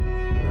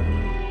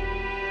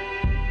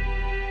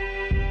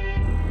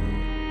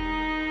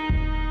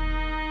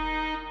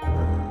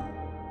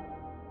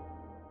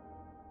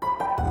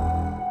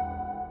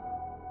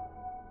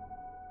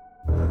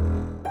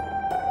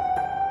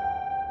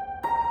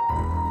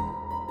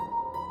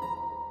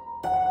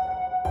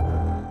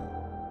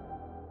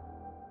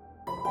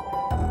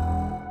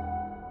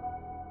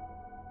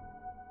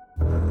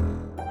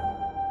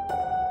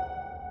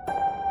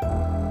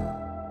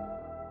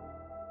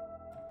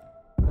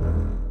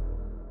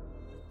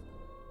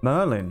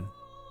Merlin,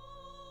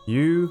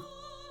 you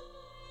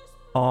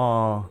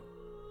are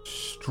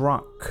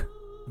struck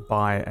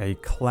by a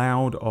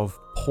cloud of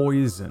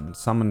poison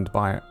summoned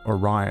by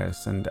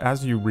Orias, and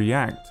as you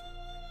react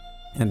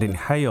and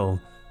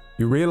inhale,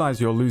 you realize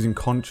you're losing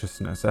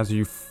consciousness as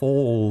you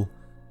fall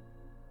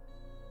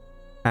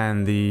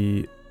and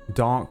the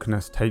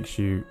darkness takes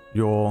you.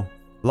 Your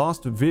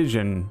last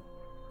vision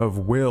of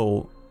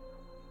Will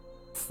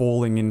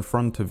falling in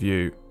front of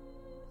you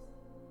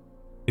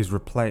is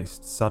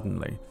replaced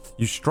suddenly.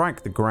 You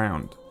strike the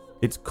ground.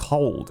 It's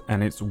cold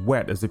and it's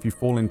wet as if you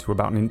fall into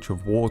about an inch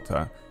of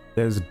water.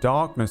 There's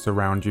darkness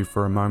around you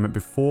for a moment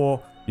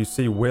before you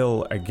see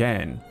Will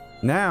again.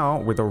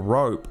 Now with a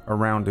rope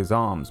around his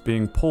arms,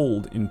 being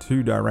pulled in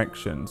two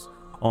directions.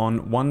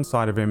 On one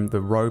side of him,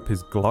 the rope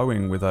is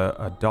glowing with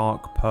a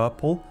dark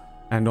purple,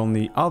 and on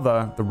the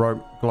other, the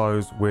rope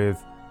glows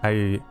with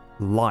a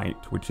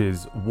light, which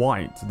is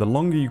white. The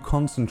longer you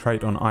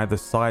concentrate on either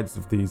sides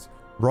of these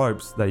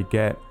ropes, they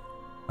get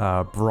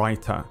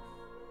brighter.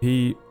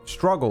 He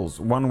struggles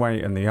one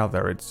way and the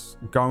other. It's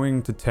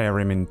going to tear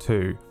him in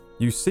two.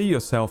 You see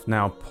yourself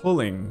now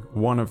pulling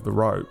one of the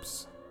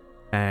ropes,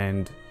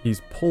 and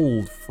he's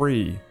pulled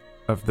free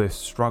of this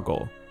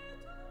struggle.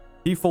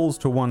 He falls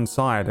to one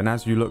side, and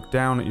as you look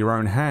down at your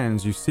own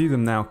hands, you see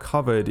them now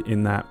covered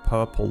in that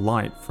purple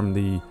light from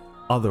the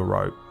other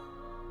rope.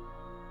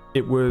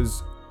 It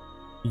was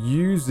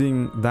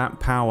using that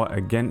power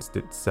against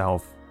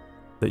itself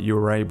that you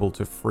were able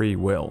to free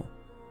Will.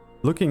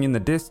 Looking in the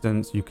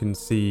distance, you can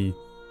see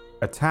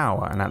a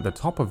tower, and at the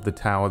top of the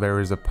tower there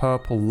is a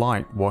purple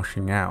light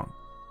washing out.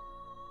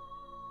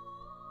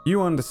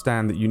 You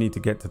understand that you need to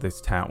get to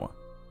this tower.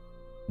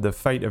 The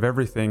fate of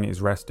everything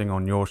is resting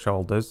on your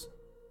shoulders,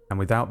 and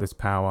without this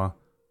power,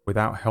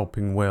 without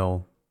helping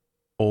Will,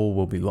 all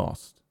will be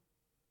lost.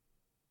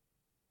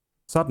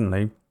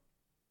 Suddenly,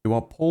 you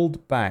are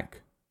pulled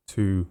back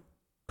to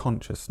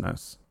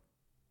consciousness.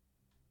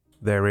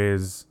 There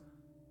is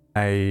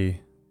a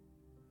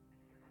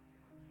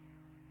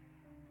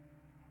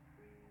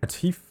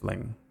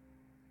tiefling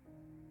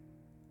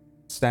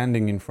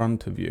standing in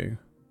front of you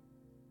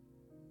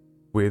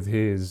with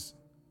his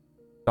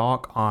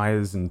dark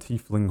eyes and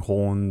tiefling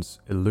horns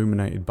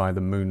illuminated by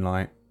the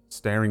moonlight,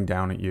 staring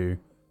down at you,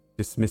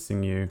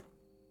 dismissing you,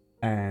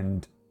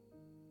 and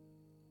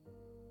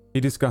he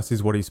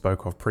discusses what he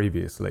spoke of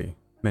previously,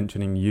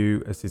 mentioning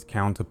you as his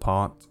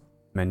counterpart,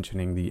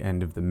 mentioning the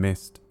end of the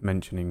mist,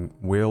 mentioning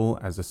Will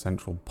as a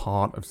central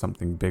part of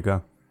something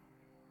bigger.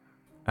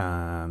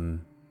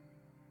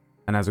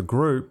 And as a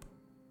group,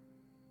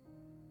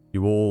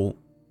 you all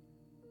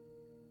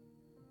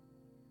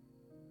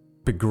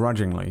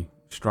begrudgingly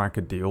strike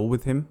a deal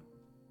with him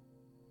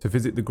to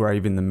visit the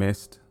grave in the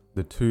mist,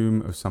 the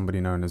tomb of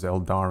somebody known as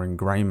Eldarin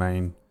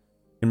Greymane.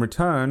 In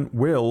return,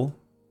 Will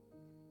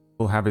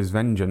have his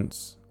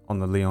vengeance on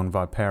the Leon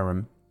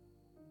Viperum,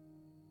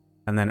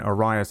 and then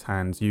Orias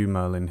hands you,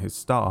 Merlin, his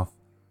staff,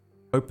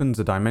 opens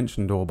a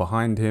dimension door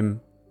behind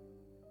him,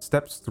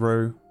 steps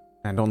through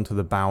and onto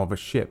the bow of a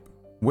ship.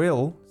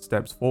 Will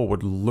steps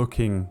forward,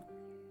 looking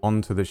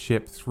onto the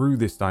ship through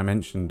this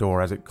dimension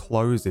door. As it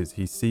closes,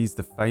 he sees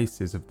the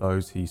faces of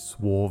those he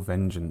swore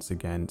vengeance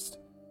against.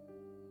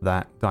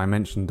 That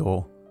dimension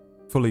door,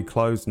 fully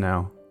closed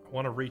now. I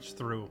want to reach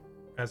through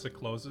as it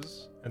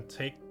closes and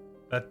take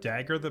that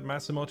dagger that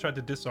Massimo tried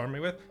to disarm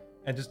me with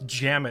and just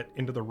jam it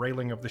into the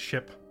railing of the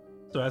ship.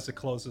 So as it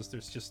closes,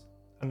 there's just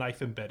a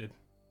knife embedded.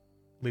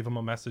 Leave him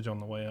a message on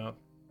the way out.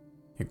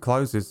 It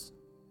closes.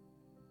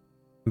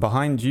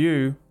 Behind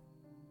you,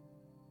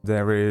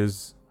 there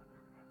is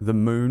the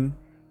moon,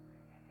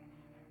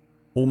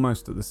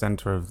 almost at the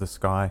center of the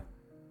sky.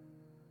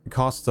 It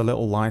casts a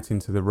little light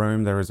into the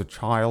room. There is a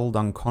child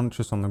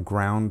unconscious on the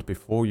ground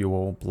before you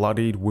all,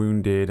 bloodied,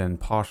 wounded, and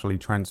partially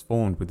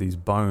transformed with these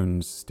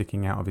bones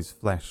sticking out of his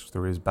flesh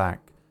through his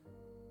back.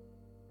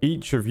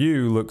 Each of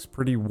you looks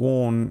pretty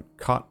worn,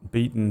 cut,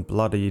 beaten,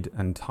 bloodied,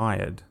 and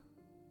tired.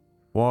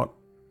 What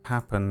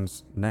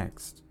happens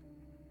next?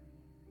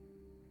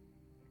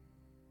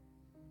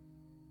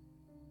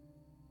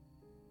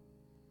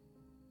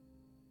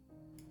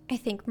 I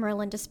think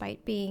Merlin,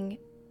 despite being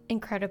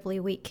incredibly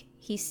weak,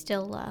 he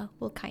still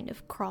will kind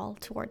of crawl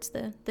towards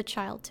the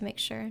child to make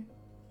sure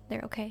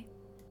they're okay.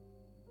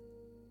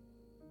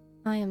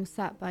 I am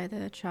sat by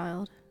the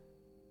child,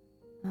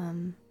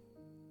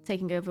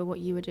 taking over what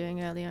you were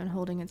doing earlier and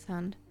holding its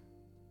hand.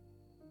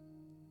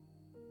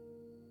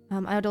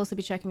 I would also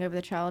be checking over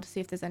the child to see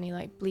if there's any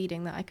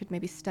bleeding that I could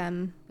maybe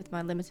stem with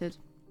my limited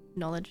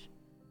knowledge.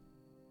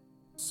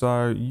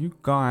 So you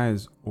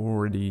guys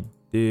already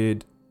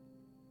did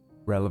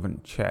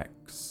relevant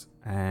checks,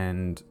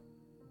 and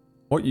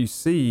what you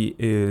see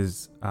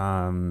is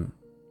a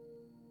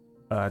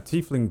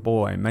tiefling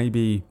boy,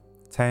 maybe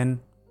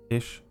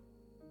 10-ish.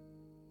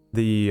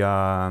 The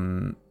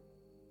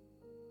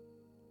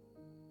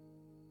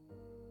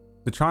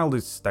child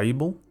is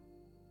stable,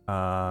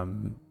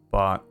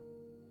 but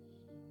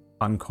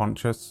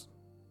unconscious.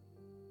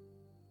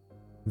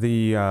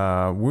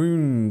 The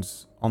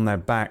wounds on their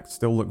back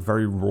still look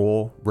very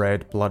raw,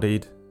 red,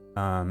 bloodied,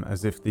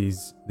 as if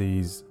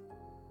these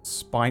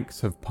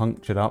spikes have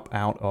punctured up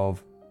out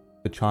of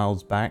the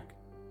child's back,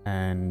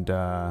 and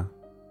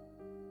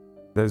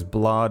there's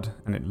blood,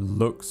 and it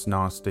looks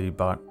nasty,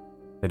 but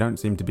they don't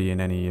seem to be in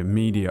any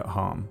immediate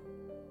harm.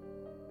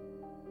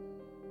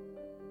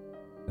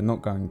 They're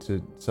not going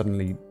to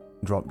suddenly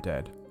drop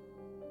dead.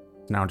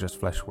 It's now just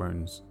flesh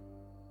wounds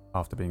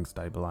after being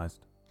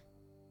stabilized.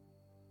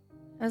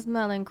 As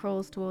Merlin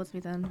crawls towards me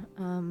then,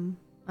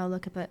 I'll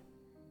look up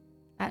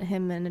at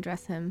him and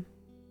address him.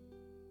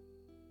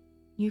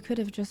 You could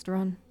have just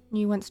run.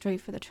 You went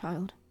straight for the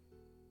child.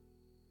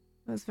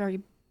 It was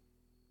very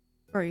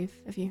brave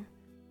of you.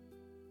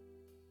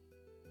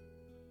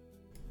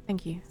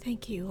 Thank you.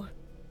 Thank you.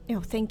 No,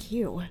 thank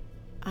you.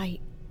 I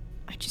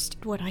just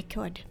did what I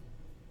could.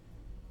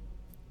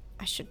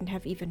 I shouldn't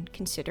have even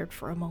considered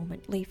for a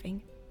moment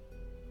leaving.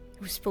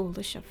 It was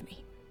foolish of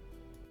me.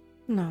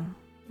 No,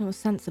 it was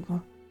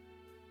sensible.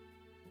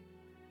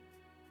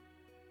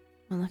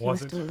 Well, lucky we're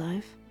Was it? still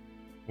alive.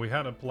 We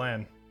had a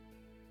plan.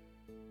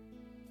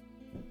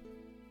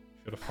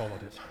 Should have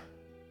followed it.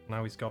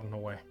 Now he's gotten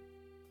away.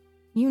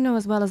 You know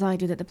as well as I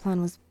do that the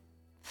plan was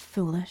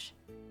foolish.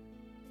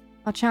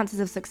 Our chances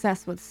of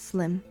success were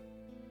slim.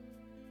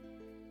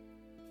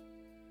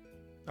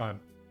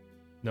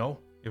 No,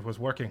 it was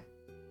working.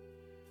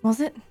 Was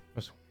it?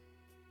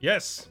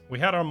 Yes, we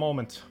had our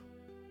moment.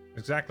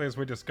 Exactly as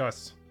we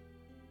discussed.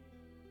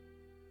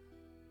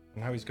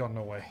 Now he's gotten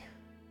away.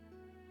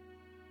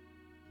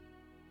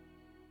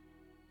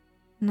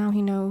 Now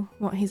he know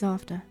what he's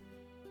after.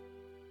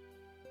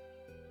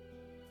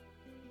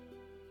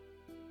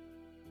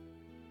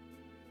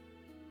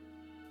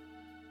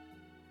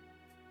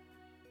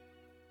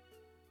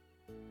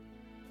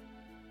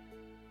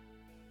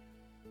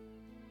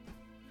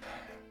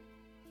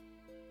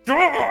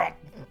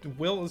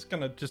 Will is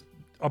gonna just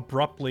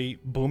abruptly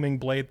booming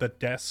blade the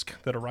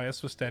desk that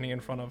Arias was standing in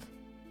front of.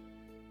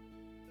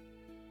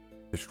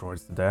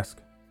 Destroys the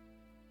desk.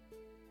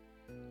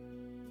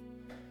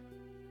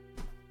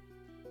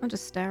 I'll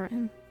just stare at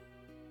him.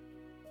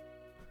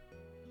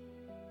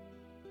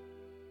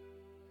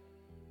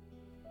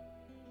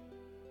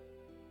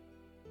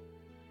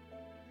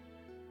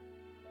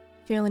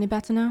 Feel any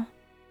better now?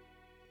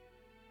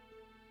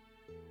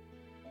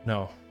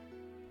 No.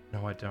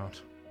 No, I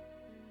don't.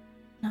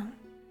 No.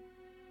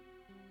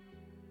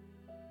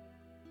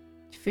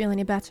 Do you feel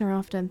any better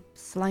after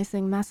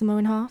slicing Massimo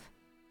in half?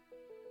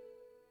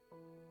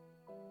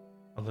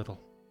 A little.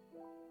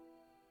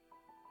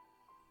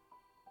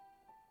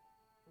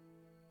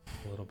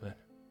 A little bit.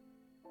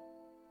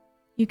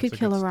 You could It's a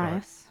kill good start.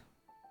 Arias.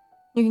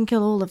 You can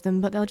kill all of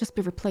them, but they'll just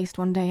be replaced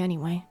one day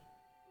anyway.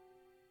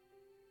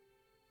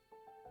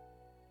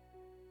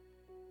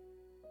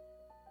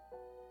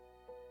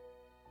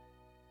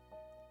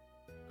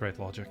 Great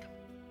logic.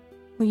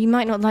 Well, you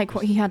might not like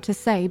what he had to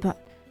say,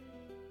 but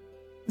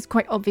it's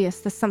quite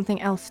obvious there's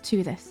something else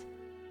to this.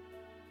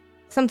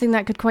 Something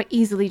that could quite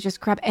easily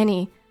just grab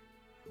any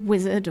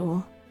wizard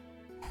or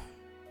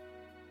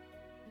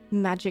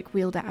magic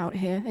wielder out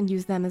here and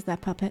use them as their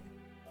puppet.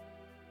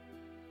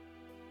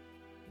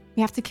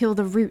 We have to kill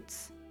the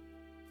roots.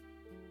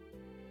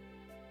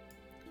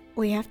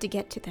 We have to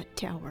get to that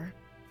tower.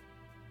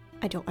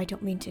 I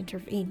don't mean to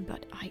intervene,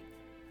 but I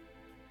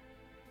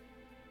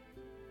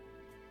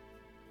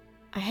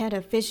had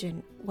a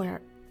vision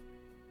where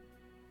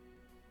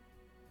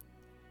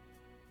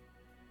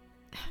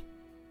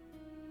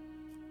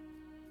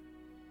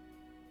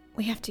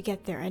we have to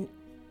get there, and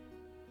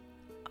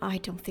I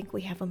don't think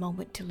we have a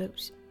moment to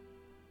lose.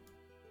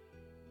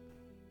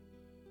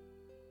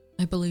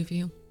 I believe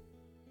you.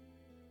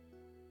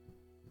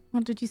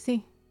 What did you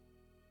see?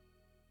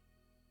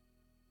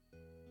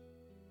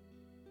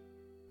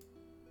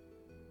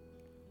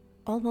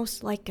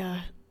 Almost like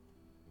a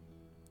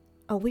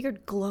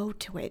weird glow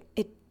to it.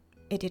 It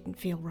didn't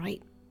feel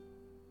right.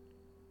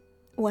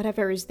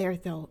 Whatever is there,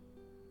 though,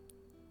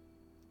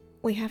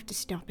 we have to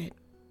stop it.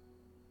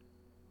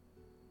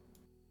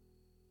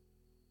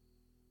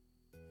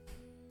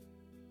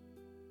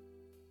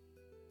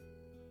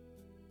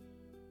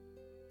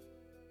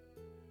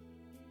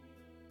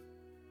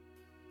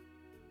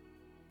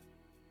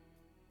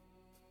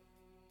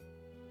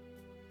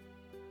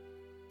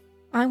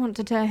 I want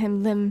to tear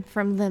him limb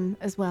from limb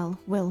as well,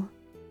 Will.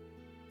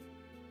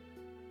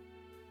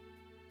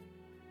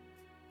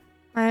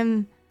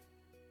 I'm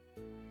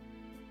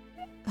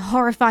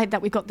horrified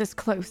that we got this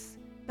close,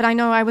 but I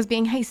know I was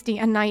being hasty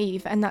and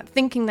naive, and that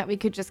thinking that we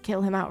could just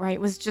kill him outright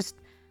was just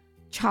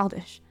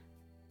childish.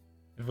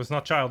 It was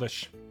not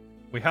childish.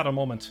 We had a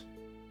moment.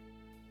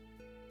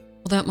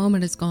 Well, that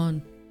moment is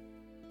gone.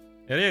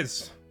 It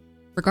is.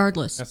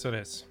 Regardless, Yes, it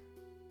is.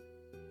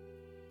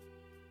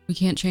 we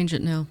can't change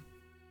it now.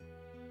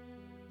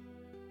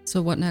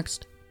 So what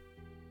next?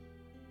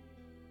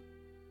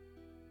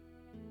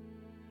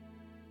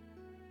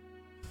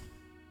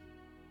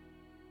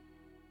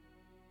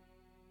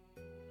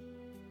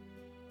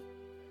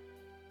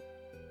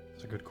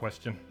 It's a good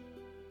question.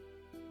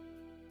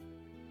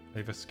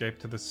 They've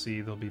escaped to the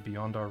sea. They'll be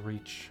beyond our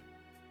reach.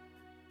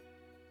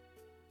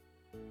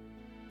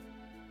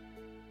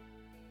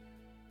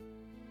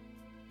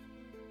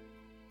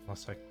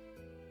 Unless I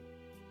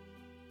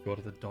go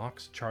to the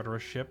docks, charter a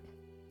ship.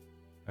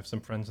 I have some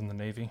friends in the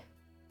Navy.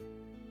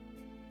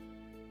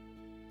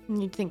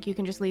 And you'd think you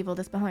can just leave all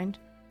this behind?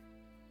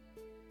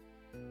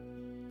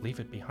 Leave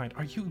it behind.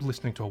 Are you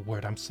listening to a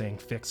word I'm saying,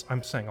 Fix?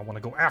 I'm saying I want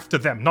to go after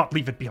them, not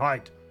leave it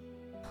behind.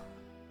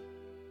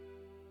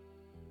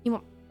 You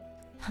want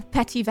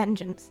petty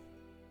vengeance?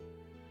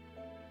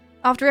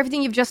 After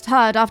everything you've just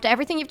heard, after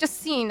everything you've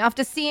just seen,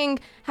 after seeing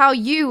how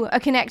you are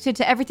connected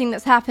to everything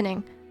that's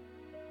happening,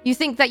 you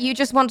think that you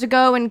just want to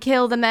go and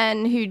kill the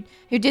men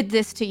who did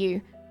this to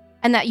you,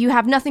 and that you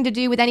have nothing to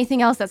do with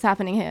anything else that's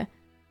happening here?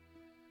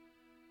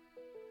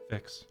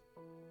 Fix.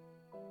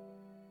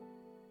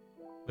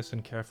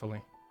 Listen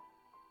carefully.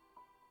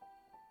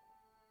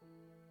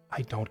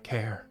 I don't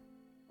care.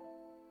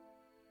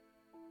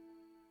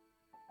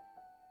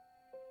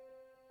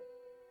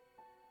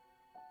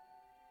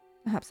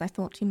 Perhaps I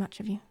thought too much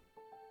of you.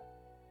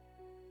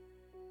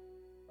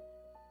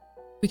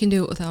 We can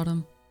do it without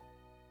him.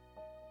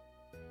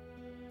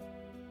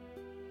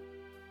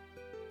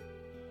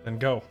 Then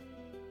go.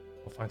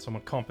 We'll find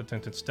someone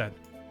competent instead.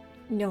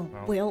 No,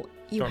 Well, Will,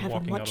 you start have a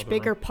walking out much of the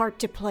bigger room. part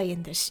to play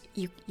in this.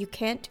 You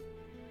can't.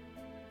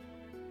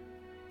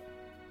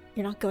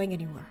 You're not going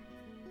anywhere.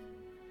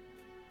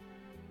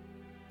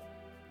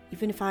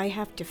 Even if I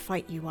have to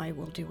fight you, I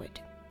will do it.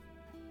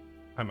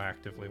 I'm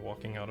actively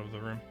walking out of the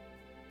room.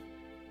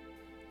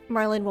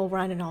 Marlin will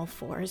run on all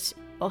fours.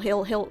 Well,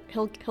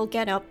 he'll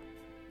get up,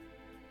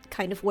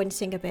 kind of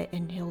wincing a bit,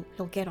 and he'll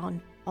get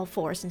on all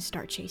fours and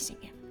start chasing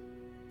him.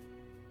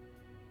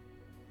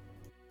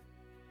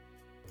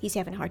 He's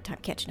having a hard time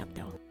catching up,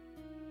 though.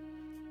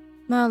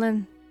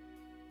 Merlin,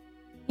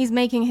 he's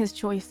making his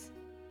choice.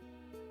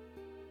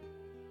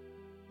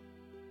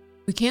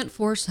 We can't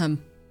force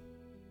him.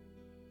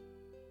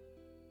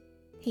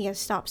 He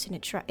stops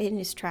in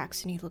his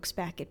tracks and he looks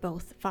back at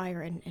both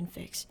Fire and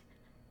Fix.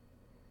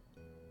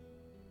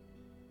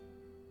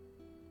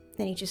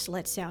 Then he just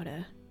lets out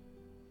a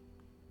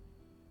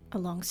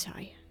long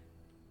sigh.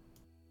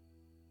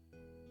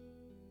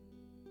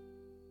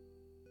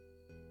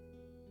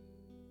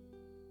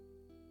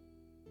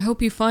 I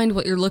hope you find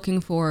what you're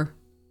looking for.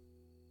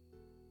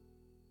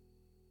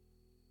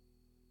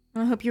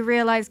 I hope you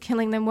realize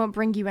killing them won't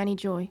bring you any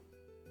joy.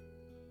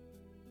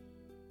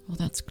 Well,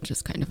 that's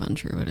just kind of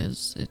untrue.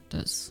 It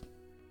does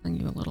bring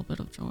you a little bit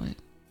of joy.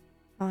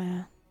 Oh,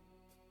 yeah.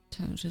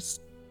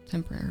 Just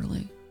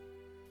temporarily.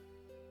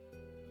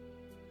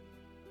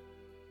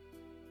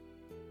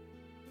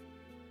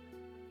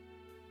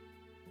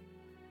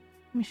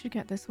 We should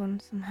get this one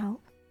some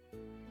help.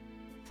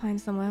 Find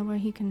somewhere where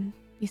he can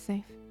be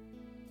safe.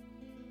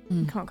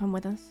 He can't come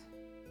with us.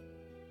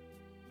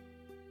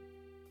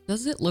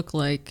 Does it look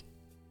like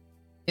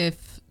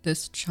if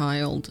this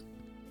child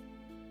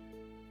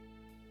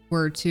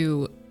were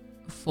to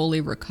fully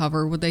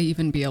recover, would they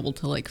even be able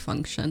to, like,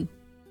 function?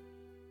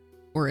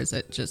 Or is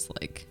it just,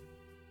 like,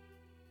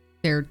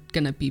 they're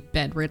gonna be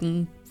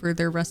bedridden for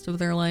the rest of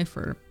their life,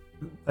 or?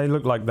 They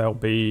look like they'll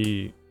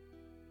be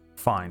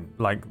fine.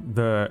 Like,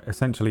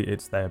 essentially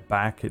it's their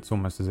back. It's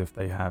almost as if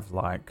they have,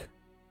 like,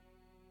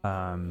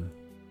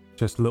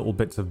 just little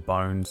bits of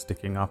bone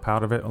sticking up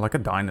out of it, like a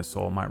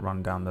dinosaur might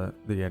run down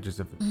the edges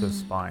of the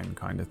spine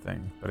kind of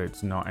thing, but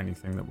it's not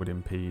anything that would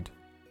impede,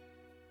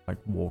 like,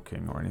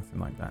 walking or anything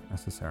like that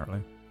necessarily.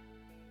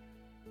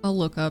 I'll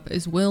look up.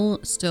 Is Will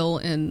still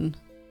in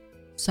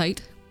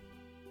sight?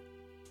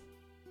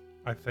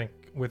 I think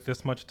with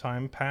this much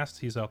time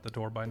passed, he's out the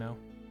door by now.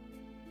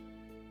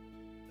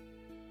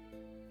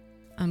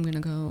 I'm gonna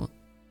go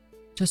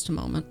just a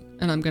moment,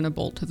 and I'm gonna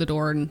bolt to the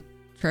door and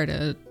try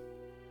to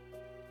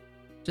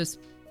just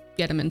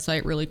get him in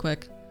sight really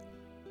quick.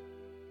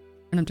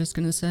 And I'm just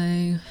gonna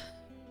say,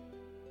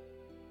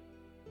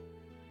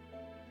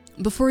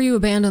 before you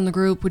abandon the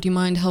group, would you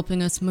mind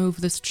helping us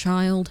move this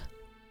child?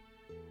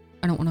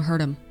 I don't want to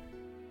hurt him.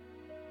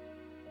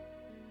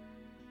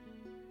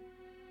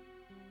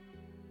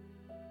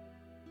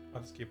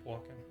 I'll just keep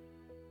walking.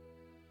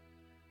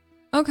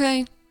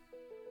 Okay.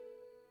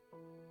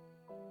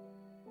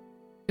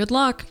 Good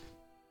luck.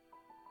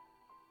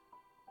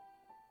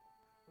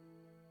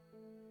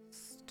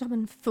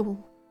 Stubborn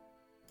fool.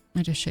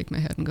 I just shake my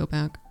head and go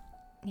back.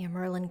 Yeah,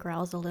 Merlin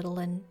growls a little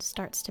and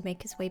starts to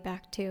make his way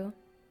back to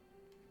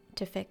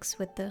Fix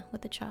with the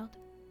child.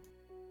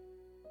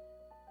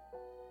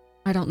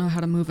 I don't know how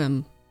to move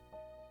him.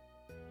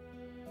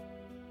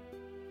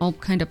 I'll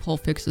kind of pull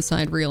Fix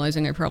aside,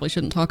 realizing I probably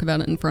shouldn't talk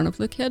about it in front of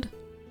the kid.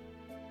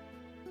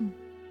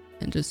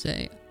 And just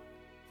say,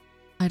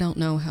 I don't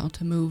know how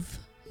to move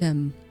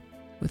him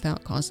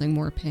without causing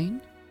more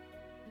pain.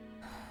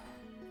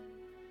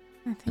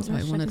 I think That's why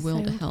I wanted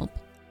Will to help.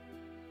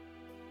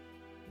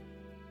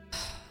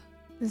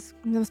 There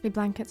must be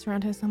blankets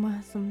around here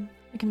somewhere.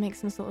 We can make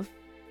some sort of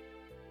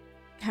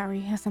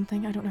carry or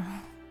something. I don't know.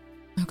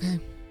 Okay.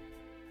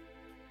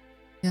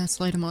 Yeah,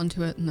 slide him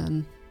onto it and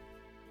then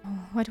Oh,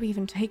 why do we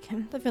even take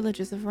him? The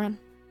villagers have run.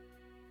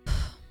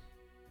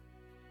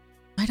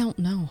 I don't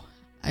know.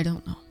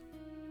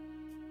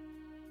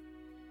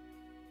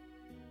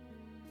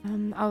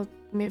 I'll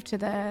move to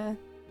the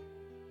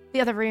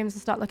other rooms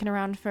and start looking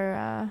around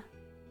for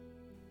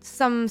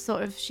some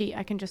sort of sheet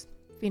I can just,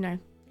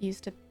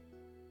 use to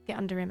get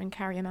under him and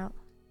carry him out.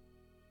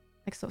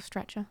 Like a sort of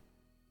stretcher.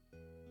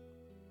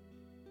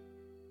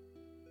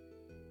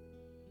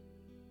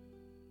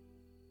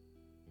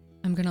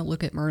 I'm gonna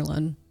look at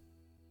Merlin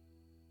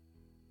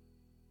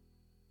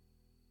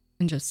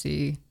and just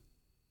see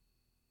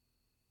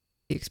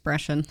the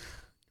expression.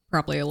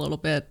 Probably a little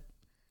bit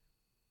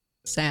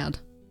sad.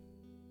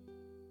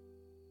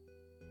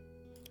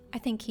 I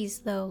think he's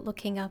though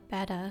looking up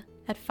at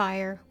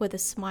Fire with a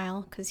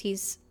smile because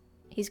he's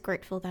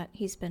grateful that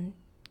he's been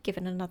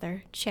given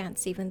another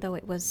chance, even though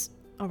it was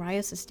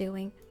Arias'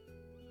 doing.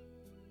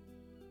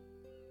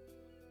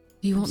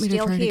 Do you want me to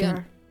Still try to here.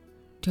 get?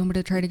 Do you want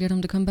me to try to get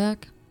him to come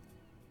back?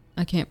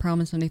 I can't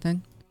promise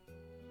anything.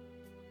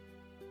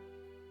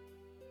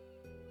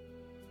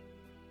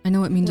 I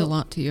know it means a Well-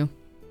 lot to you.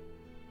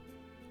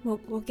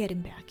 We'll get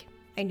him back.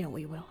 I know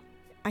we will.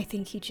 I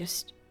think he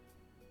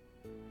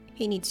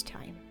needs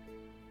time.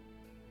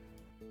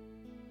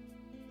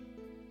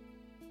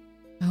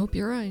 I hope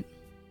you're right.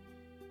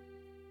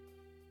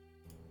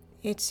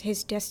 It's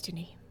his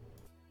destiny.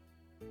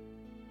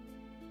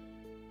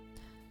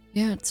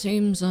 Yeah, it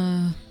seems,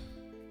 you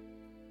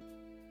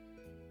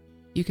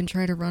can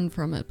try to run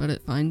from it, but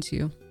it finds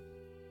you.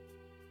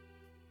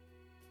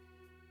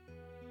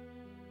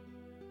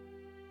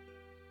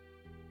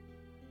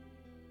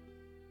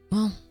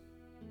 Well,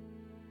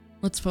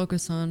 let's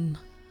focus on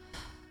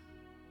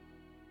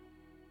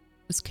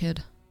this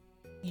kid.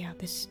 Yeah,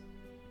 this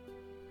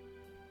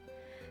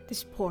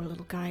poor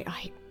little guy,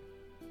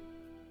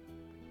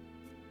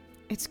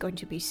 it's going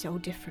to be so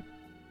different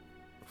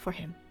for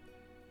him.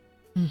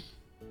 Hmm.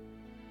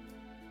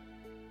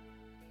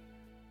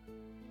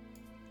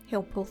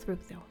 He'll pull through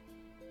though.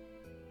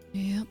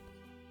 Yep.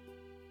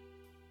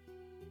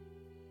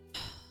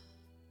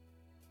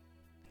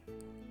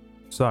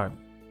 So,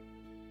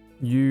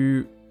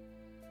 you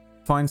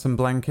find some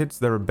blankets.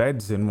 There are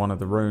beds in one of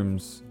the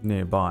rooms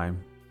nearby.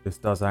 This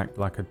does act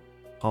like a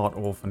part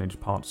orphanage,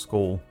 part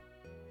school.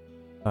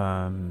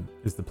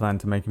 Is the plan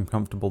to make him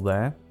comfortable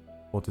there,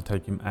 or to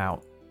take him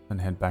out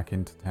and head back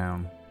into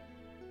town?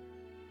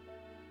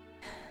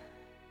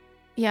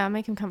 Yeah,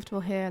 make him comfortable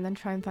here and then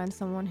try and find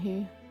someone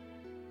who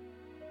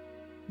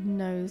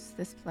knows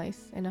this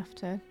place enough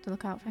to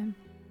look out for him.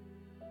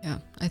 Yeah,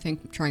 I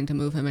think trying to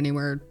move him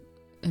anywhere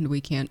and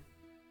we can't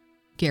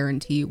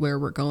guarantee where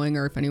we're going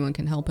or if anyone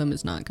can help him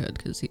is not good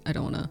because I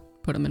don't want to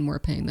put him in more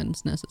pain than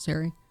is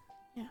necessary.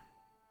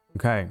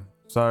 Okay,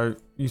 so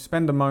you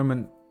spend a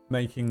moment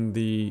making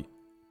the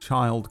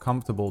child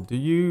comfortable. Do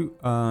you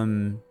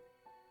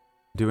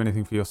do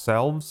anything for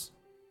yourselves?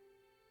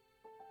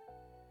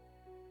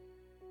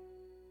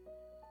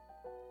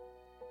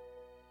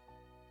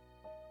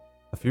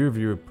 A few of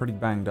you are pretty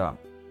banged up.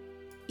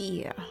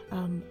 Yeah,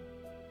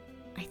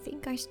 I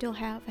think I still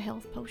have a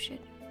health potion.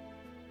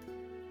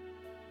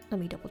 Let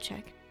me double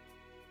check.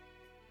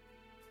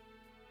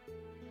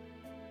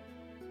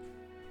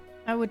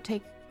 I'd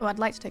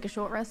like to take a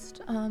short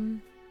rest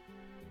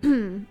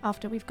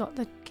after we've got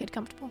the kid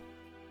comfortable.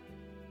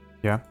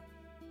 Yeah?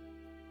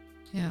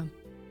 Yeah.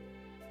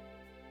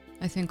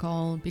 I think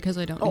because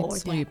I don't Oh, need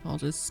sleep, I'll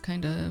just stay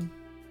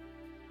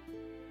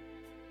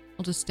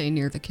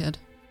near the kid.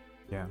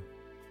 Yeah.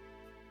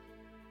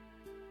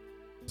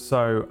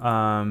 So,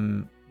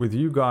 with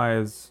you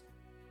guys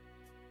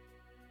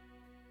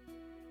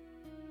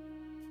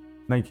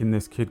making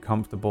this kid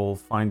comfortable,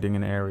 finding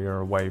an area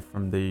away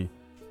from the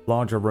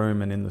larger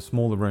room, and in the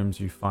smaller rooms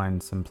you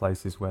find some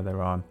places where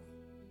there are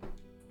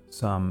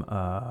some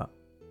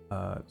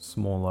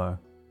smaller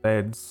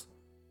beds,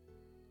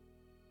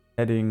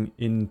 heading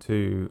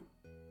into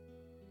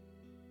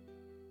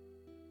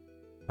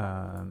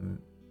a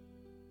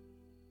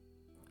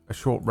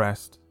short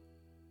rest.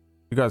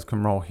 You guys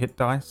can roll hit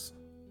dice.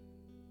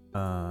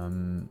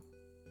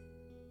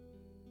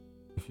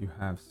 If you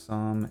have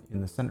some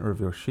in the center of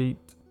your sheet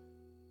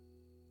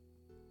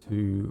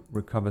to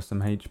recover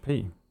some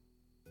HP.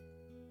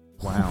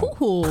 Wow.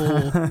 Ooh,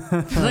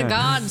 the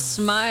gods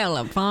smile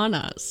upon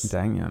us.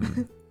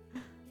 Dang.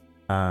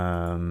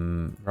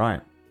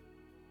 Right.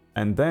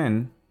 And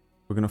then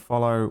we're going to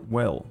follow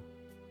Will.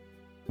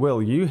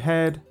 Will, you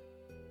head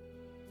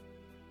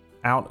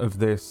out of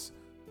this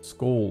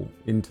school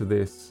into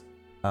this,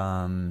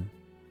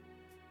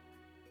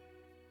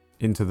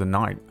 into the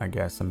night, I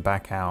guess, and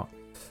back out.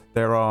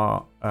 There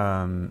are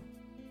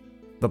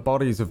the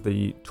bodies of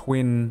the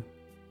twin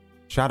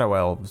shadow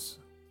elves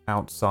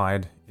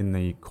outside in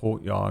the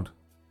courtyard.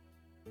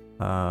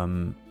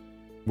 Where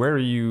are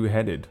you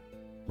headed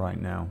right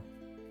now?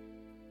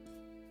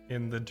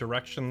 In the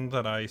direction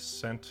that I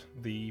sent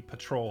the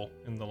patrol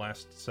in the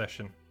last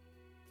session.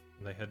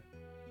 They had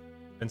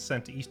been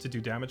sent east to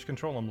do damage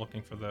control. I'm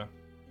looking for the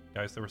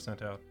guys that were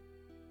sent out.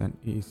 Then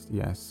east,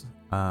 yes.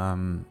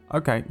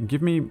 Okay,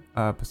 give me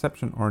a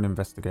perception or an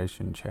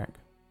investigation check.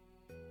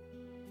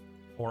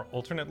 Or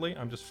alternately,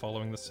 I'm just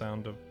following the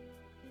sound of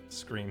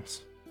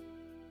screams.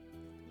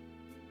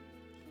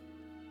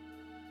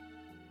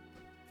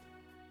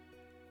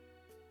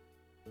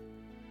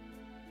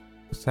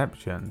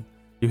 Perception.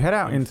 You head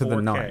out into the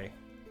 4K. night.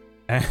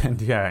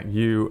 And yeah,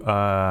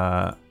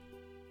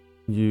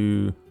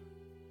 you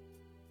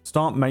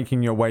start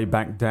making your way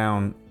back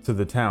down to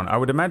the town. I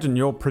would imagine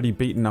you're pretty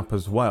beaten up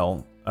as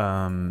well.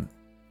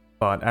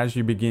 But as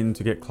you begin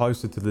to get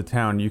closer to the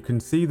town, you can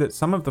see that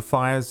some of the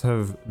fires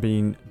have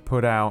been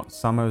put out.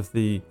 Some of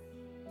the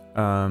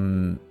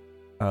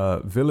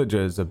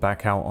villagers are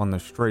back out on the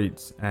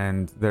streets,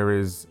 and there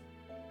is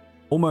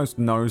almost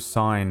no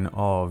sign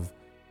of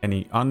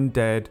any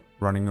undead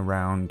running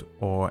around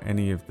or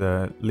any of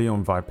the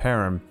Leon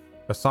Viperum,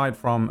 aside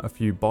from a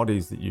few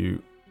bodies that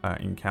you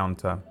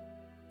encounter.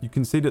 You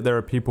can see that there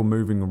are people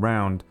moving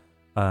around,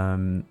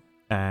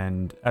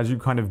 and as you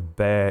kind of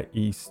bear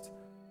east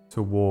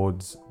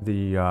towards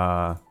the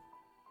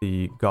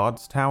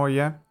guards tower,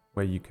 yeah,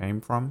 where you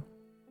came from.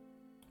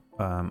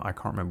 I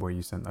can't remember where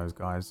you sent those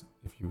guys.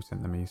 If you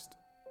sent them east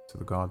to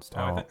the guards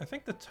tower. I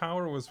think the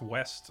tower was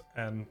west,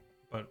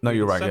 but no,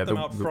 you're right. Sent Yeah, them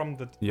out from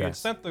the. Yes,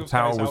 sent those the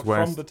tower guys was out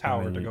west, from the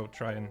tower and to go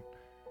try and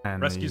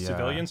and rescue the,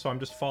 civilians. So I'm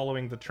just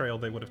following the trail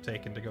they would have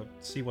taken to go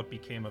see what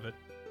became of it.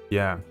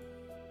 Yeah,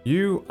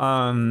 you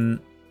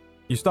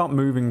start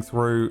moving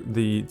through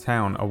the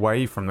town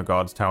away from the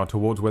guards tower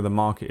towards where the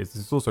market is.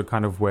 This is also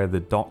kind of where the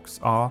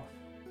docks are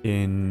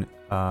in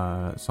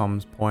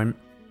Som's Point.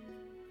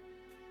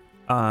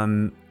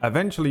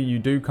 Eventually you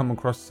do come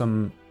across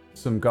some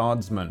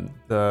guardsmen.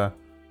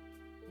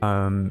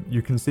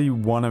 You can see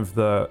one of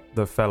the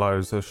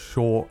fellows, a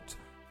short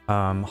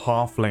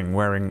halfling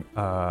wearing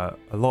a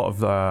lot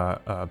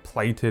of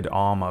plated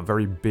armor,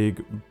 very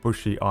big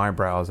bushy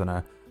eyebrows, and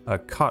a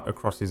cut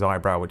across his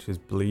eyebrow which is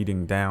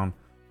bleeding down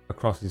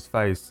across his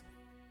face.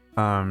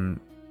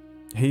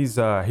 He's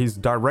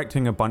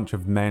directing a bunch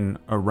of men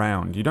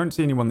around. You don't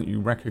see anyone that you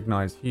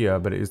recognize here,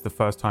 but it is the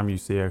first time you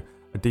see a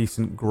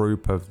decent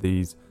group of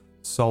these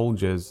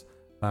soldiers.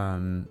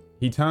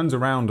 He turns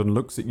around and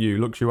looks at you,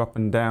 looks you up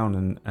and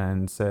down,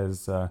 and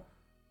says,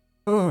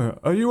 "Oh,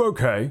 are you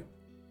okay?"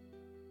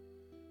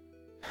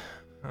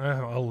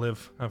 I'll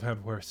live. I've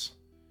had worse.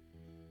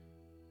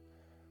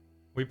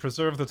 We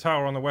preserved the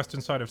tower on the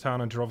western side of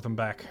town and drove them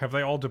back. Have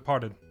they all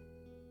departed?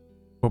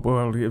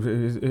 Well,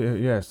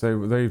 yes,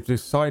 they've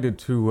decided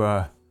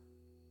to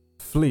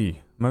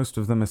flee. Most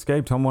of them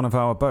escaped on one of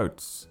our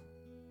boats.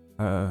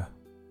 The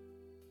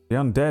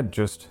undead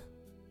just...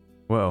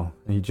 Well,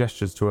 he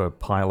gestures to a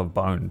pile of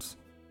bones.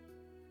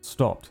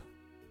 Stopped.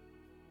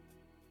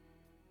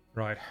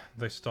 Right.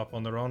 They stop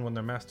on their own when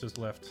their masters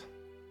left.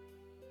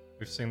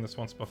 We've seen this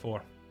once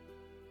before.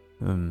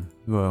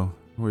 Well,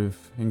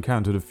 we've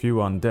encountered a few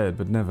undead,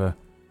 but never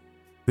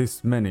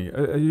this many.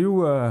 Are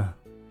you,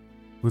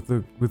 with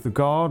the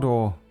guard,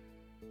 or...?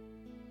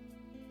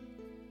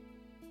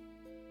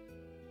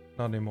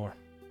 Not anymore.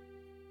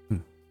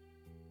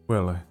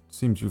 Well, it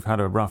seems you've had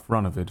a rough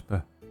run of it,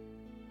 but...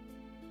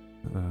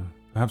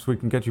 perhaps we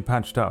can get you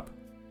patched up.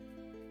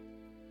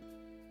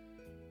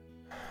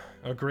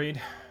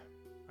 Agreed.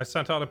 I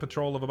sent out a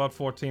patrol of about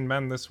 14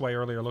 men this way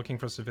earlier looking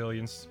for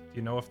civilians. Do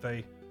you know if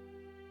they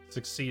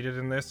succeeded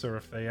in this, or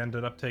if they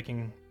ended up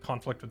taking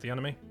conflict with the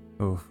enemy?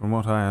 Oh, from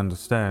what I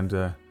understand,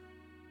 a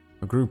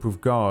group of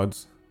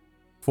guards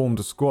formed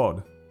a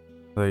squad.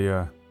 They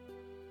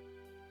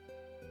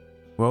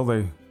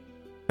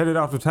headed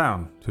out of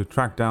town to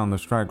track down the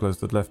stragglers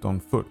that left on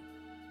foot,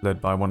 led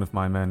by one of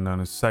my men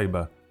known as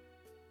Saber.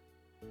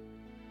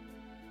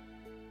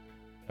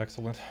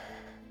 Excellent.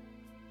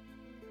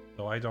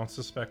 Though I don't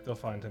suspect they'll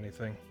find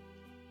anything.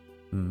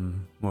 I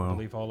Well,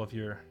 believe all of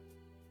your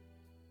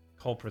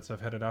culprits have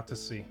headed out to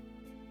sea.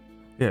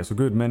 yes, a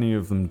good many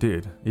of them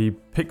did. He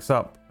picks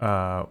up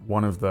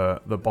one of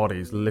the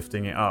bodies,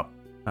 lifting it up,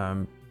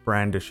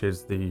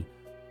 brandishes the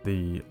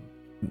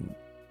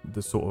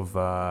sort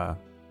of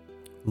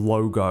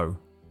logo,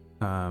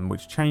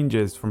 which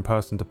changes from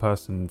person to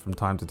person, from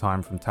time to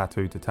time, from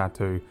tattoo to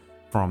tattoo,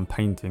 from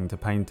painting to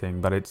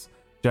painting, but it's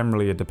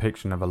generally a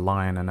depiction of a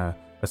lion and a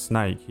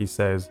snake. He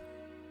says,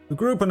 "The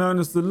group are known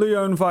as the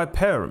Leon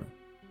Viperum."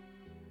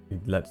 He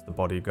lets the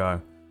body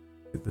go.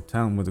 Hit the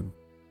town with a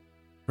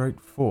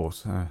great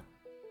force,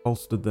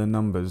 bolstered their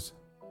numbers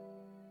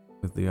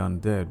with the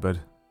undead, but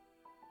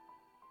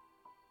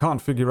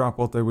can't figure out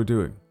what they were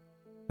doing.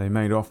 They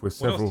made off with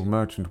What several else?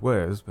 merchant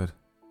wares, but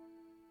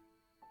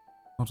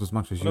not as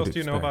much as What you'd else expect. do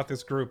you know about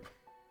this group?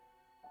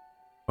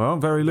 Well,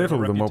 very They have a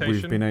little than what we've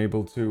reputation? been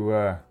able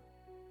to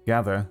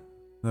gather,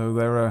 though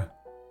they're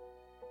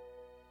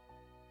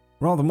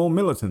rather more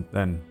militant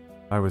than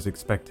I was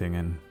expecting,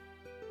 and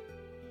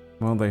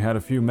well, they had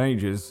a few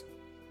mages.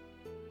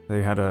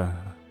 They had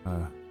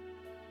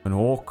an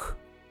orc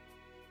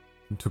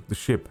and took the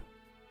ship,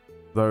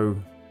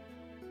 though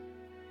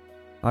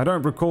I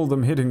don't recall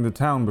them hitting the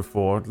town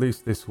before, at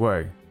least this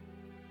way.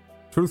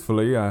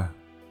 Truthfully,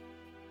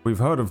 We've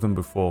heard of them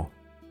before.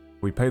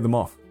 We pay them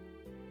off.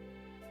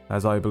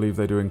 As I believe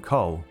they do in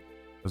Kull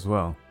as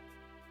well.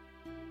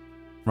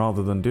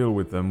 Rather than deal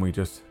with them, we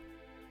just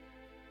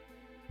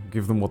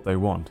give them what they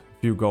want. A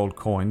few gold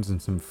coins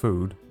and some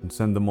food, and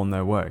send them on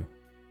their way.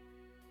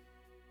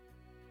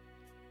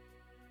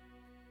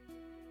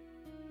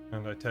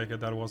 And I take it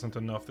that wasn't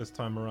enough this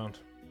time around.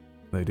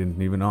 They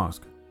didn't even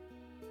ask.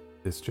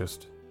 This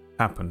just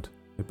happened.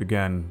 It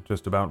began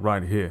just about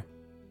right here.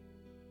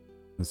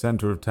 In the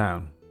center of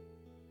town.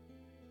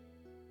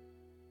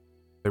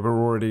 They were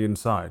already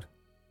inside.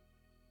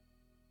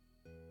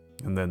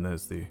 And then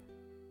there's the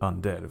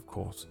undead, of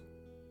course.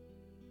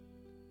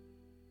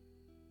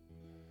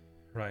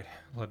 Right,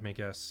 let me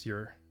guess.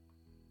 Your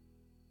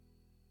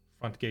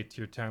front gate to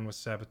your town was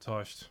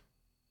sabotaged.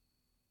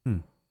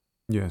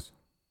 Yes.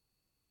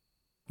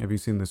 Have you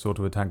seen this sort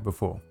of attack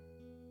before?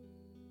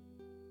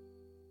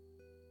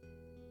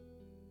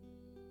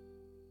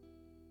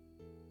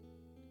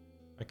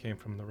 I came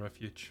from the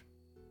refuge.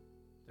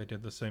 They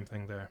did the same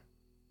thing there.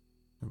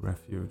 The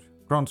refuge.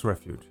 Grant's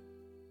refuge.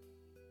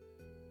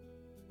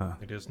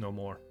 It is no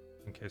more,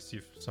 in case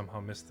you've somehow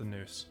missed the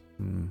news.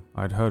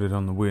 I'd heard it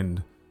on the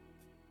wind.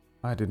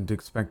 I didn't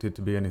expect it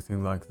to be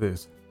anything like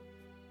this.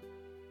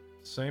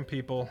 Same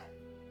people,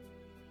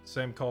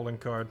 same calling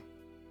card.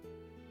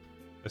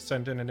 They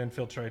send in an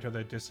infiltrator,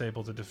 they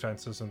disable the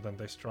defenses, and then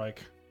they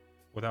strike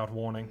without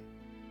warning.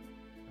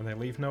 And they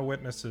leave no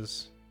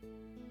witnesses.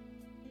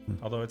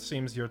 Although it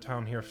seems your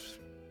town here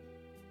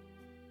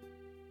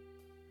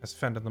has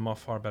fended them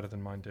off far better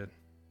than mine did.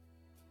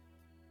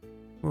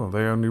 Well,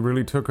 they only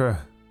really took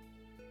a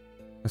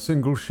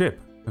single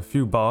ship. A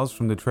few bars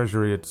from the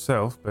treasury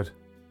itself, but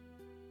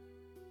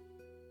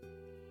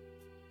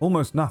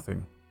almost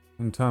nothing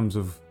in terms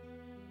of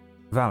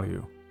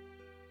value.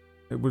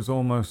 It was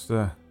almost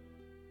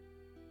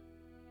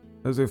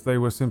as if they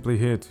were simply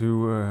here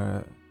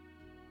to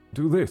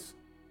do this.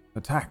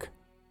 Attack.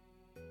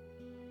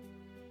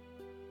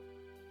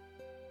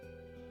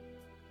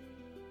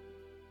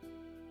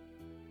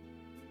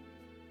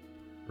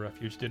 The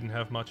refuge didn't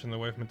have much in the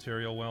way of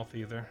material wealth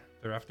either.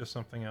 They're after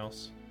something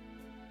else.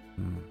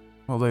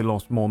 Well, they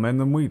lost more men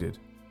than we did.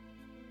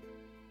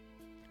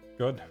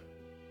 Good.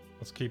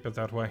 Let's keep it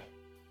that way.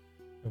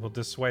 It will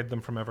dissuade them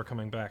from ever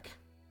coming back.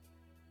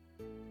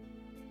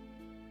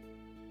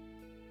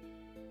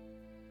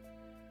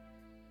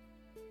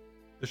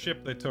 The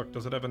ship they took,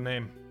 does it have a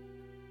name?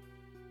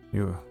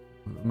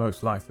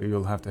 Most likely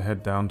you'll have to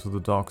head down to the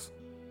docks.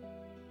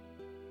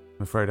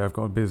 I'm afraid I've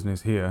got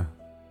business here.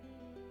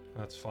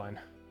 That's fine.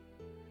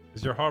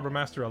 Is your harbor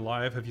master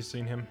alive? Have you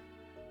seen him?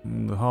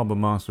 The harbour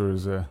master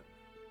is a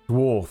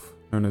dwarf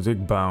known as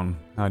Igbound.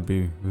 I'd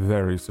be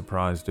very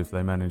surprised if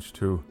they managed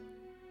to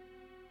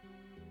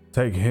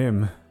take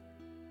him.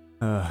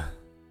 That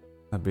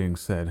being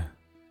said,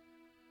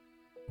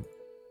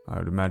 I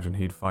would imagine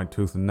he'd fight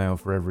tooth and nail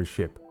for every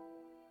ship,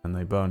 and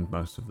they burned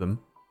most of them.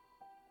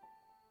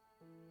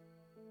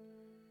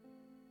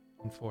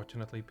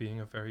 Unfortunately,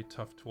 being a very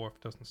tough dwarf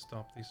doesn't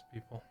stop these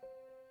people.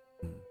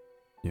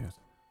 Yes.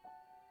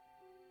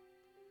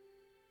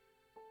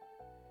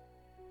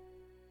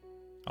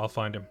 I'll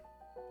find him.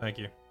 Thank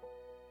you.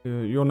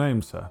 Your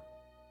name, sir?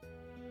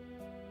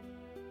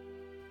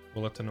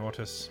 Willeta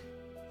Nortis,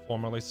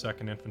 formerly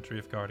 2nd Infantry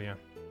of Guardian.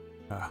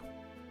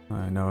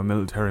 I know a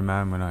military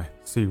man when I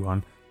see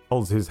one.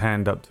 Holds his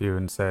hand up to you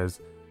and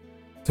says,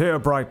 Tyr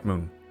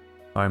Brightmoon.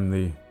 I'm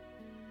the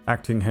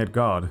acting head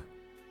guard.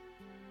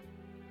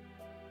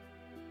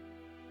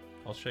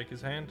 I'll shake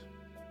his hand.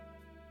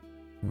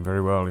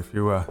 Very well. If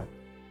you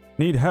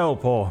need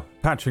help or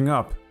patching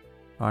up,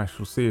 I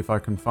shall see if I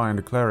can find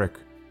a cleric.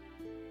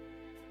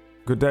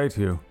 Good day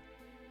to you.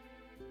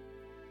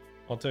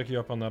 I'll take you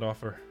up on that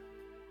offer.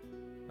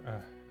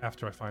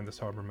 After I find this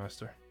harbor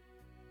master.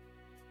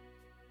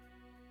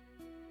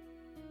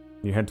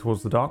 You head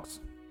towards the docks?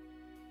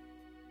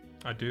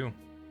 I do.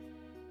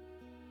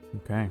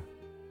 Okay.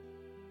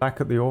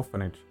 Back at the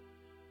orphanage.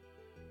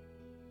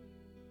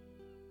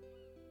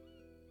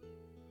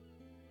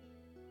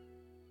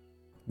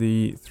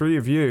 The three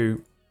of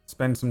you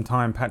spend some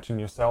time patching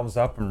yourselves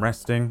up and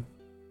resting.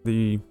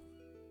 The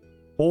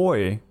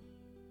boy,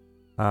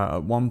 at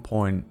one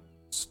point,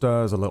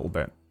 stirs a little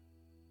bit.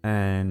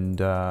 And,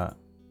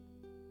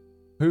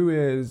 who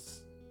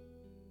is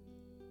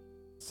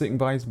sitting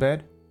by his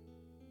bed?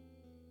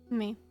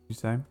 Me. You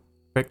say?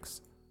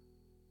 Fix?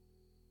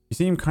 You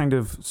see him kind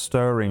of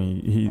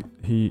stirring.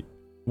 He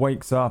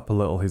wakes up a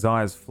little, his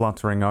eyes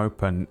fluttering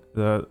open.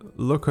 The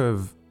look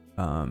of,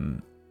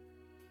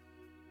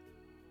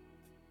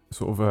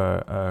 sort of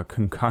a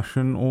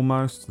concussion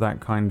almost,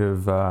 that kind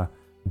of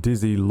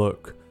dizzy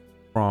look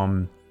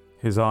from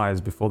his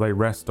eyes before they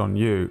rest on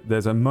you.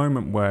 There's a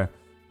moment where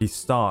he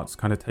starts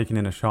kind of taking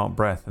in a sharp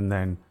breath and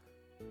then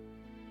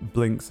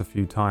blinks a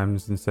few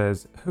times and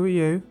says, "Who are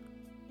you?"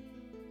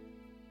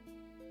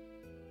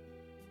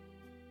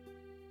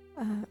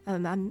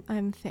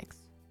 I'm Fix.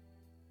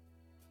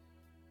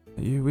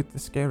 "Are you with the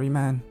scary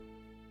man?"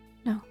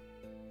 No.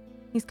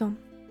 He's gone.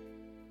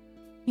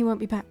 He won't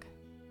be back.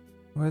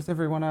 Where's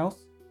everyone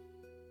else?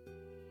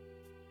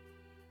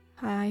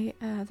 Hi,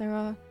 there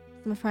are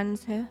some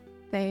friends here.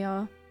 They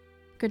are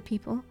good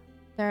people.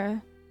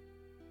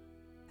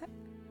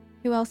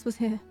 Who else was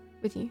here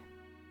with you?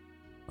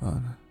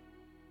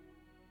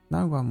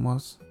 No one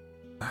was.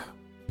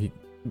 He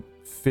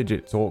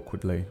fidgets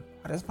awkwardly.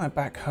 Why does my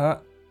back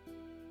hurt?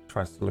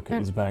 Tries to look at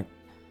his back.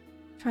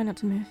 Try not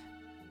to move.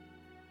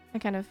 I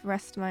kind of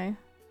rest my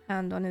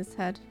hand on his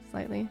head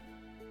slightly.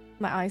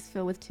 My eyes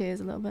fill with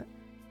tears a little bit.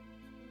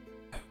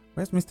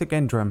 Where's Mr.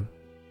 Gendrum?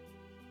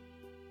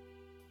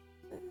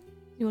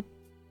 Your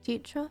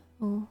teacher?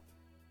 Or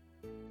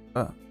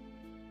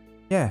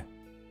Yeah.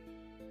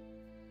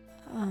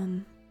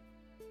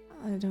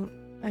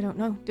 I don't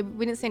know.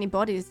 We didn't see any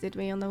bodies, did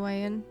we, on the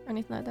way in? Or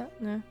anything like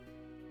that? No.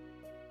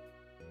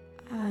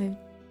 I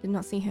did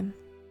not see him.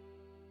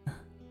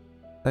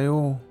 They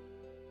all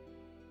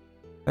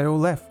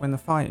left when the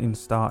fighting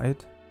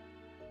started.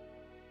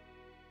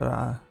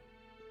 But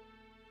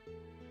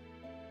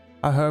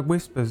I heard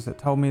whispers that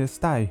told me to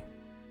stay.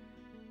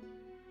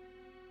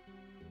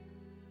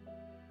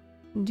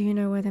 Do you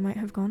know where they might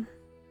have gone?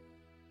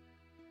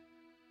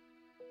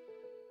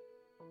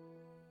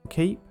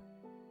 Keep?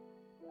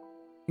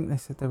 I think they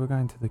said they were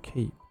going to the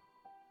keep.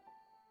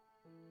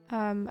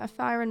 Are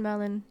Fire and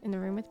Melon in the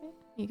room with me?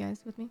 You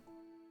guys with me?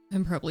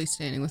 I'm probably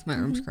standing with my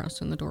arms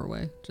crossed in the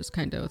doorway, just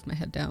kind of with my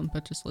head down,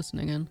 but just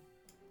listening in.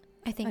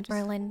 I think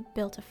Merlin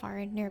built a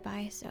fire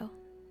nearby, so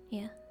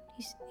yeah,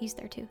 he's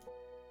there too.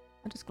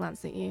 I'll just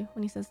glance at you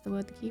when he says the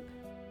word the keep.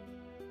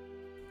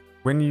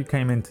 When you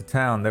came into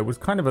town, there was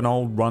kind of an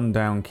old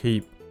rundown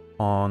keep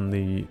on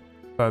the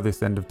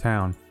furthest end of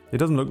town. It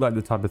doesn't look like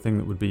the type of thing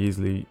that would be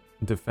easily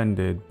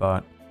defended,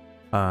 but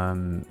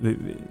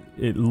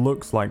it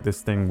looks like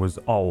this thing was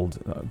old,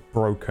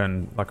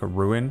 broken, like a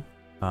ruin,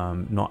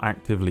 not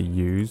actively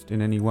used in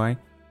any way.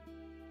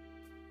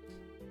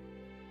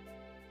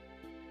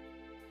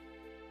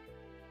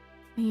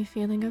 Are you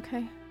feeling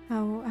okay?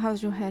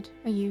 How's your head?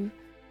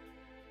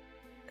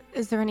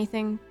 Is there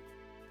anything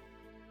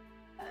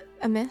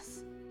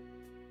amiss?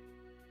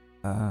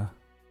 I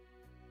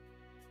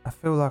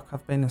feel like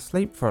I've been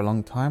asleep for a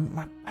long time.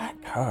 My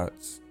back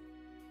hurts.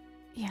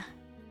 Yeah.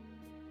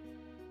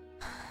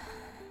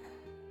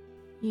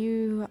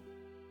 You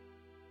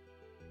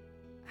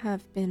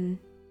have been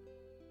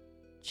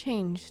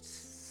changed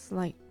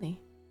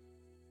slightly.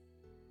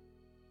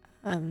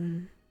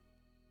 The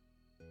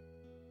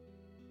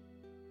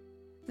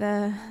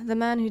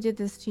man who did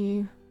this to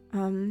you,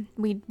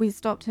 we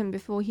stopped him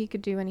before he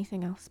could do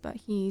anything else, but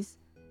he's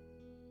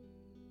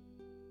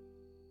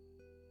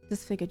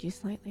disfigured you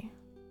slightly.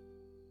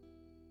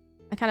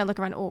 I kind of look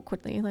around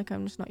awkwardly, like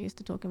I'm just not used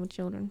to talking with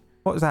children.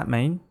 What does that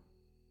mean?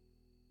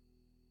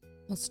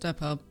 I'll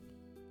step up.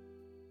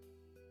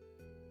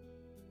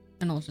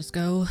 And I'll just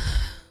go,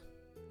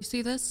 you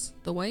see this?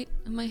 The white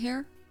in my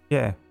hair?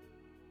 Yeah.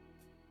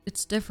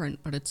 It's different,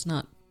 but it's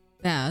not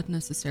bad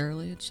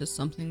necessarily. It's just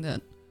something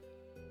that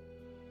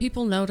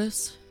people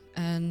notice,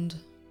 and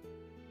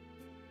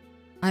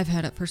I've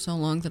had it for so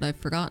long that I've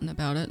forgotten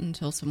about it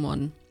until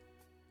someone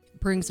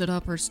brings it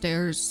up or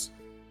stares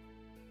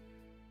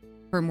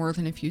for more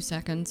than a few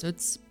seconds.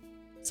 It's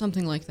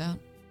something like that.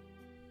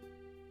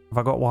 Have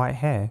I got white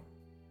hair?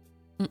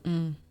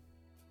 Mm-mm.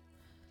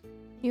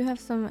 You have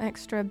some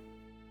extra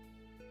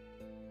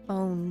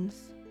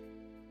bones.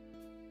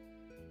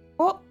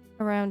 What?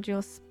 Around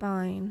your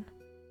spine.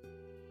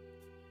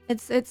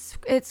 It's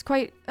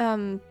quite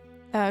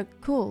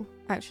cool,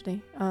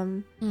 actually.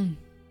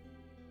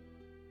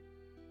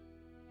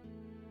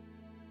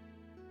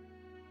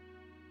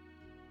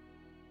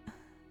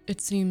 It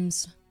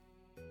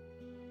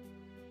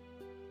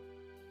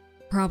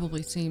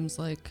probably seems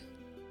like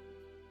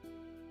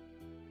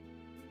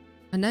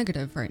a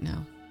negative right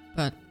now,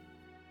 but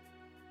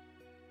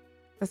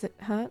Does it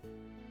hurt?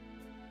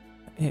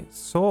 It's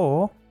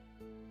sore.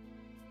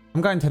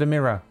 I'm going to the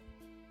mirror.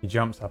 He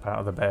jumps up out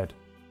of the bed.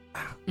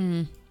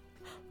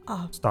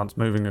 Starts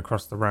moving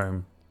across the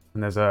room,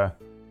 and there's a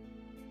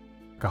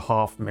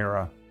half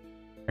mirror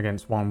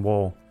against one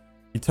wall.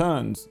 He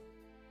turns.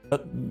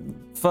 At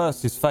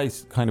first, his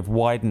face kind of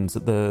widens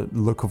at the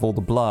look of all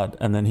the blood,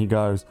 and then he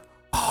goes,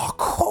 "Oh,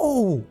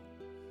 cool!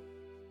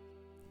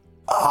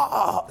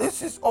 Oh,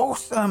 this is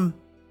awesome!"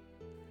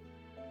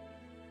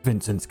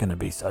 Vincent's gonna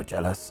be so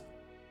jealous.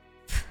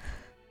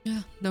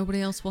 yeah,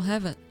 nobody else will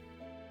have it.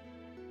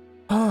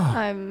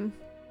 I No,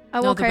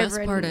 walk the over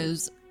best part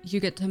is you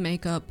get to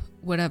make up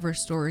whatever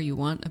story you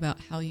want about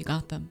how you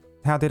got them.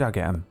 How did I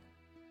get him?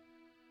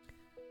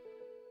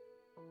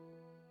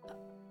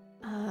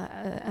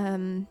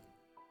 I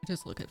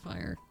just look at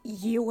Fire.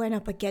 You went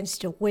up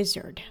against a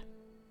wizard.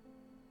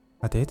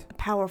 I did? A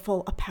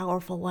powerful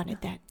one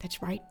at that.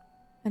 That's right.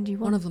 And you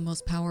One of the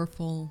most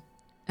powerful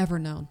ever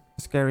known.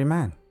 A scary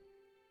man.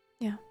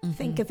 Yeah. Mm-hmm.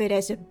 Think of it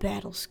as a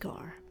battle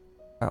scar.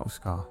 Battle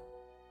scar.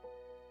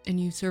 And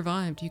you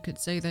survived. You could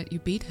say that you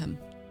beat him.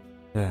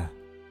 Yeah.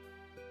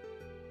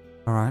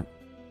 Alright.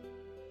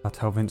 I'll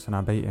tell Vincent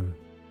I beat him.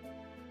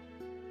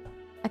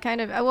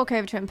 I walk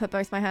over to him, put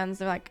both my hands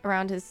like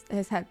around his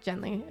head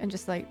gently, and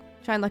just like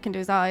try and look into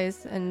his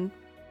eyes. And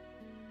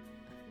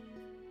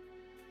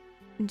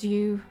do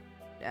you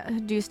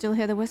still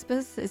hear the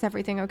whispers? Is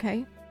everything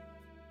okay?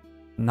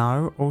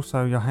 No,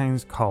 also your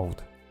hand's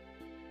cold.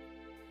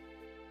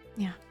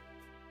 Yeah.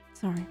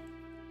 Sorry.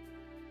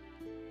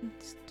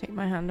 Just take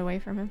my hand away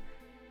from him.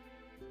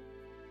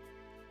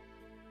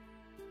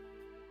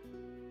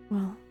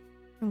 Well,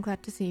 I'm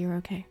glad to see you're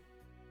okay.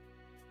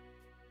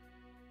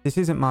 This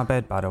isn't my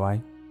bed, by the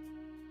way.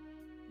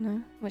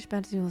 No? Which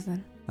bed's yours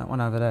then? That one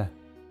over there.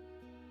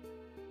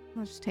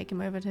 I'll just take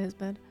him over to his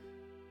bed.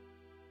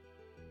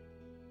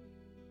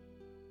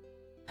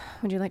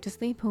 Would you like to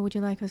sleep, or would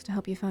you like us to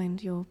help you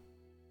find your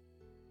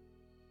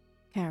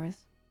carers?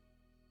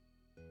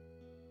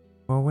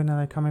 Well, when are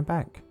they coming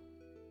back?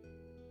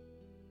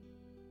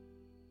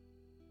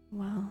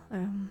 Well,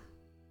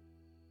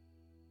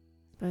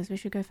 suppose we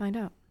should go find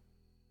out.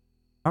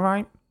 All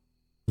right.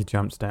 He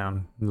jumps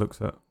down and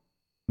looks at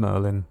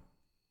Merlin.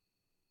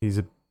 He's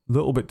a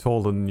little bit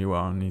taller than you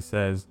are, and he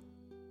says,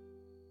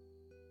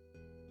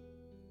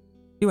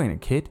 "You ain't a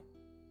kid."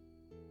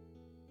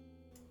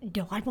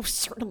 No, I most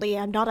certainly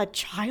am not a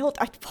child.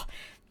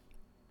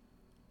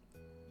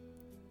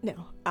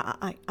 No,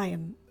 I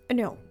am.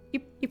 No,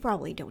 you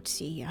probably don't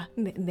see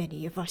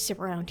many of us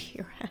around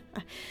here,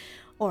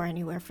 or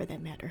anywhere for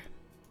that matter.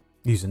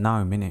 You's a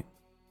gnome, innit?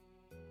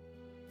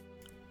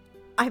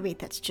 I mean,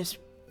 that's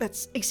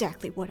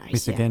exactly what I Mr.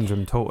 said.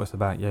 Gendrum taught us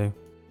about you.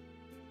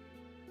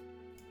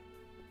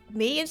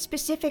 Me in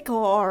specific,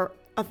 or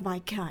of my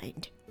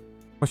kind?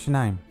 What's your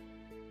name?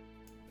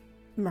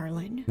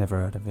 Merlin. Never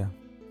heard of you.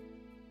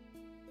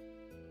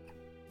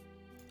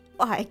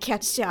 I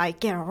can't say I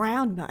get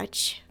around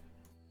much.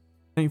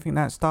 Don't you think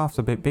that staff's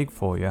a bit big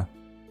for you?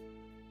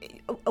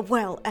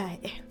 Well,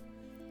 it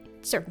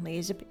certainly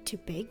is a bit too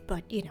big,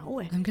 but you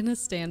know. I'm gonna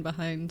stand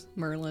behind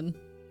Merlin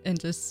and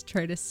just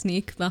try to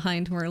sneak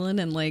behind Merlin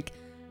and like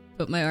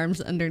put my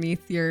arms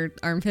underneath your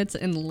armpits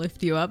and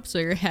lift you up so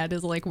your head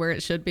is like where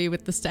it should be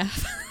with the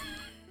staff.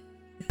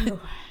 Oh.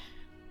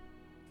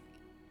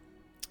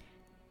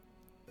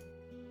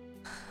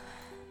 I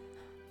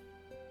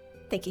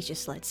think he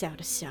just lets out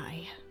a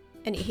sigh.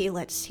 And he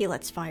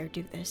lets Fire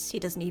do this. He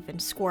doesn't even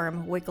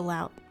squirm, wiggle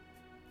out.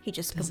 He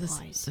just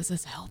complies. Does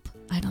this help?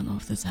 I don't know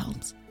if this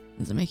helps.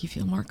 Does it make you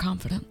feel more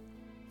confident?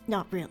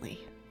 Not really.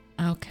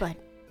 Okay. But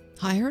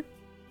higher?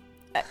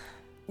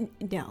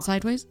 No.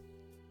 Sideways?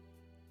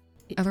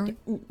 Other way?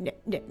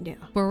 No.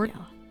 Forward?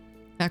 No.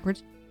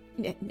 Backwards?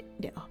 No.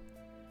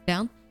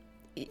 Down?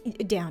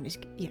 Down is,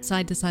 yeah.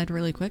 Side to side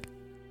really quick?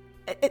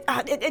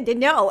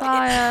 No.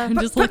 I'm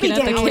just put looking me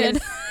at the down.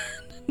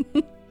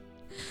 kid.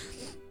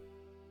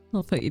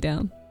 I'll put you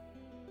down.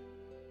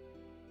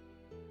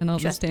 And I'll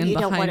just stand you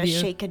behind don't want to you.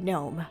 shake a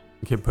gnome.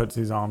 The kid puts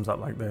his arms up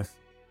like this.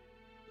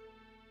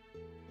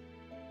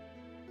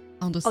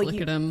 I'll just look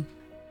at him.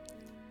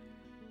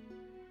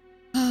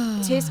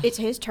 It's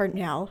his turn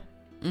now.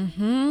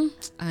 Mm-hmm.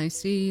 I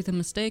see the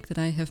mistake that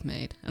I have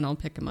made. And I'll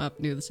pick him up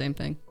and do the same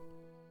thing.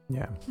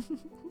 Yeah.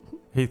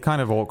 He's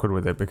kind of awkward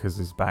with it because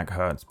his back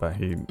hurts, but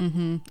he...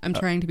 Mm-hmm. I'm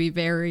trying to be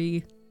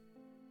very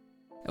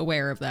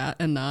aware of that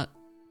and not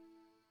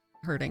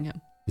hurting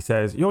him. He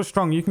says, "You're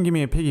strong, you can give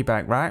me a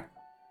piggyback, right?"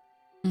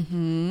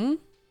 Mm-hmm.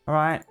 All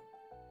right.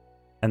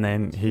 And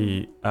then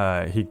he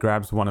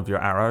grabs one of your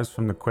arrows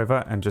from the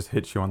quiver and just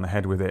hits you on the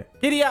head with it.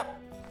 "Giddy up!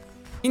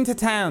 Into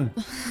town!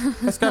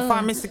 Let's go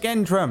find Mr.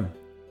 Gendrum!"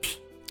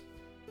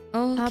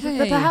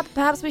 Okay. But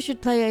perhaps we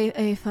should play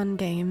a fun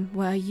game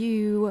where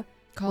you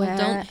Called wear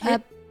don't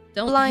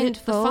blindfold.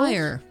 hit the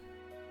fire.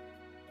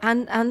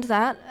 And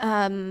that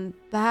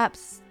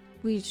perhaps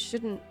we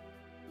shouldn't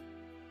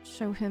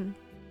show him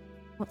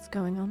what's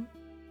going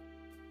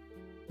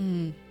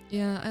on.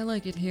 Yeah, I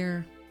like it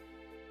here.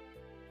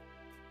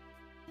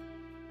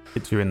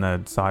 Hits you in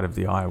the side of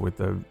the eye with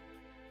the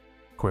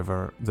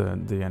quiver,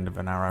 the end of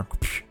an arrow.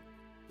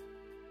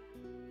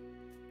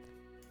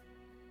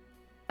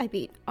 I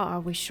mean,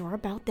 are we sure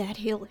about that?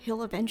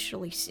 He'll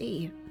eventually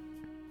see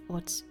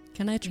what's...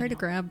 Can I try to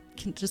grab?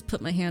 Can just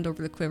put my hand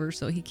over the quiver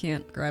so he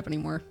can't grab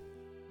anymore.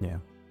 Yeah.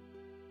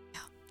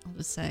 I'll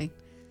just say,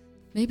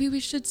 maybe we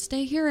should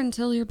stay here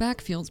until your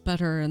back feels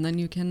better, and then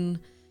you can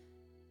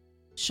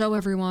show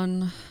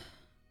everyone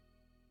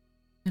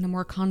in a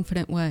more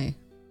confident way.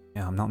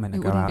 Yeah, I'm not meant to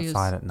It go wouldn't be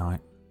outside as- at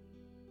night.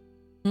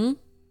 Hmm?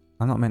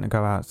 I'm not meant to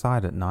go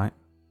outside at night.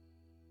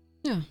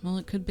 Yeah, well,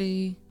 it could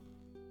be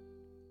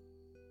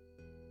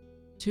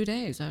 2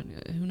 days.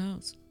 Who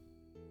knows?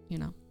 You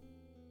know.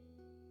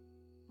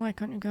 Why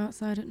can't you go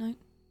outside at night?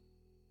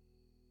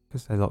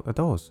 Because they lock the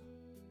doors.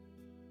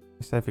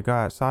 They say if you go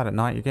outside at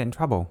night, you get in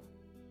trouble.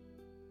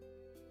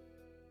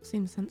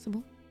 Seems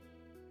sensible.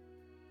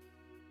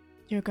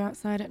 Do you go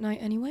outside at night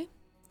anyway?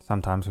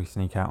 Sometimes we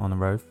sneak out on the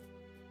roof.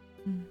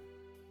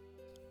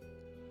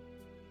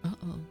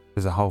 Uh-oh.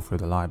 There's a hole through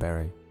the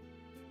library.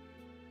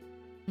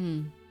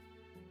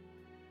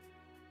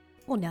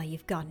 Well, now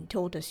you've gone and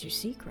told us your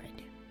secret.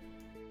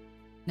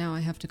 Now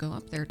I have to go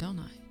up there, don't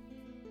I?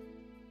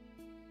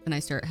 And I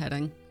start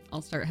heading.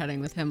 I'll start heading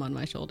with him on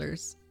my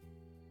shoulders.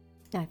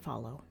 I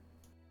follow.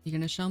 You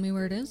gonna show me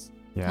where it is?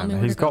 Yeah, Tell me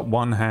and where he's to go. got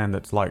one hand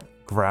that's like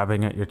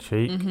grabbing at your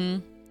cheek, Mm-hmm.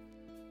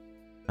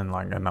 and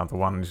like another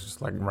one is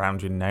just like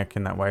round your neck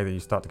in that way that you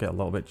start to get a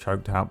little bit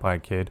choked out by a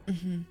kid.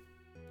 Mm-hmm.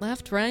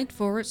 Left, right,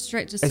 forward,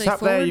 straight, just It's say up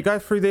forward. there. You go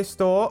through this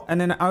door, and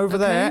then over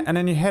there, Okay. and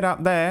then you head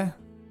up there.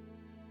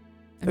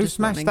 I'm Who just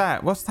smashed running.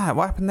 that? What's that?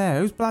 What happened there?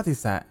 Whose blood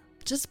is that?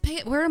 Just pay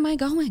it. Where am I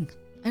going?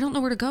 I don't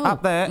know where to go.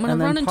 Up there, I'm gonna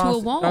and run then into past, a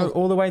wall. Go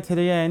all the way to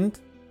the end.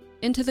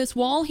 Into this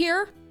wall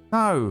here?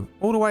 No,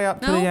 all the way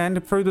up to No? the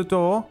end, through the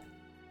door.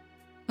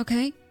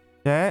 Okay.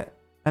 Yeah,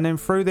 and then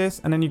through this,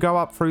 and then you go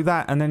up through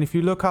that, and then if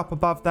you look up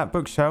above that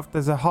bookshelf,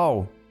 there's a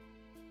hole.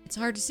 It's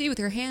hard to see with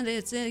your hand.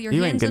 It's your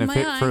You hand's ain't in gonna my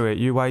fit eye. through it.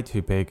 You way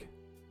too big.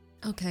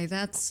 Okay,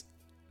 that's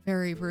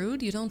very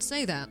rude. You don't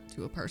say that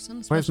to a person.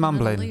 Where's especially not a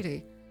Mumbling?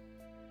 lady.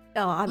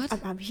 Oh,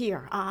 What? I'm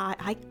here.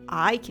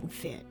 I can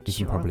fit. You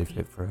can probably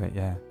surely. fit through it.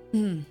 Yeah.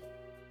 Hmm.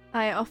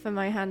 I offer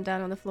my hand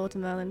down on the floor to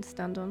Merlin to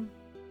stand on,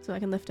 so I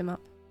can lift him up.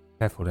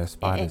 Careful, there's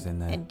spiders and, in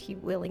there. And he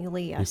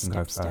willingly You can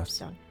go steps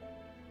first. on.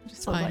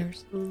 Just sort of,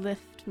 Spiders.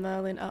 lift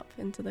Merlin up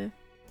into the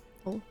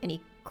hole. And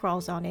he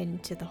crawls on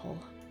into the hole.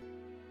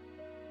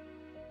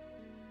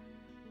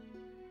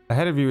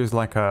 Ahead of you is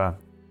like a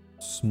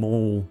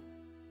small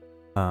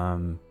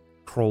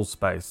crawl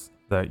space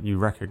that you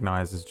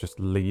recognize as just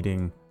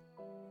leading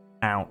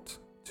out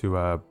to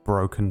a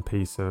broken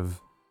piece of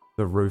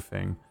the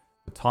roofing.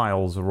 The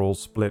tiles are all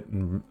split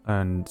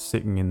and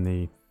sitting in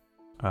the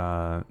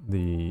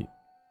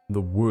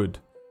wood.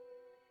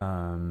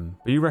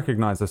 But you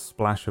recognize a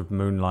splash of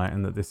moonlight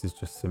and that this is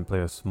just simply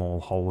a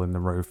small hole in the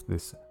roof,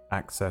 this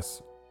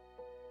access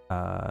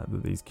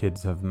that these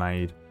kids have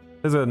made.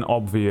 There's an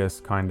obvious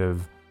kind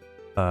of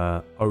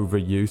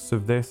overuse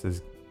of this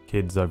as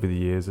kids over the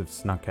years have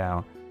snuck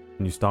out,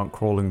 and you start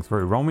crawling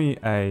through. Roll me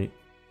a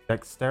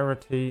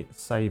dexterity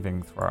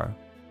saving throw.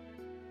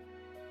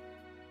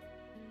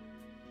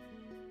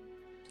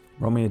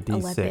 Roll me a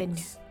d6. 11.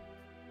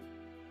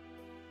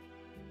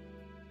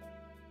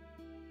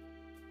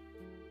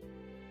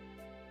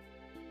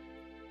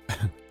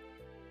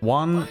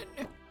 One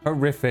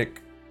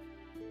horrific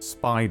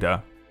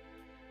spider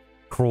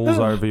crawls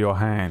over your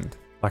hand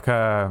like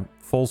a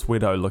false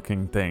widow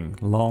looking thing.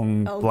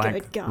 Long, Oh, black,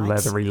 good God.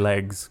 leathery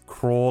legs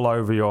crawl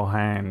over your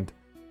hand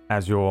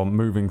as you're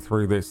moving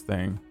through this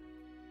thing.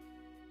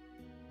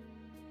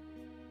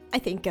 I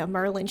think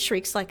Merlin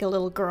shrieks like a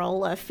little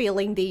girl,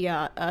 feeling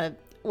the,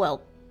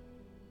 well,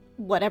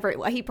 whatever.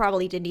 He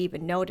probably didn't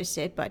even notice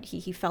it, but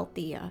he felt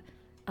the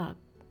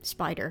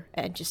spider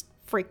and just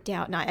freaked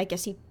out. And I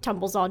guess he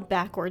tumbles on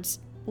backwards,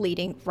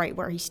 leading right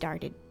where he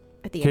started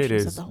at the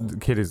entrance of the hole. The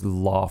kid is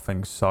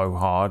laughing so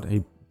hard.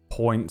 He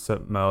points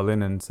at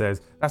Merlin and says,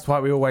 "That's why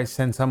we always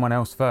send someone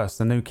else first.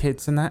 The new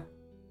kids and that."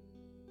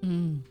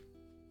 Hmm.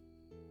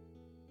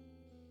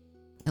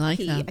 I like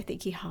that. I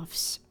think he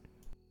huffs.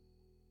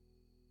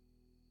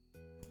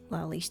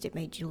 Well, at least it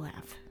made you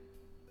laugh.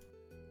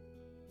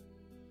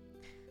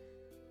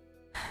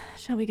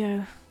 Shall we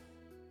go?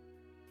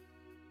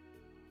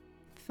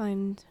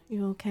 Find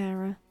your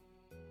carer.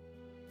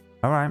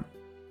 All right.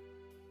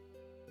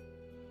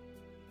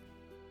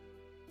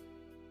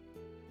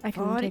 I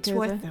can Oh, take it's over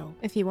worth though.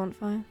 if you want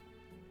fire.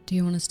 Do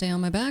you want to stay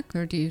on my back,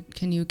 or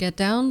can you get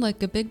down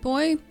like a big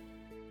boy,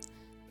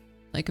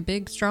 like a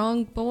big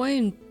strong boy,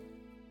 and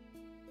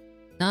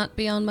not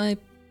be on my?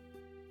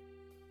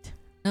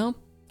 No.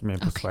 Give me a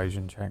Okay.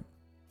 persuasion check.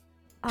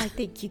 I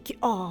think you can.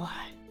 Oh,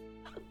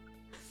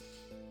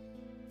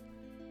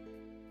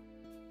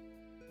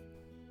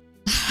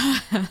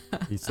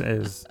 He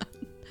says,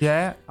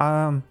 "Yeah,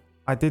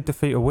 I did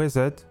defeat a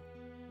wizard.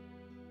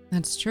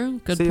 That's true.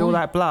 Good See point. all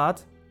that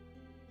blood?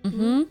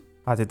 Mm-hmm.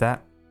 I did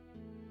that."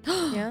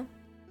 Yeah?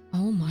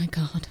 Oh my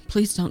god.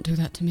 Please don't do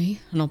that to me.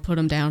 And I'll put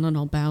him down and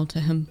I'll bow to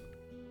him.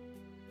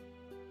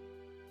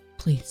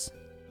 Please.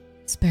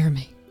 Spare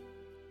me.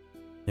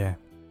 Yeah,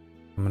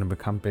 I'm gonna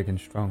become big and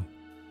strong.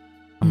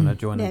 I'm gonna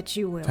join the that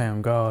you will.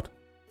 town guard.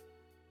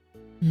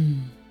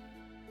 Hmm.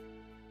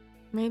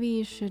 Maybe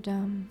you should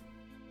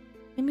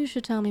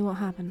tell me what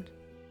happened.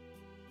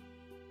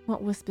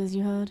 What whispers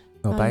you heard.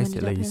 Well, How did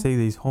basically, get you here? see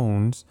these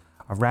horns?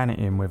 I ran it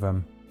in with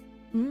them.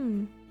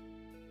 Hmm.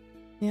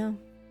 Yeah.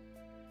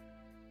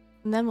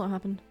 And then what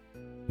happened?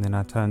 And then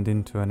I turned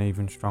into an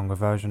even stronger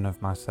version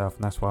of myself,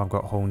 and that's why I've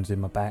got horns in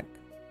my back.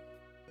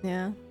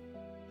 Yeah.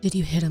 Did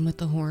you hit him with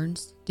the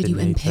horns? Did Didn't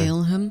you need to.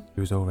 impale him?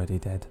 He was already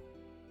dead.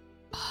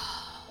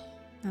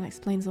 That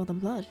explains all the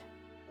blood.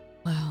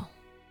 Wow.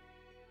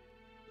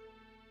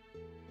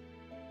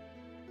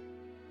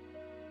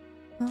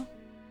 Well,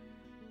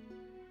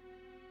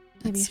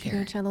 maybe you That's should go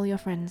scary. tell all your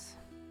friends.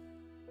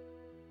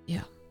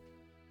 Yeah.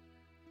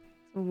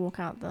 We'll walk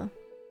out the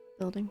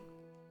building.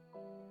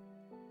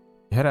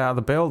 You head out of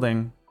the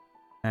building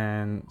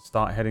and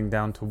start heading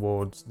down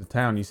towards the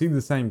town. You see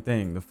the same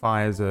thing. The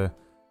fires are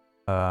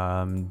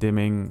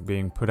dimming,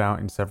 being put out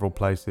in several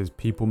places.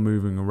 People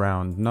moving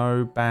around.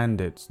 No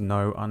bandits,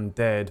 no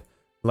undead.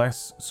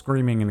 Less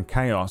screaming and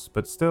chaos,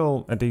 but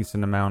still a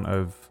decent amount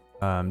of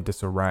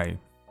disarray.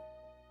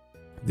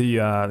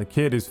 The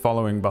kid is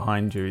following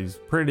behind you. He's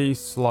pretty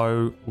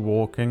slow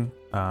walking,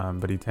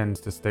 but he tends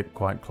to stick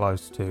quite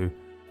close to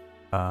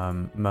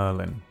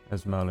Merlin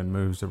as Merlin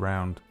moves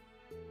around.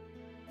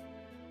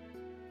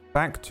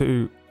 Back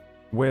to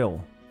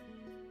Will.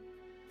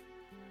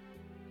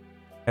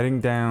 Heading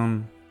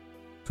down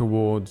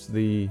towards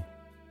the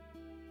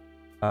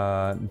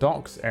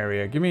docks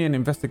area. Give me an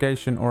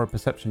investigation or a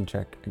perception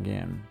check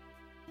again.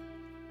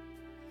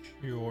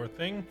 Sure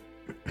thing.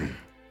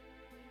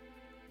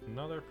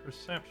 Another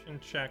perception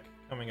check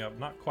coming up.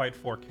 Not quite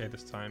 4K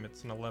this time.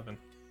 It's an 11.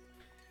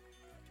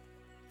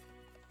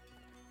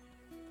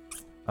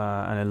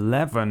 An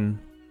 11.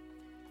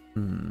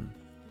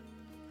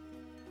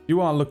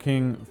 You are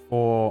looking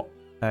for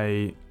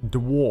a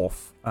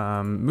dwarf.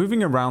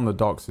 Moving around the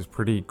docks is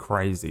pretty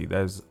crazy.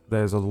 There's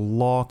a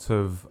lot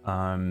of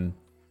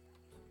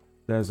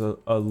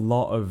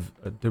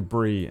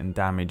debris and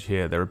damage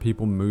here. There are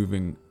people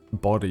moving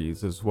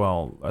bodies as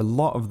well. A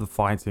lot of the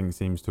fighting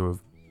seems to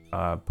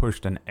have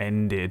pushed and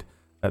ended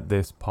at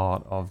this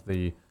part of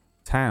the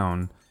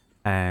town,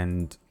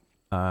 and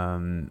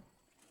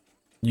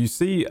you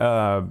see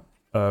a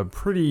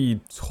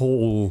pretty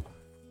tall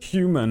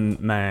human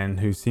man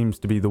who seems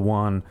to be the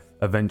one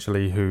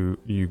eventually who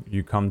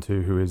you come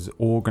to, who is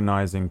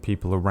organizing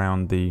people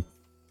around the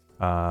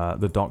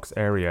docks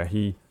area.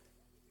 He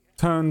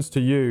turns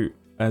to you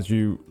as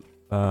you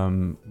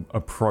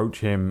approach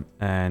him,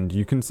 and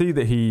you can see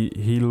that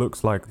he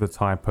looks like the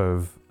type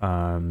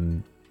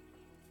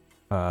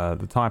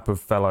of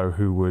fellow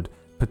who would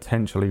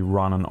potentially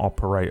run and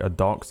operate a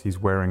docks. He's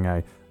wearing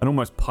an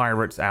almost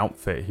pirate's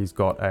outfit. He's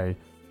got a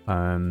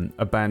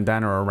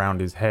bandana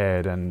around his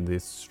head and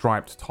this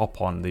striped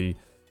top on, the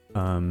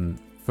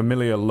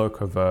familiar look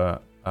of a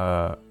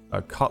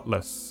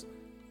cutlass,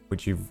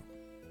 which you've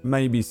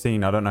maybe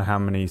seen. I don't know how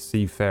many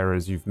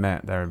seafarers you've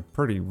met. They're a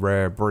pretty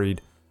rare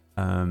breed.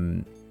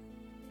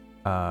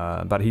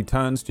 But he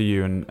turns to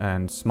you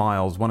and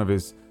smiles. One of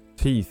his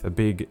teeth, a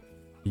big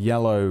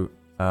yellow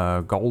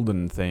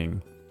golden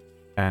thing,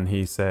 and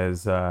he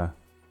says, so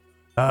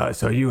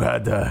you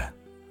had the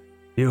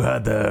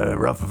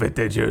rough of it,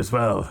 did you, as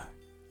well?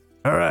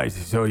 All right,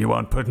 so you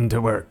want putting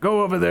to work.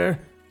 Go over there,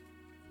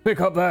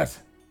 pick up that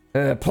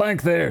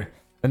plank there,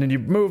 and then you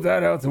move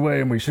that out the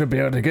way, and we should be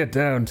able to get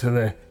down to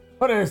the...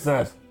 What is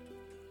that?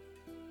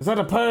 Is that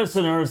a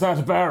person or is that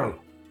a barrel?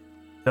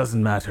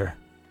 Doesn't matter.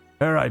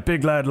 All right,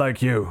 big lad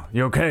like you.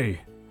 You okay?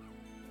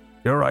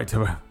 You're right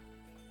to...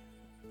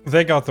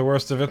 They got the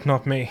worst of it,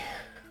 not me.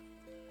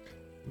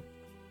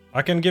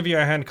 I can give you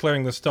a hand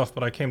clearing this stuff,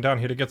 but I came down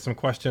here to get some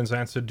questions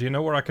answered. Do you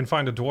know where I can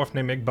find a dwarf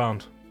named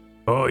Igbound?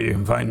 Oh, you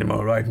can find him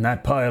all right in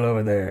that pile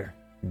over there.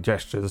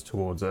 Gestures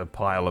towards a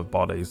pile of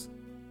bodies.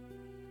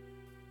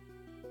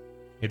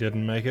 He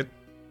didn't make it?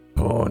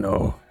 Oh,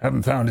 no.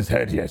 Haven't found his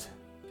head yet.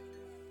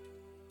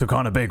 Took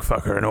on a big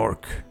fucker, an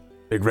orc.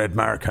 Big red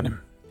mark on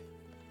him.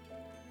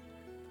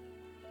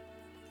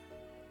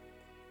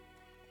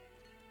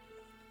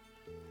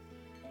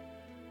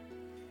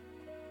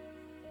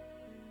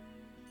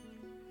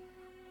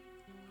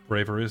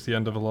 Bravery is the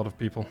end of a lot of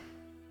people.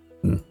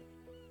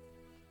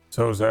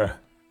 So, sir,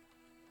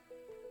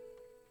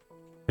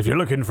 if you're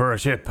looking for a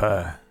ship,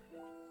 can't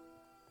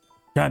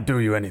do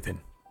you anything.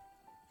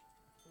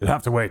 You'll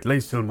have to wait at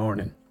least till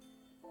morning.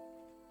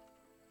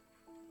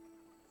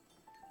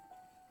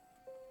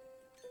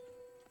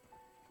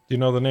 Do you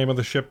know the name of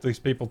the ship these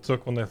people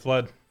took when they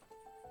fled?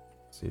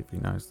 See if he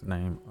knows the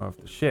name of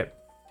the ship.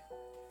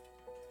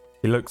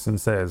 He looks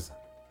and says,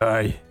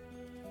 Aye,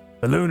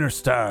 the Lunar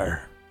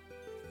Star.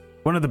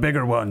 One of the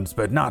bigger ones,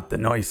 but not the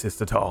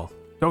nicest at all.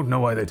 Don't know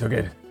why they took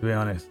it, to be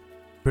honest.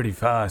 Pretty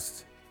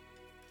fast.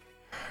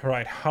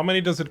 Right, how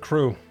many does it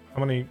crew? How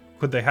many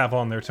could they have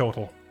on their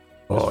total?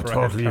 Oh, Just for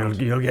a head totally,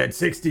 count. you'll get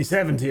 60,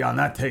 70 on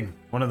that thing.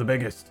 One of the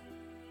biggest.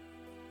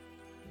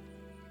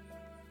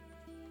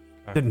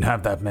 Didn't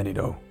have that many,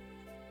 though.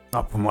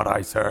 Not from what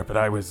I saw, but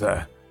I was,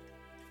 I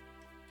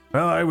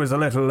was a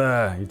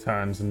little, he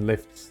turns and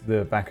lifts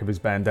the back of his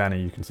bandana.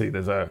 You can see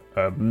there's a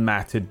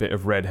matted bit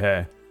of red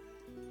hair.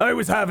 I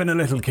was having a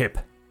little kip.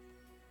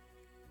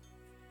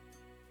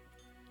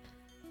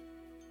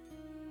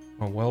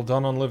 Well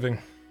done on living.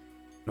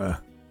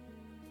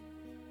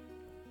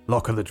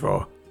 Luck of the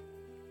draw.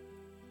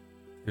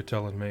 You're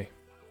telling me.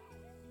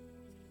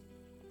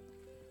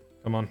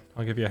 Come on,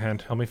 I'll give you a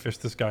hand. Help me fish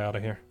this guy out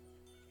of here.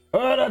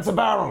 Oh, that's a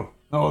barrel.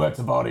 No, that's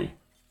a body.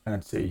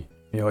 Can't see.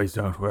 The eyes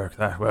don't work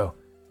that well.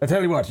 I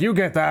tell you what, you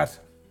get that,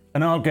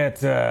 and I'll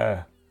get.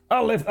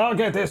 I'll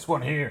get this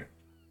one here.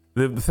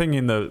 The thing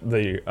in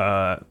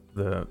the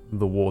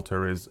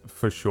water is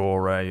for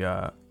sure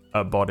a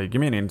body.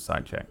 Give me an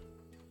insight check.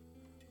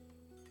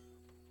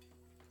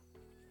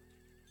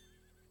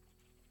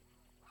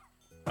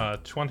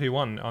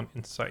 21 on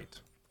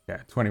insight. Yeah,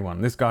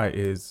 21. This guy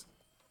is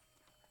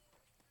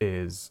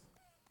he's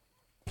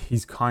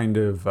kind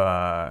of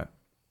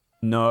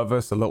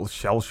nervous, a little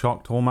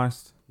shell-shocked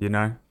almost, you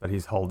know, but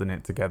he's holding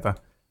it together.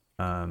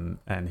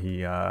 And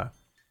he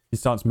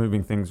starts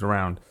moving things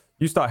around.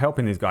 You start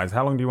helping these guys.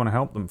 How long do you want to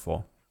help them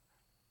for?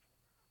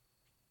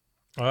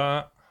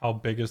 How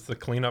big is the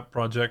cleanup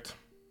project?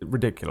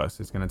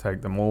 Ridiculous. It's going to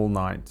take them all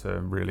night to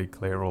really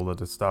clear all of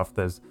the stuff.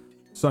 There's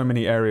so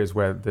many areas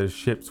where there's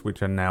ships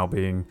which are now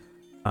being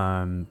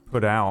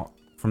put out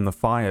from the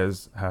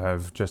fires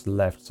have just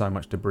left so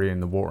much debris in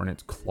the water and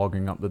it's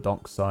clogging up the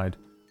dockside.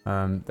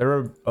 There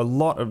are a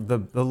lot of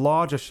the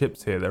larger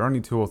ships here. There are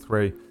only 2 or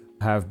 3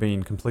 have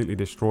been completely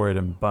destroyed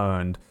and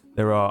burned.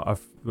 There are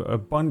a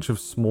bunch of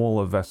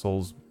smaller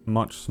vessels,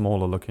 much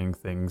smaller looking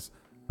things,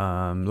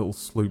 little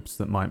sloops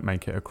that might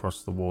make it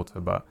across the water,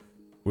 but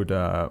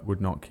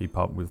would not keep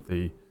up with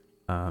the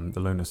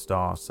Lunar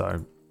Star.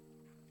 So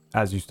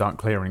as you start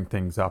clearing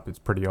things up, it's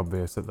pretty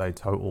obvious that they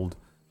totaled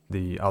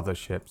the other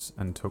ships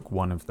and took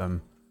one of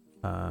them.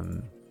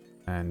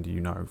 And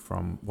you know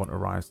from what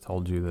Arias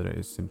told you that it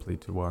is simply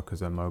to work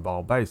as a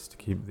mobile base to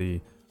keep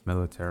the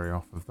military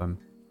off of them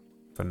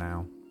for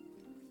now.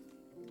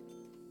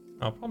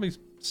 I'll probably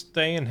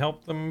stay and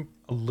help them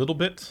a little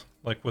bit,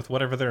 like with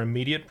whatever their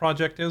immediate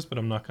project is, but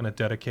I'm not going to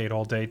dedicate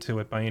all day to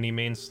it by any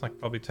means, like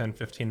probably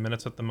 10-15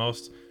 minutes at the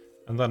most.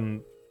 And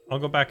then I'll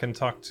go back and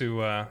talk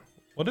to,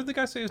 what did the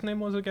guy say his name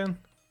was again?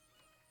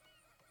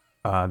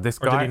 This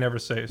Or guy, did he never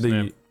say his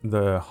name?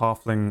 the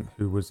halfling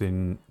who was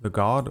in the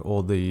guard,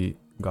 or the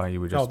guy you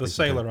were just Oh, the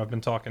speaking to? sailor I've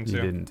been talking He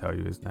to. didn't tell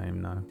you his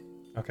name, no.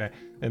 Okay,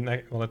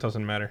 and well, it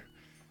doesn't matter.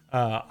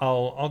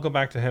 I'll go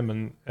back to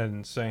him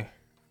and say,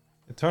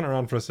 turn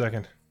around for a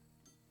second.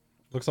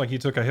 Looks like you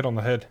took a hit on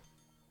the head.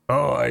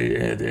 Oh, I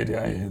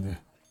did.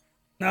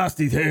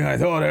 Nasty thing, I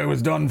thought I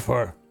was done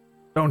for.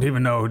 Don't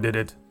even know who did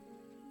it.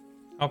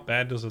 How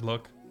bad does it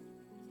look?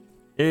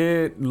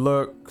 It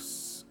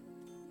looks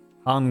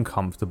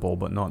uncomfortable,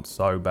 but not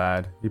so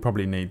bad. He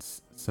probably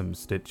needs some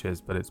stitches,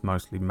 but it's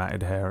mostly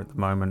matted hair at the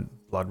moment.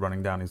 Blood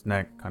running down his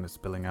neck, kind of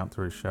spilling out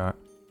through his shirt.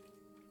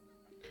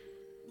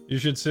 You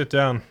should sit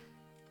down.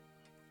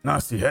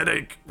 Nasty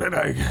headache, but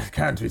I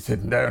can't be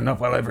sitting down,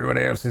 not while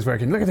everybody else is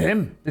working. Look at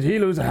him. Did he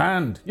lose a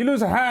hand? You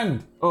lose a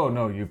hand. Oh,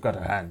 no, you've got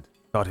a hand.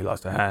 Thought he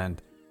lost a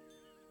hand.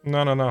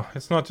 No.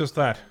 It's not just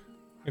that.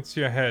 It's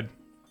your head.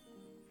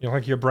 You're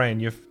like your brain.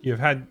 You've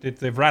had it.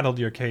 They've rattled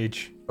your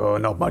cage. Oh,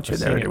 not much in I've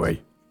there seen it.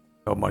 anyway.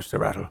 Not much to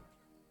rattle.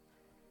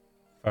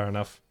 Fair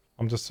enough.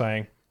 I'm just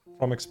saying,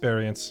 from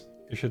experience,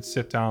 you should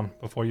sit down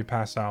before you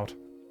pass out,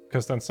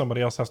 because then somebody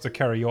else has to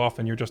carry you off,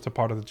 and you're just a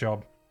part of the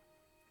job.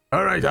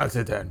 All right, I'll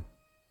sit down.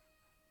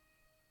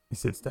 He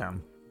sits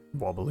down,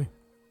 wobbly.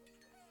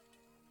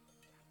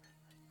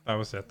 That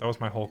was it. That was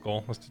my whole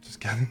goal, was to just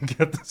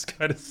get this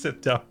guy to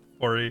sit down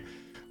before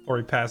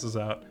he passes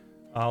out.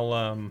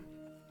 I'll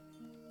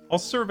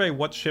survey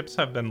what ships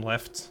have been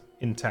left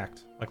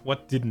intact. Like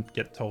what didn't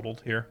get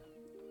totaled here.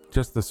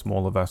 Just the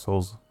smaller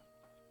vessels.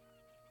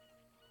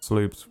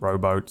 Sloops,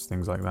 rowboats,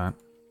 things like that.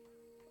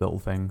 Little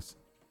things.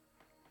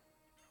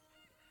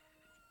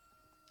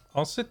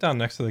 I'll sit down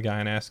next to the guy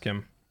and ask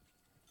him.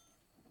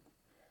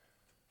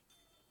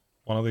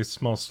 One of these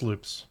small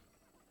sloops.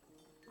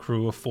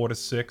 Crew of 4 to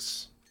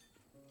 6.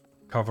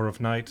 Cover of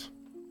night.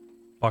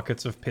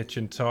 Buckets of pitch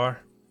and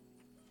tar.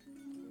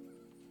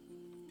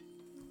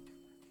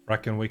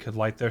 Reckon we could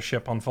light their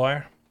ship on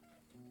fire?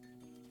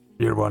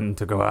 You're wanting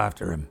to go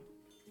after him.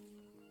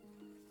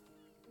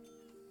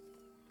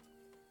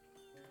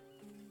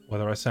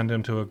 Whether I send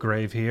him to a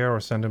grave here or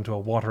send him to a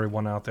watery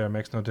one out there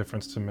makes no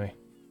difference to me.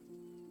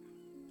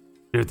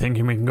 You're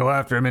thinking we can go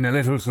after him in a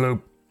little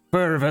sloop?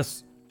 4 of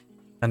us?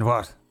 And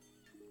what?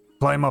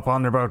 Climb up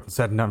on their boat and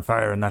set it on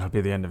fire and that'll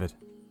be the end of it.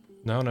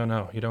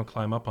 No. You don't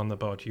climb up on the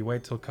boat. You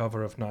wait till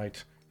cover of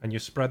night, and you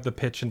spread the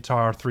pitch and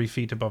tar 3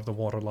 feet above the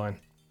waterline.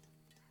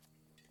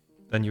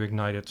 Then you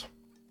ignite it.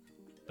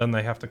 Then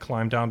they have to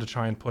climb down to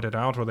try and put it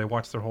out, or they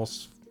watch their whole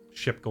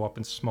ship go up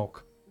in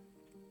smoke.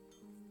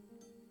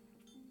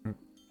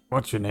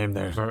 What's your name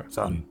there, Ver-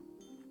 son?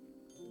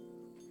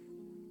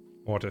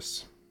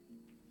 Ortis.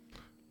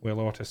 Will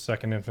Ortis,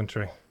 2nd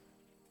Infantry.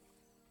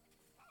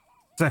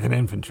 2nd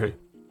Infantry.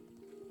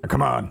 Now,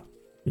 come on.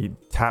 He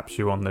taps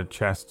you on the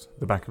chest,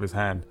 the back of his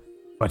hand.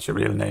 What's your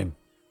real name?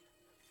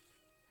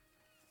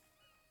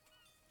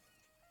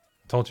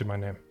 I told you my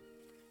name.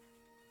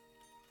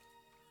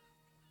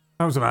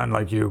 How's a man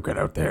like you get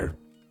out there?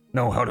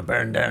 Know how to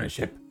burn down a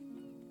ship?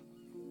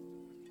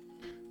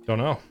 Don't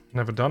know.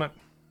 Never done it.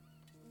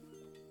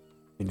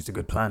 I think it's a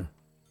good plan.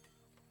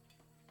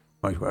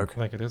 Might work.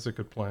 I think it is a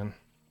good plan.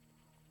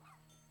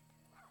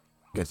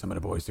 Get some of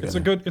the boys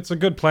together. It's a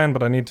good plan,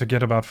 but I need to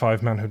get about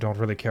 5 men who don't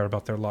really care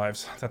about their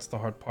lives. That's the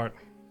hard part.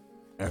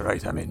 All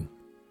right, I'm in.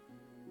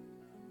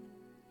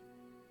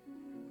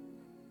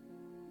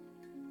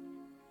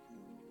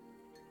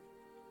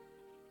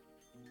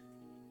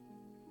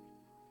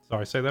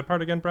 Sorry, say that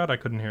part again, Brad? I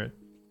couldn't hear it.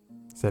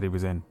 Said he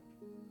was in.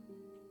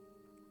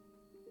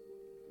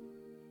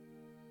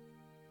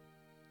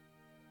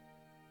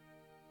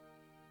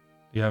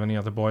 Do you have any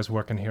other boys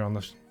working here on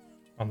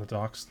the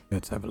docks?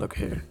 Let's have a look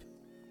here.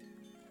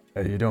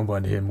 You don't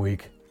want him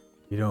weak.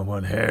 You don't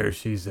want her.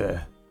 She's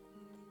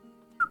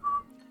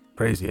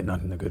crazy and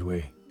not in a good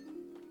way.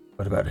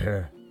 What about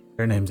her?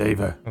 Her name's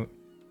Ava. Oh.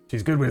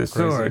 She's good with a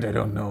Crazy. sword. I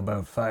don't know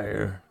about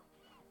fire.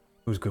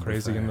 Who's good with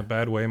Crazy fire? in the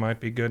bad way might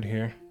be good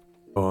here.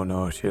 Oh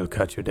no, she'll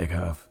cut your dick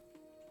off.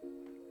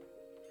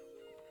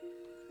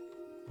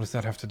 What does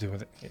that have to do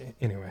with it?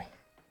 Anyway.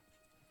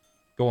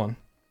 Go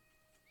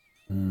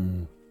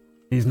on.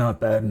 He's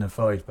not bad in a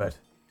fight, but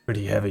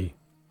pretty heavy.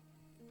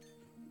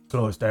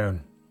 Slow us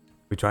down.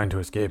 We trying to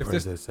escape, If or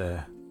is this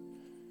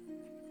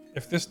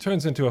If this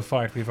turns into a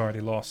fight, we've already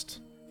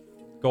lost.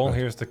 Goal Right.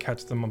 here is to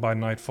catch them by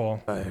nightfall.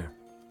 fire?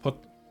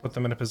 Put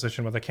them in a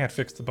position where they can't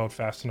fix the boat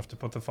fast enough to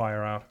put the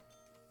fire out.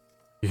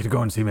 You could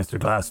go and see Mr.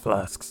 Glass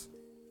Flasks.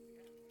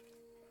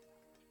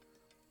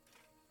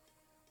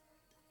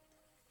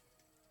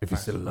 If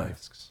he's still alive.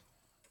 Flasks.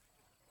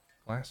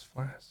 Glass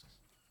flasks.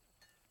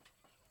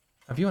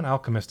 Have you an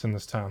alchemist in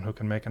this town who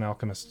can make an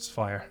alchemist's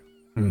fire?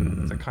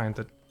 The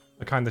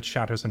kind that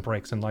shatters and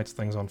breaks and lights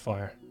things on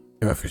fire.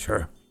 Yeah, for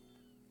sure.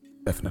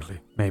 Definitely.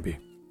 Maybe.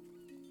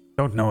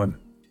 Don't know him.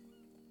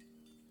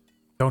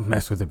 Don't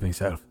mess with him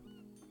myself.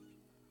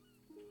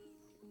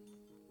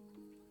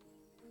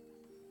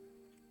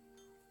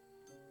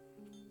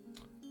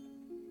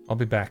 I'll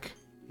be back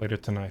later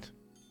tonight.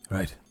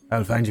 Right.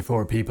 I'll find you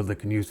 4 people that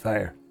can use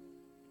fire.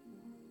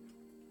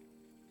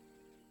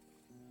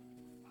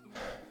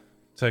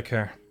 Take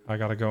care. I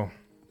gotta go.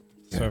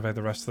 Yeah. Survey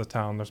the rest of the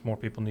town. There's more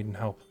people needing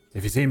help.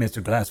 If you see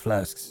Mr. Glass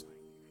Flasks,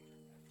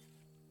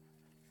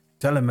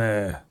 tell him,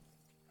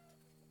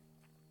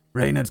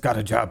 Reynard's got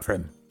a job for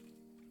him.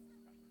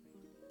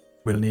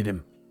 We'll need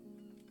him.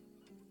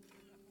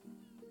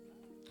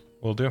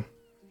 Will do.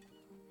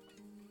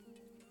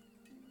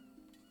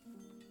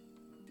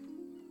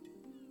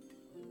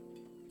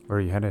 Where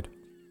are you headed?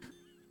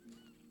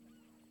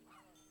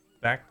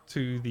 Back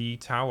to the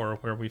tower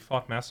where we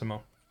fought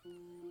Massimo.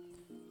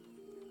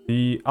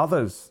 The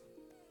others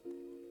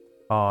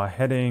are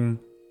heading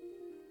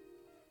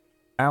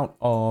out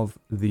of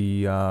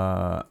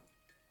the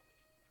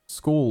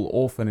school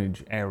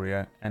orphanage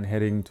area and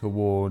heading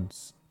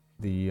towards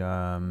the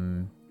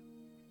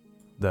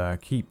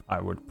keep, I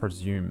would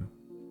presume.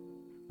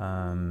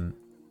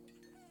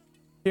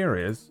 Here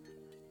is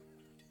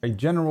a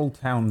general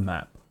town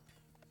map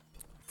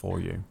for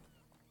you.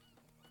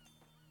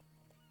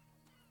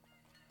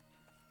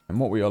 And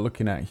what we are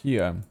looking at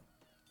here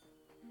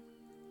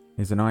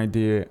is an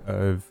idea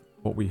of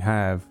what we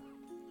have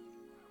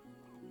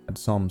at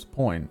Som's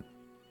Point.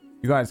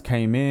 You guys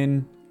came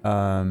in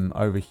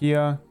over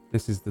here.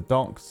 This is the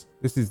docks.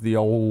 This is the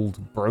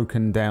old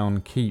broken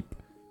down keep.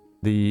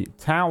 The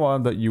tower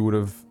that you would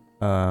have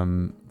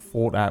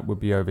fought at would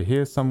be over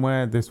here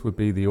somewhere. This would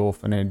be the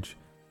orphanage,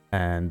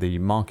 and the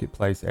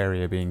marketplace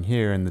area being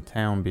here and the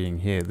town being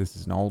here. This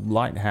is an old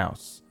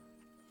lighthouse.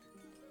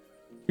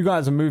 You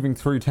guys are moving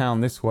through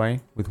town this way,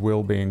 with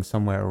Will being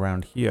somewhere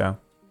around here.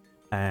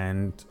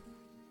 And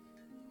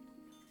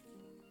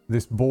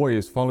this boy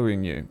is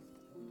following you.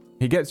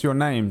 He gets your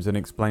names and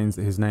explains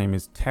that his name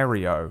is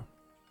Terrio.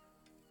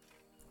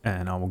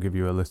 And I will give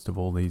you a list of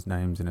all these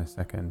names in a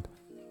second.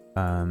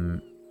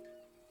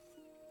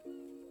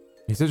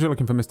 He says you're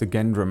looking for Mr.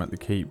 Gendrum at the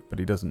keep, but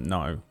he doesn't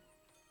know.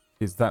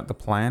 Is that the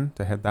plan,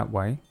 to head that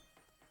way?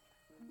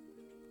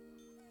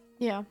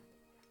 Yeah. I'm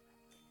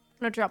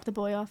gonna drop the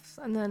boy off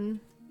and then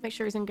make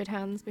sure he's in good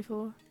hands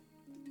before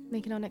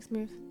making our next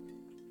move.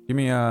 Give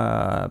me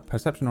a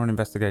perception or an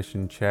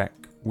investigation check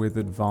with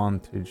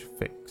advantage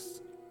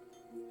fix.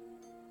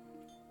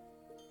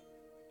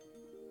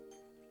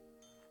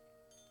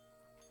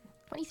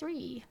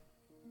 $23.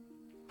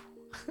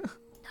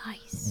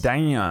 Nice.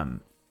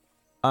 Damn.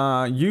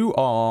 You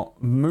are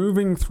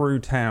moving through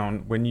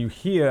town when you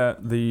hear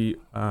the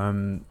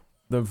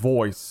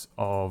voice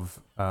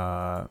of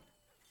a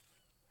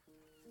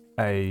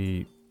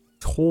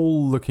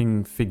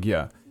tall-looking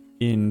figure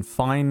in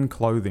fine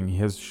clothing. He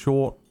has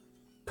short,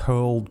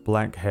 curled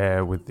black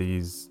hair with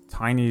these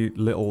tiny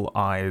little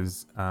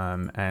eyes,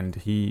 and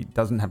he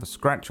doesn't have a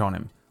scratch on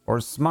him or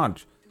a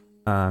smudge.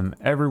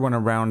 Everyone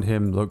around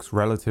him looks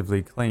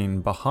relatively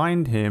clean.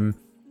 Behind him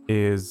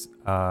is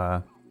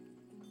a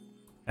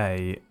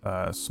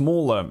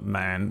smaller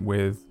man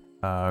with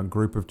a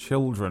group of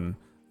children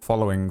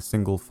following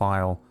single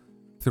file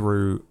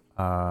through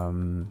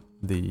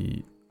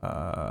the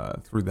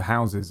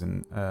houses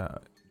and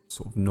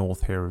sort of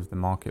north here of the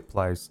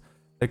marketplace.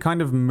 They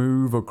kind of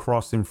move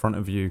across in front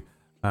of you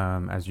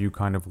as you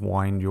kind of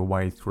wind your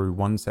way through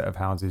one set of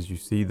houses. You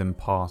see them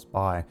pass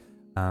by,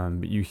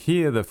 but you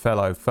hear the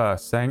fellow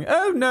first saying,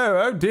 "Oh no,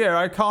 oh dear,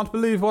 I can't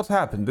believe what's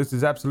happened. This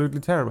is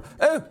absolutely terrible.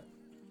 Oh,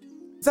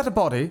 is that a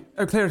body?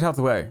 Oh, clear it out of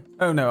the way.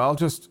 Oh no, I'll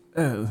just..."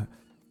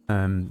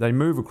 They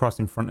move across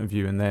in front of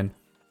you, and then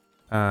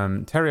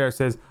Terrio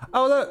says,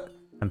 "Oh look,"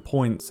 and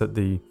points at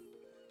the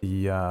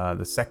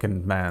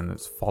second man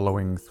that's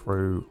following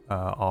through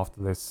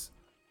after this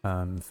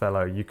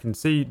fellow. You can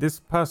see this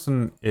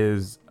person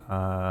is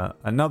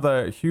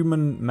another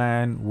human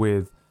man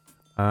with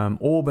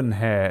auburn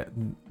hair.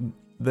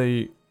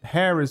 The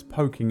hair is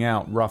poking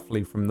out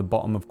roughly from the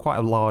bottom of quite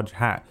a large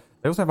hat.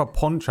 They also have a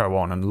poncho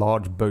on and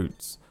large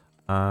boots.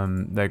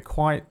 They're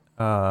quite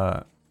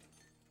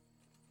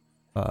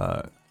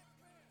a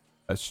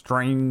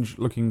strange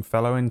looking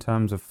fellow in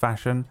terms of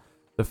fashion.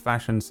 The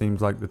fashion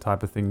seems like the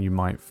type of thing you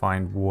might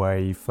find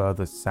way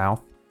further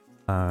south,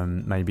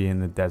 maybe in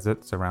the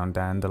deserts around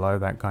Dandelo,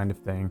 that kind of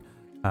thing.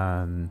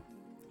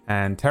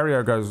 And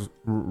Terrio goes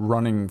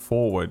running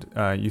forward.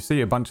 You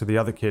see a bunch of the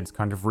other kids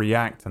kind of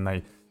react, and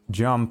they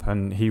jump,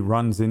 and he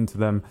runs into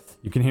them.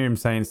 You can hear him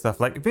saying stuff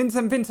like,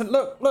 Vincent,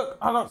 look,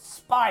 I got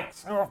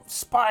spikes,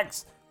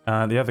 spikes.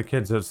 The other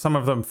kids, some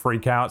of them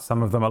freak out,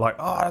 some of them are like,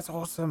 oh, that's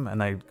awesome, and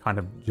they kind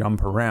of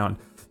jump around.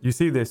 You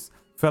see this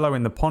fellow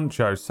in the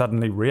poncho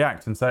suddenly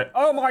react and say,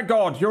 oh my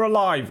god, you're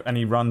alive, and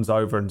he runs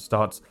over and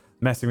starts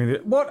messing with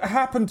it. What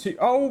happened to you?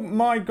 Oh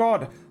my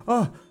god.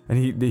 Oh, and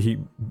he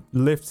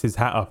lifts his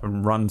hat up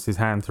and runs his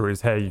hand through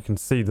his hair. You can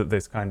see that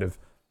this kind of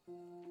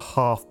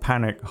half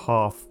panic,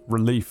 half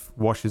relief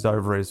washes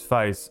over his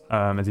face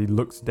as he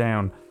looks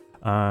down.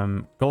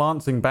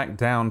 Glancing back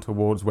down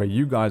towards where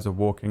you guys are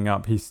walking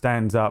up, he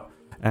stands up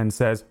and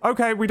says,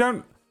 okay,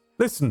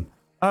 listen,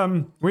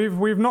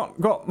 we've not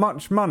got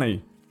much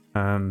money.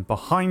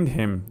 Behind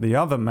him, the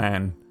other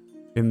man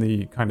in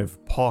the kind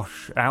of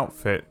posh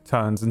outfit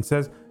turns and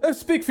says, oh,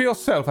 speak for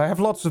yourself, I have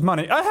lots of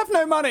money. I have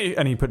no money!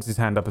 And he puts his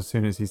hand up as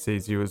soon as he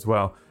sees you as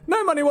well.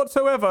 No money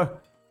whatsoever!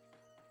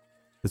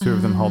 The two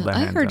of them hold their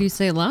hands I heard up. you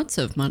say lots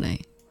of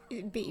money.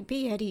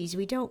 Be at ease.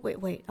 We don't...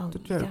 Wait. Oh, It's a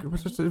joke. yeah.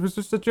 It was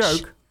just a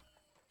joke.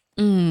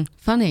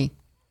 Funny.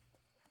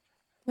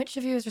 Which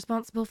of you is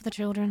responsible for the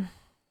children?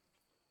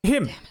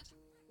 Him! Damn it.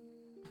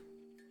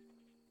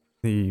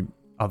 The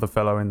other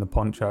fellow in the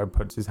poncho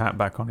puts his hat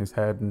back on his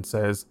head and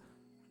says,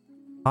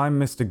 I'm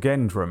Mr.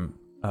 Gendrum.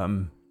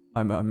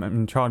 I'm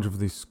in charge of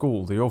the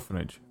school, the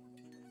orphanage.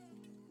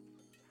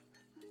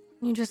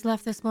 You just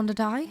left this one to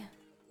die?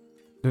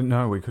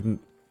 No, we couldn't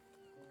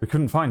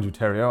find you,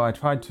 Terrio.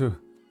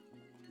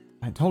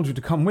 I told you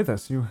to come with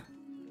us. Where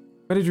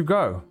did you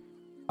go?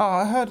 Oh,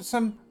 I heard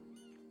some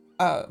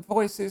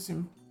voices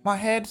in my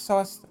head, so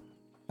I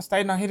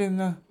stayed and I hid in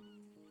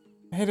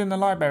the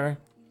library.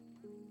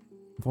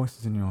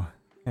 Voices in your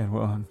head.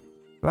 Well, I'm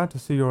glad to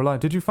see you're alive.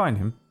 Did you find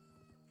him?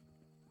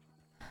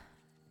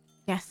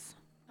 Yes.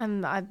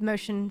 I've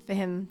motioned for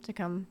him to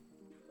come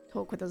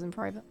talk with us in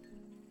private.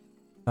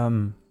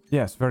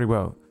 Yes, very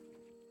well.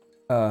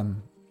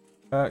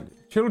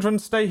 Children,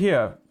 stay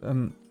here.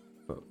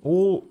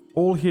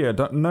 All here.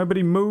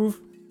 Nobody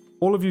move.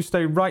 All of you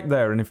stay right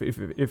there. And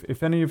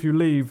if any of you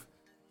leave,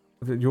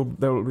 there'll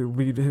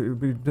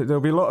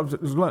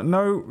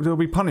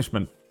be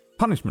punishment.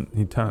 Punishment.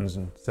 He turns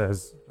and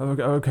says,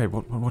 "Okay,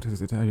 what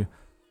is it?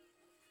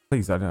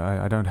 Please,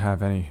 I don't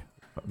have any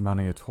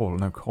money at all.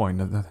 No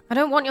coin. I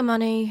don't want your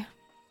money.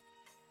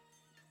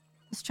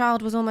 This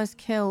child was almost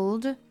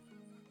killed.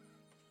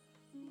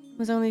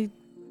 Was only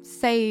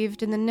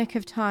saved in the nick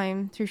of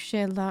time through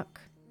sheer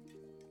luck.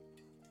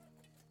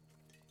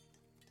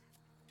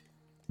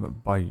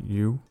 By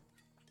you?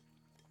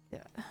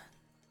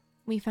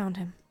 We found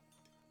him.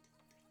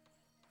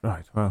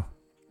 Right. Well,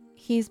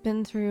 He's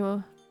been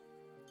through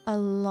a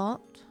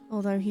lot,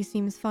 although he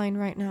seems fine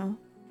right now.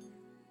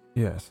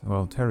 yes.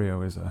 Well,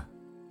 Terrio is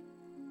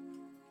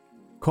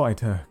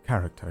quite a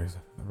character. He's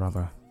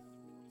rather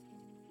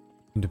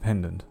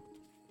independent.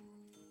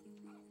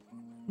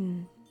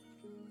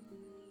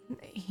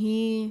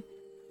 He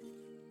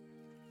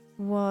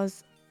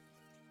was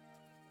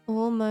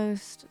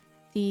almost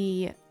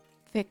the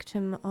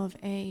victim of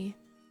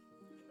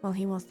well,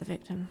 he was the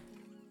victim.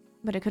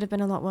 But it could have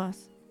been a lot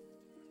worse.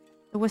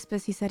 The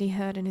whispers he said he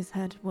heard in his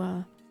head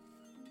were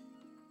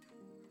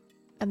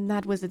a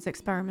mad wizard's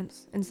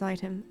experiments inside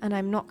him, and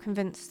I'm not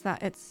convinced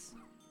that it's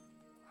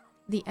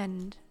the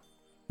end.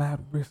 Mad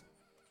with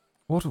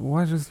what?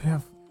 Why does he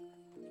have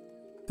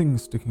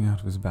things sticking out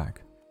of his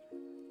back?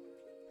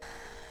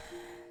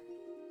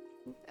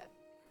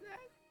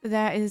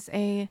 There is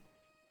a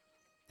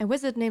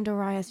wizard named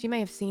Orias. You may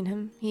have seen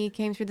him. He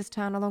came through this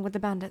town along with the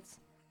bandits.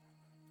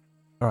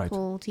 All right.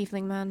 Tall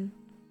tiefling man.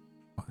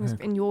 He was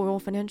in your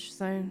orphanage,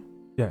 so...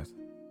 Yes.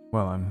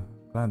 Well, I'm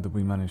glad that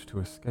we managed to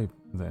escape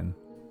then.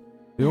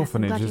 The Yes,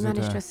 orphanage, I'm glad is you it?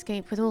 managed to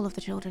escape with all of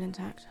the children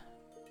intact.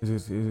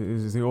 Is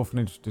the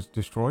orphanage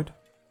destroyed?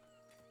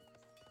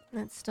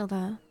 It's still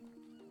there.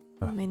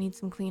 Ah. It may need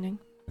some cleaning.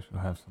 I shall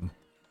have some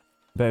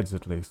beds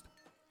at least.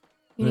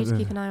 You need to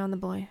keep an eye on the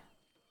boy.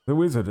 The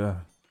wizard,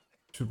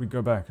 should we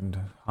go back and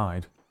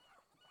hide?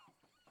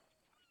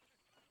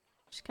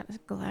 Just kind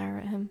of glare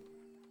at him.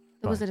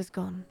 The Right. wizard is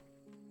gone.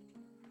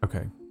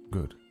 Okay,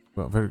 good.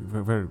 Well, very,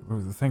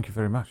 thank you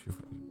very much.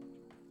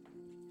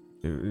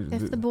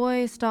 If the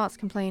boy starts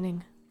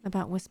complaining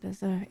about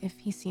whispers, or if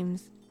he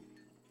seems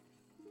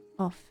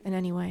off in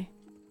any way,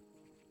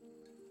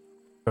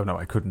 Oh no,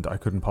 I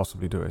couldn't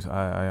possibly do it.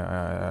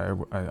 I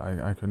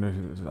couldn't.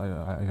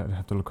 I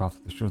have to look after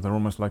the children. They're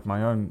almost like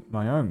my own.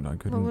 I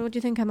couldn't well, what do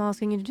you think I'm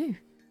asking you to do?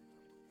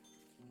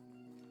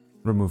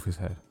 remove his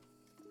head.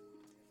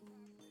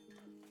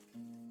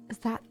 Is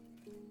that...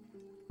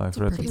 I've It's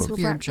a read the pretty book. book.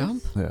 severe practice.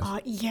 jump.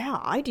 Yes. Yeah,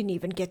 I didn't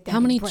even get that. How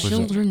many impression.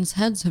 children's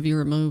heads have you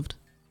removed?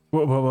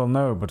 Well,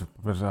 no, but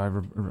I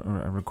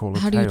recall a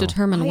How tale. do you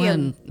determine I when?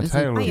 am- A Is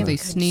tale it, of do a- they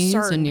sneeze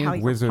and concerned how you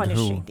you're wizard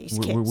punishing these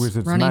kids.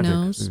 wizard's Runny magic.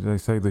 nose. They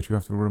say that you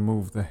have to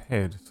remove the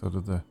head so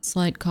that the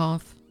slight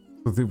cough?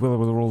 with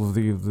all of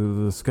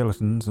the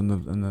skeletons and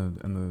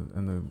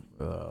the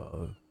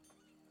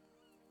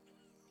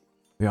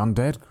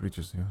undead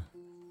creatures. You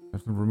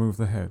have to remove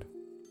the head.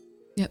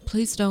 Yeah,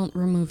 please don't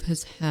remove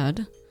his head.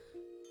 Very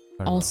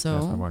well.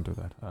 Also- yes, I won't do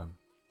that.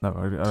 No,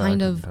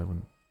 Kind of- I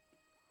wouldn't.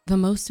 The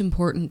most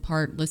important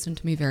part, listen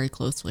to me very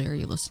closely. Are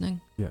you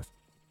listening? Yes.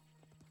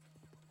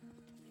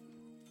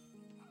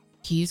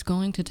 He's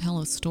going to tell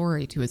a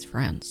story to his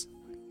friends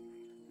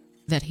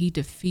that he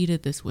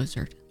defeated this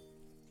wizard.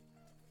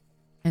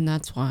 And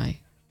that's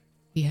why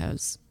he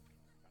has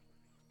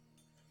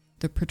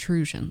the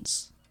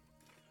protrusions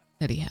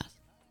that he has.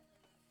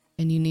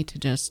 And you need to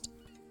just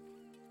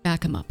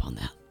back him up on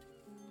that.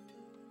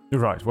 You're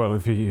right. Well,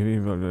 if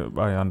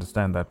I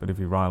understand that, but if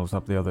he riles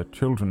up the other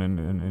children,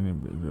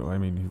 I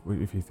mean,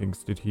 if he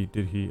thinks did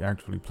he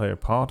actually play a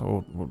part,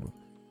 or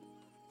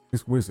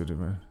this wizard?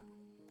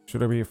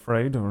 Should I be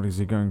afraid, or is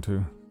he going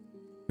to?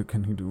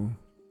 Can he do?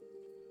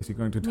 Is he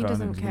going to turn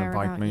doesn't and he's going care to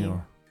bite about me? you.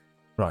 Or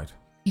right?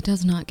 He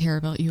does not care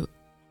about you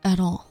at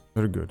all.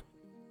 Very good.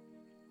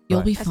 You'll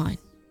Right. be fine.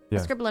 I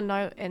Yes. scribble a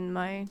note in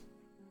my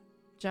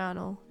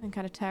journal and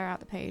kind of tear out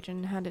the page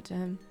and hand it to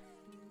him.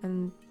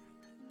 And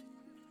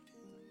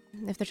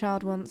if the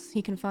child wants,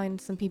 he can find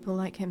some people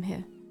like him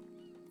here.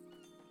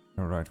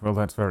 All right. Well,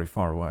 that's very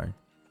far away.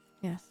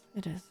 Yes,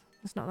 it is.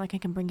 It's not like I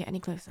can bring it any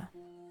closer.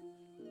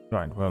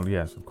 Right. Well,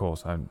 yes, of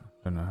course. I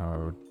don't know how I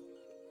would.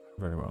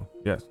 Very well.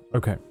 Yes.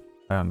 Okay.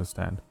 I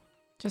understand.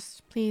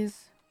 Just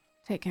please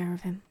take care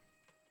of him.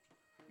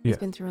 He's Yes.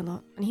 been through a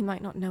lot, and he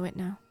might not know it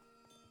now.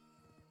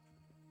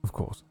 Of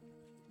course.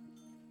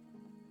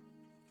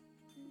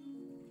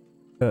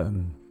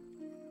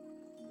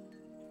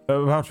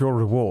 About your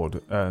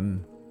reward,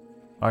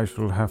 I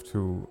shall have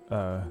to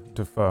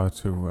defer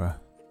to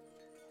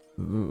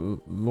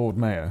Lord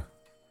Mayor.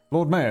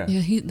 Lord Mayor.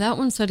 Yeah, that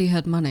one said he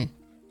had money.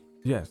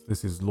 Yes,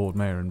 this is Lord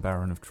Mayor and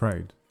Baron of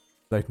Trade,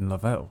 Leighton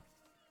Lavelle.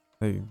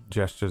 He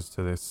gestures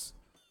to this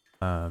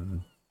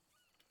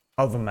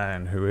other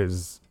man who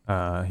is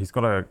he's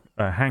got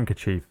a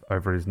handkerchief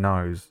over his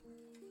nose,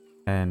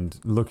 and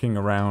looking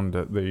around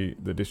at the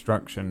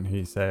destruction,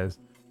 he says,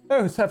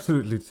 "Oh, it's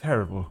absolutely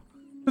terrible.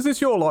 Was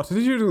this your lot?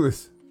 Did you do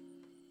this?"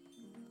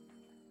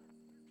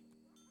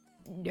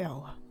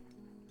 No.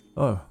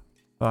 Oh,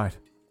 right.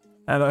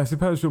 And I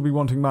suppose you'll be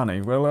wanting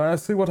money. Well, I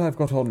see what I've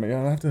got on me.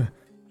 I'll have to.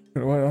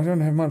 Well, I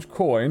don't have much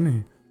coin.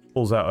 He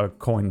pulls out a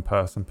coin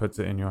purse and puts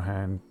it in your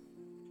hand.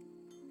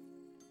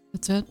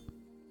 That's it?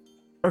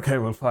 Okay,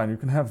 well, fine. You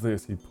can have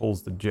this. He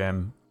pulls the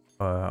gem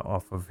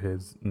off of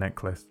his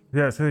necklace.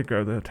 Yes, here you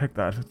go. There, take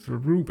that. It's a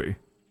ruby.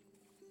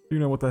 Do you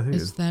know what that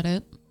is? Is that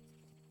it?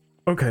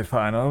 Okay,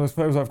 fine. I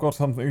suppose I've got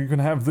something. You can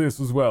have this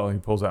as well. He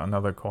pulls out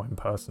another coin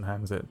purse and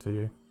hands it to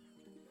you.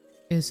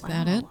 Is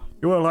that it?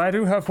 Well, I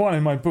do have one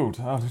in my boot.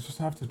 I'll just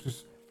have to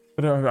just.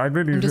 But I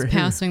really. I'm just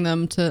passing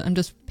them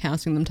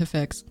to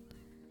Fix.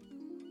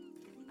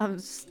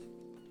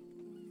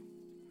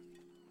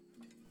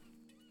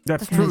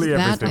 That's Okay. truly Is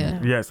that everything.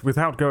 it? Yes,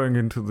 without going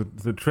into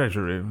the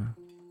treasury.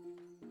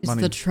 Is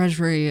Money. the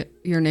treasury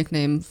your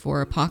nickname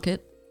for a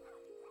pocket?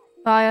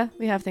 Fire,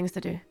 we have things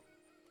to do.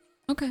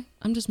 Okay,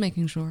 I'm just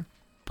making sure.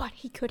 But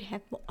he could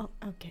have. Oh,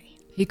 okay.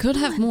 He could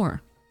have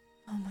more.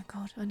 Oh my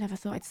god, I never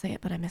thought I'd say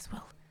it, but I miss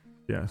Will.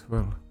 Yes,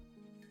 well.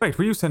 Wait,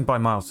 were you sent by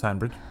Miles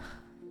Sandbridge?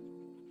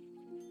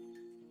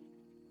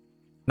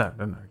 No.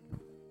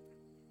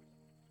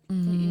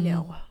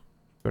 No.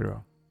 Very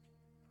well.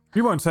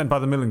 You weren't sent by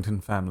the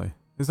Millington family.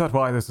 Is that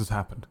why this has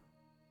happened?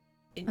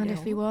 And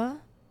if we were?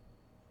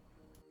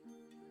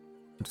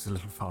 It's a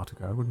little far to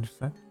go, wouldn't you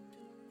say?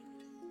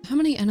 How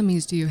many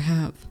enemies do you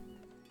have?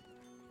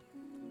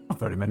 Not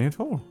very many at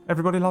all.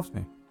 Everybody loves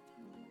me.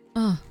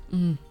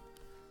 I'm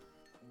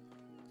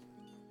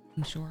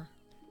sure.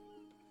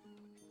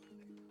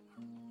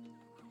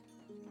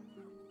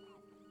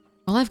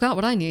 Well, I've got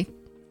what I need.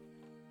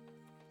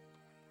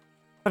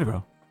 Very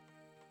well.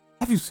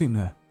 Have you seen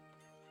a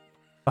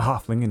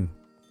halfling in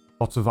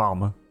lots of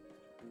armor?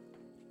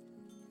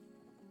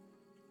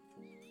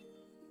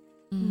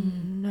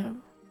 No.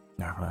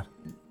 No, right.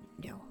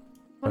 No.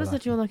 What is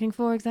it you're looking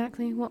for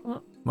exactly? What's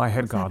My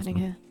head happening guardsman.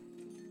 here?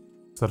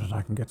 So that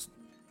I can get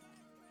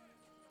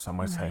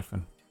somewhere Right. safe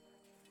and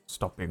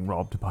stop being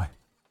robbed by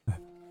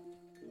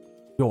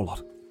your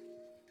lot.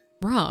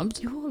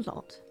 Robbed? Your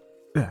lot.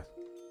 Yes.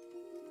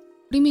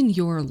 What do you mean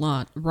your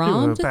lot?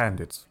 Robbed?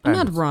 Bandits. I'm not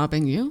Bandits.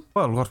 robbing you.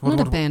 Well, I'm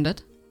not a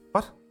bandit.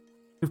 What?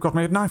 You've got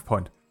me at knife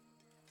point.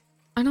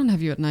 I don't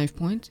have you at knife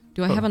point.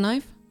 Do I have a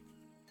knife?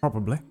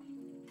 Probably.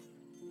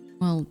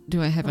 Well,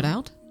 do I have it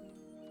out?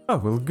 Oh,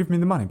 well, give me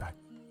the money back.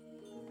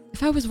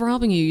 If I was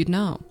robbing you, you'd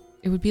know.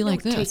 It would be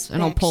like No, this. take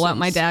And I'll pull out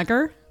my actions.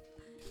 dagger.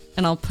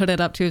 And I'll put it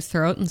up to his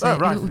throat and say, Oh,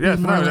 right. it would Yes,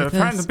 be more no, like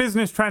this.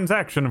 business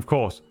transaction, of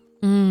course.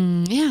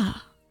 Yeah.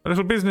 A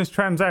little business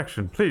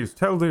transaction. Please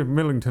tell the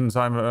Millingtons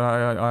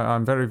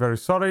I'm very, very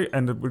sorry,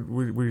 and that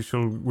we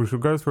shall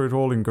go through it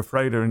all in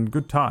Gafreda in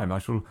good time. I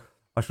shall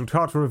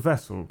charter a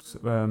vessel.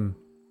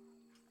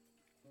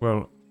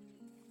 Well,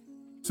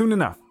 soon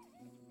enough.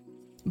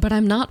 But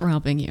I'm not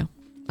robbing you,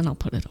 and I'll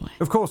put it away.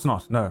 Of course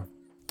not. No,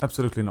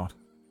 absolutely not.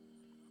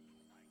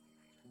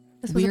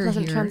 This was a We're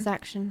pleasant here.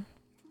 transaction.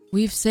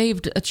 We've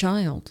saved a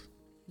child.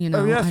 You know,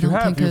 Oh yes, I you don't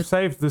have. think You've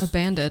saved this a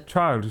bandit.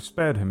 child. You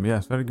spared him.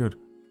 Yes, very good.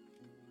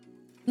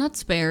 Not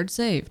spared,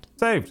 saved.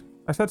 Saved.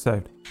 I said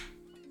saved.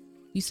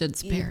 You said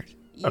spared.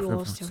 You Okay,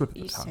 also slip of the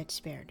you tongue. said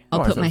spared. I'll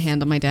Oh, I put said my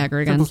hand on my dagger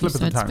again. Simple You slip of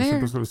the said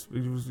tongue.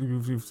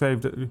 spared. You've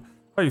saved.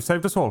 Oh, you've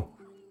saved us all.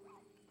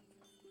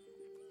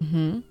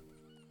 Mm-hmm.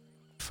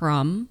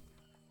 From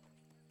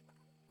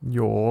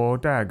Your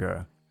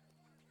dagger.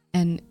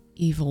 an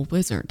evil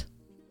wizard.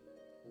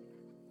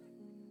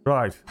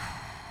 Right.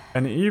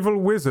 An evil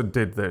wizard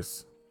did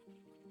this.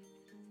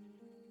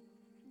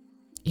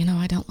 You know,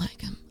 I don't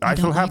like him. I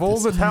shall don't have like all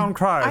this the guy. town I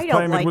criers don't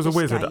claim like it was a this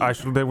wizard. guy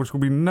either. There will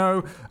be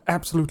no,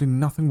 absolutely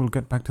nothing will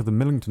get back to the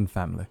Millington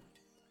family.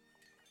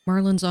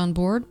 Merlin's on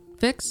board.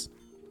 Fix?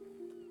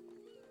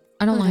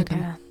 I don't like him.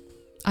 care.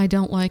 I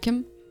don't like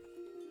him.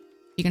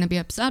 You gonna be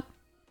upset?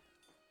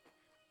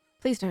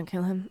 Please don't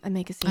kill him and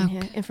make a scene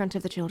here Okay. in front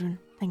of the children.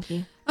 Thank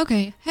you.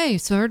 Okay. Hey,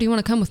 sir, do you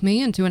want to come with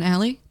me into an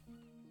alley?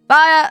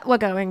 Fire! We're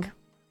going.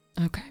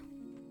 Okay.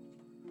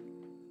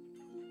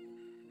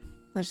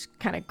 I just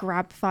kind of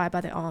grab Fire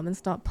by the arm and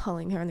start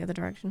pulling her in the other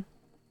direction.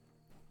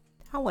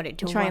 I wanted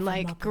to Try and rough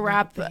him like up a little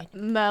grab bit.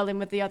 Merlin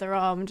with the other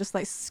arm and just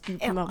like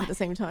scoop him Ew. up at the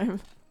same time.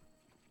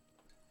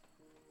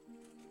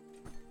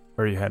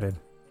 Where are you headed?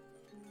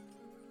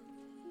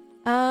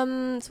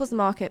 Towards the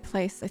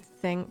marketplace, I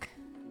think.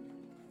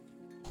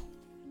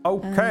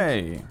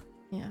 Okay.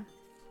 Yeah.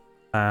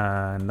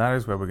 And that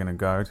is where we're going to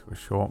go to a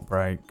short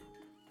break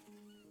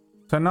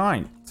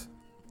tonight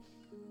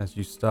as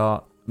you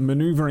start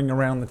maneuvering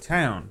around the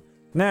town.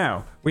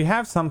 Now, we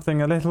have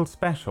something a little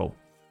special,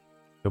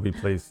 you'll be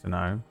pleased to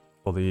know,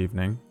 for the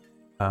evening.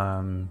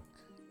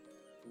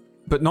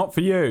 But not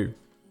for you.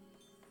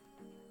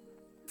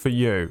 For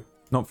you.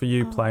 Not for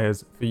you,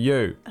 players. For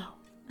you,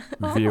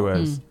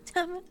 viewers.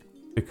 Damn it.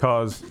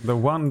 Because the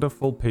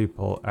wonderful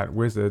people at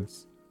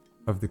Wizards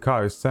of the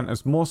Coast sent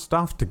us more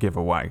stuff to give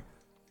away.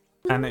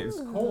 And it's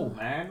cool,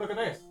 man. Look at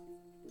this.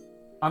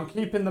 I'm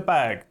keeping the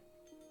bag.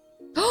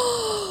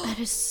 That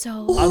is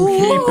so. I'm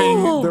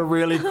keeping the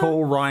really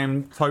cool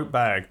rhyme tote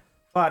bag.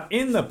 But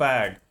in the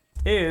bag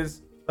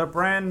is the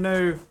brand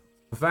new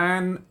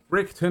Van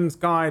Richten's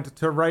Guide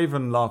to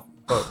Ravenloft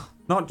book.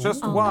 Not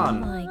just Oh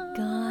one, my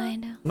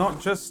god!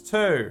 not just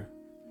two,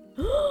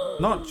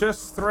 not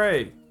just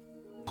three,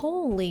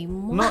 Holy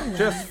moly! not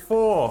just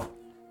four,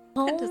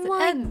 Oh Does it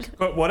my end?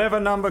 but whatever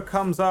number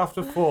comes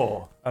after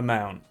four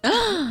amount.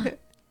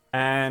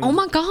 And Oh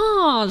my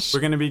gosh! we're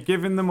going to be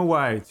giving them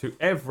away to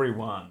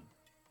everyone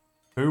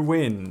who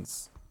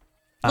wins.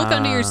 Look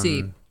under your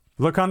seat.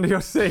 Look under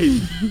your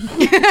seat.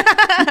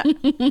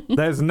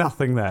 There's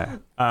nothing there.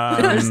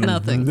 There's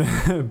nothing.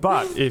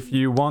 But if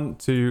you want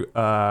to,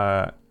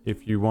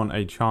 if you want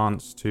a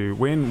chance to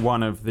win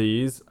one of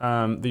these,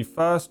 the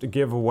first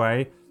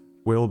giveaway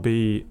will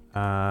be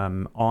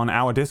on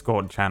our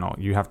Discord channel.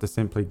 You have to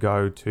simply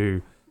go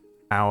to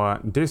our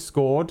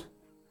Discord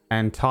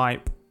and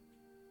type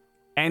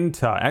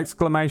enter, !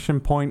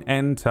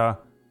 enter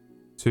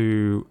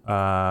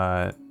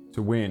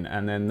to win,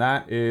 and then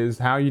that is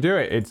how you do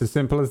it. It's as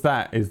simple as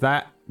that.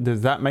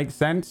 Does that make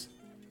sense?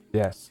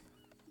 Yes.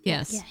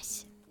 Yes.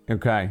 Yes.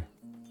 Okay.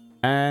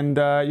 And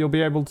you'll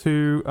be able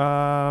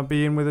to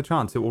be in with a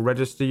chance. It will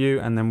register you,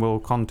 and then we'll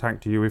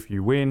contact you if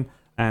you win.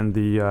 And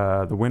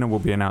the winner will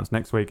be announced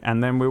next week.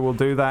 And then we will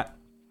do that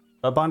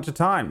a bunch of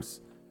times.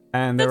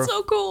 And there That's are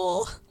so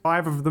cool.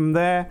 5 of them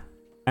there,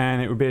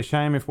 and it would be a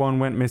shame if one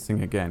went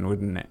missing again,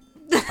 wouldn't it?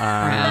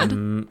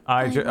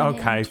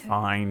 Okay,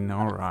 fine,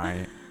 all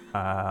right.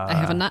 I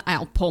have a knife.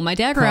 I'll pull my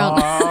dagger out.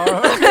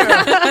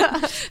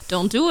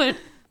 Don't do it.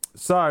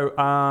 So,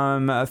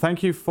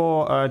 thank you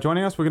for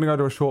joining us. We're going to go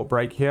to a short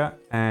break here,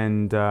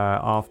 and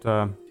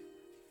after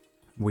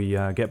we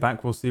get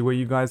back, we'll see where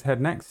you guys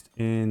head next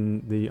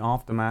in the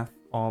aftermath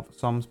of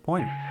Som's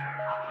Point.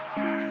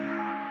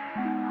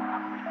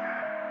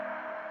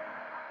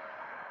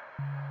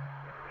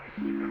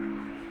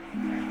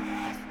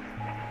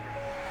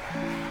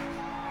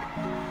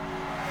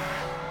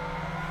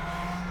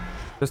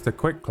 Just a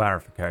quick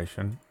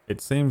clarification. It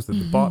seems that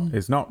the bot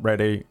is not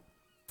ready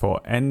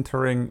for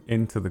entering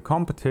into the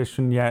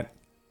competition yet.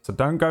 So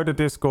don't go to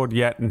Discord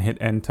yet and hit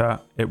enter.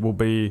 It will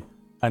be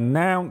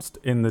announced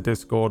in the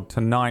Discord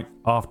tonight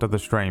after the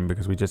stream,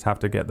 because we just have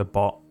to get the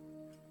bot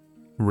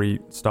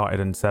restarted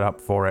and set up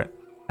for it.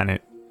 And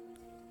it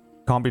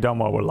can't be done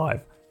while we're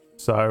live.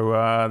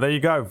 So there you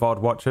go, VOD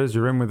watchers.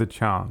 You're in with a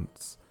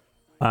chance.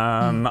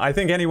 I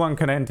think anyone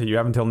can enter. You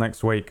have until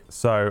next week.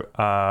 So,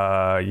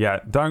 yeah,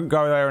 don't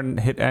go there and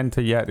hit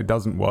enter yet. It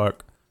doesn't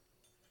work.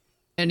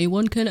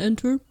 Anyone can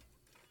enter?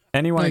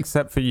 Anyone Like-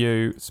 except for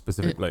you,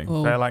 specifically.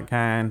 oh. Fairlight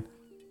can,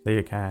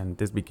 Leah can.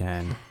 Disby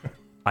can.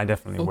 I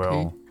definitely Okay.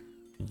 will.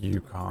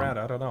 You can't. Brad,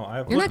 I don't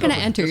know. You're not going to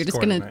enter. You're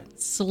just going to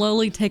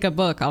slowly take a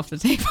book off the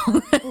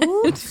table.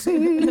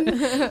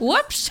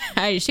 Whoops.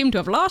 I seem to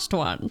have lost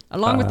one,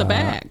 along with the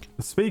bag.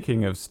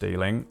 Speaking of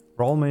stealing,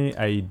 roll me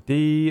a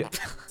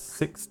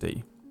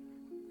D60.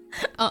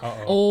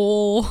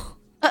 Oh.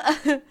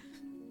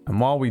 And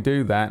while we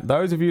do that,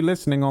 those of you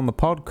listening on the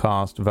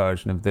podcast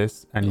version of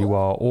this and you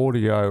are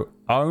audio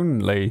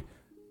only,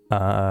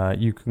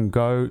 you can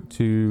go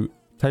to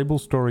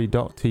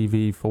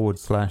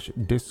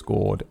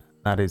tablestory.tv/Discord.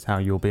 That is how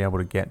you'll be able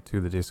to get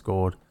to the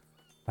Discord.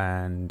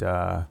 And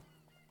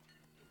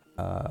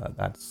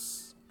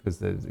that's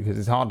because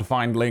it's hard to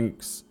find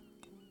links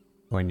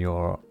when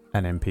you're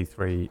an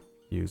MP3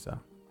 user.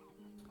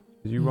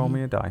 Did you roll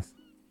me a dice?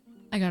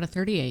 I got a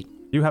 38.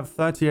 You have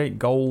 38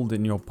 gold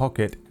in your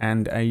pocket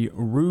and a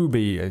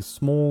ruby, a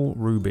small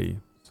ruby.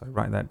 So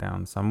write that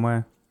down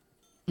somewhere.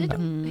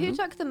 Who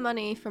took the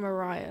money from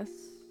Arias?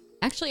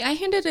 Actually, I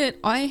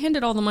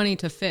handed all the money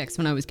to Fix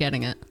when I was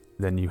getting it.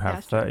 Then you have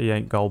Gotcha.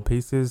 38 gold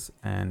pieces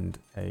and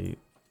a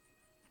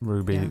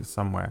ruby Yeah.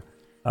 somewhere.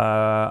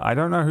 I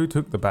don't know who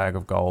took the bag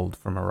of gold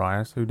from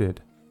Arias. Who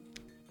did?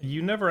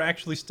 You never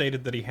actually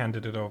stated that he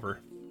handed it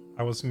over.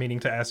 I was meaning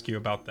to ask you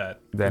about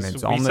that. Then 'Cause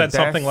it's we on the said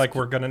something desk like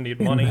we're gonna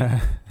need money.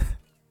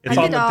 It's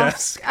I on did the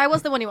ask. desk. I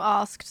was the one who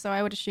asked, so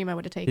I would assume I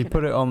would have taken He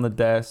put it on the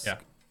desk. Yeah.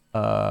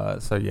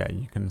 So yeah,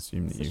 you can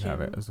assume that you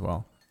have it Assume. as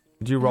well.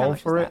 Did you And how roll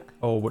much for is it?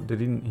 Or what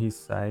didn't he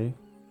say?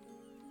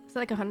 Is it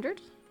like 100?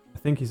 I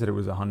think he said it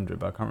was 100,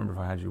 but I can't remember if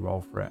I had you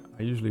roll for it.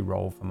 I usually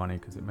roll for money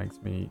because it makes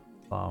me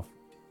laugh.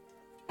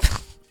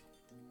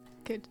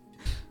 Good.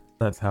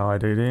 That's how I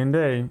do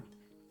D&D.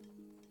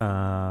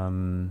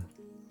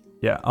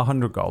 Yeah,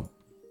 100 gold.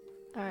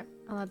 Alright,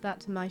 I'll add that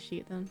to my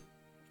sheet then.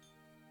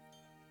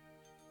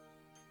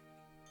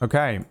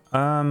 Okay,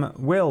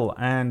 Will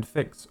and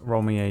Fix,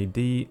 roll me a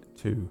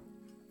D2.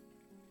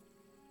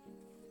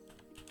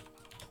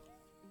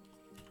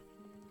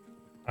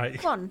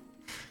 One.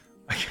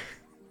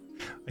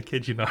 I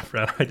kid you not,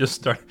 Brad. I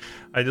just typed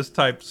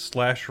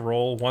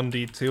 /roll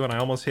 1d2 and I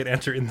almost hit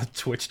enter in the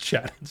Twitch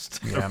chat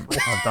instead. Yeah,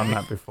 I've done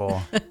that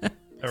before.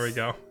 There we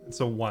go. It's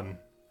a 1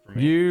 for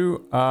me.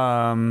 You,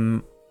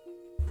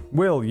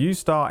 Will, you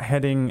start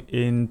heading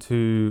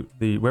into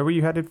the... Where were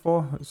you headed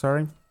for?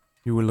 Sorry?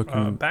 You were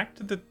looking... Back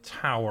to the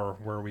tower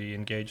where we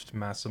engaged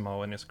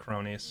Massimo and his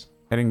cronies.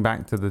 heading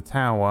back to the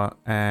tower,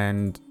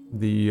 and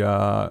the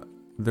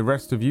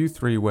rest of you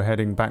three were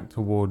heading back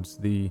towards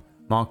the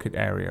market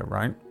area,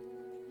 right?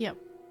 Yep.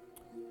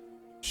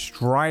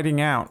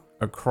 Striding out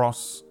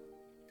across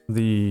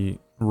the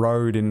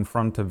road in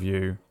front of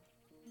you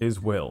is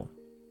Will.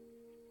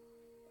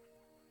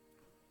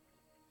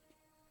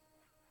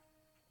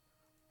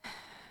 Do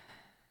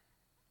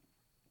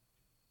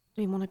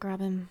we want to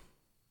grab him?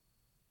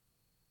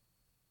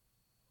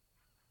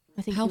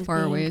 I think he How was far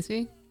being- away is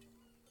he?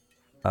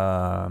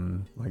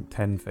 Like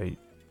 10 feet.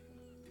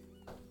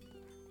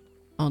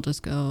 I'll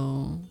just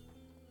go.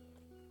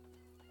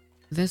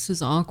 This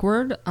is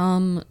awkward.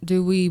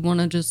 Do we want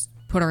to just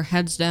put our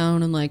heads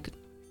down and like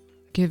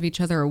give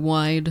each other a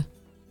wide,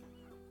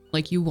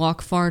 like you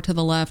walk far to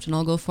the left and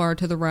I'll go far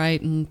to the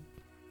right, and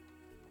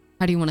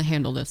how do you want to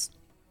handle this?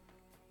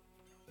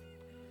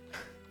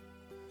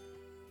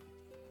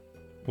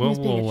 He was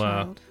being a Will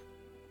child.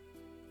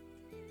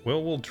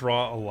 will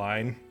draw a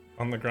line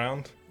on the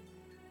ground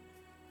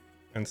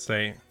and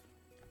say,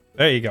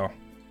 "There you go.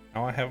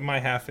 Now I have my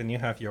half and you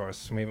have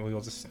yours. Maybe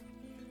we'll just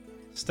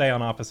stay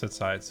on opposite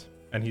sides."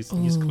 And he's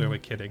Ooh. clearly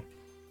kidding.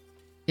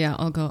 Yeah,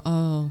 I'll go.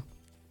 Oh,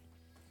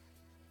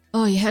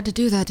 you had to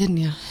do that, didn't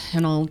you?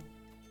 And I'll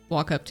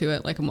walk up to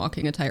it like I'm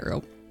walking a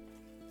tightrope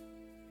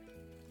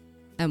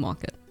and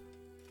walk it.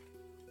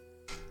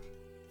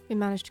 We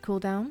managed to cool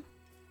down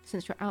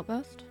since your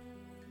outburst.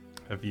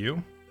 Have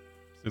you?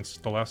 Since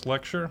the last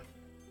lecture?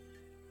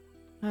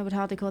 I would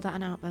hardly call that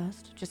an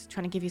outburst. Just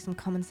trying to give you some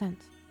common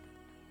sense.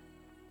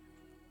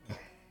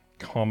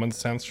 Common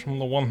sense from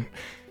the one.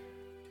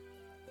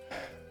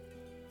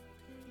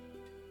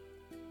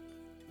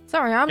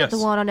 Sorry, I'm not the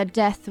Yes. one on a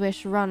death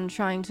wish run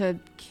trying to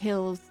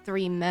kill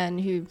 3 men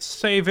who...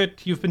 Save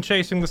it. You've been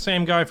chasing the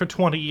same guy for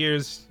 20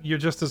 years. You're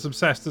just as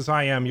obsessed as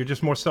I am. You're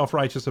just more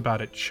self-righteous about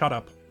it. Shut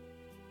up.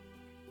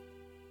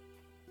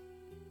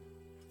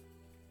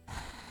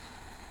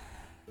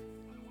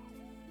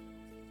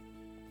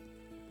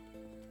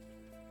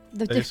 The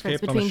They difference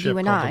escaped on a between ship you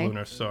and called the I...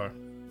 Lunar Star.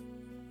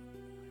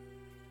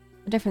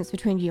 The difference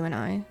between you and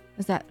I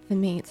is that for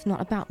me, it's not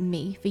about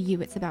me. For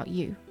you, it's about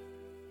you.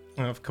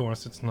 Of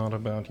course, it's not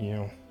about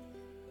you.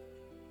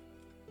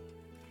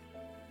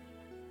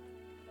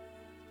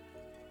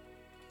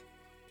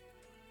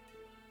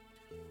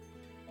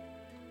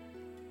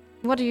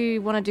 What do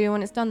you want to do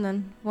when it's done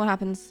then? What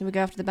happens? We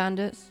go after the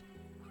bandits?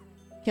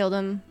 Kill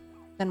them?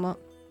 Then what?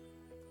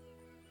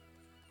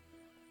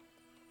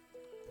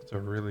 That's a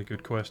really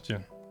good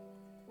question.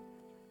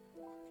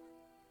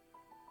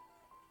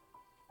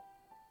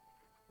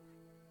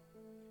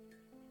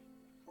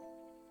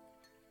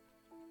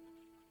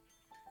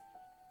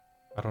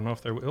 I don't know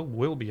if there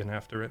will be an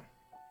after it.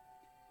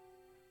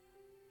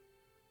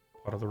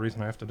 Part of the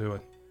reason I have to do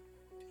it.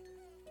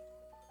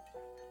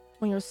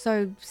 When you're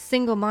so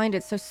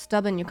single-minded, so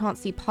stubborn, you can't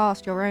see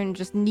past your own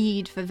just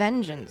need for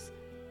vengeance.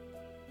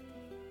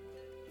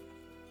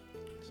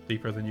 It's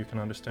deeper than you can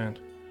understand.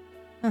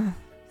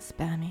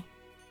 Spare me.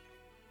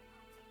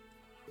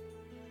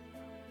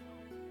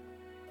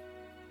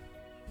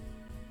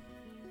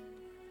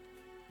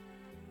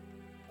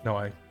 No,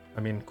 I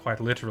mean quite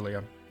literally.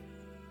 I'm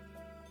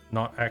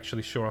not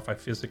actually sure if I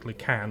physically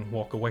can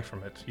walk away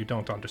from it. You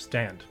don't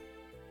understand.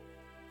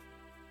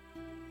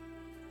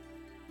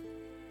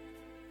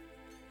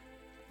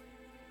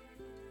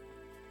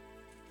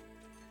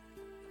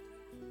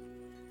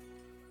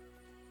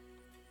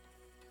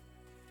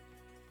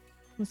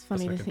 It's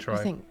funny I to can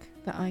try. think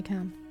that I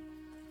can.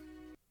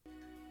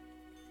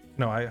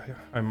 No,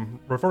 I'm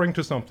referring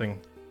to something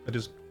that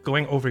is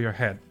going over your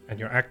head, and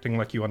you're acting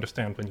like you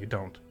understand when you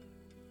don't.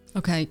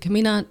 Okay, can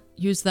we not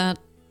use that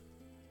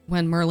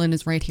when Merlin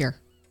is right here?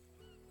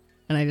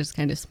 And I just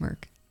kind of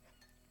smirk.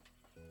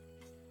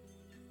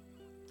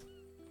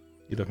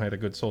 You'd have made a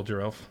good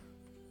soldier, Elf.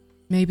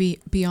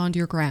 Maybe beyond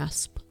your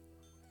grasp.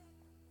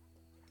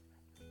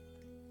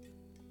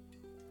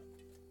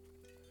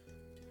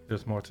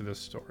 There's more to this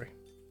story.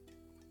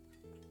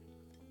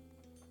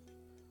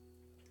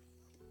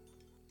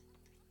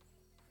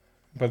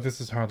 But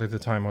this is hardly the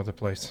time or the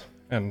place,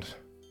 and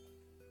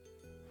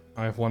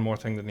I have one more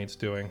thing that needs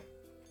doing.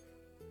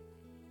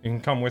 You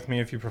can come with me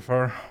if you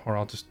prefer, or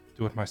I'll just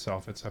do it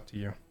myself. It's up to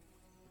you.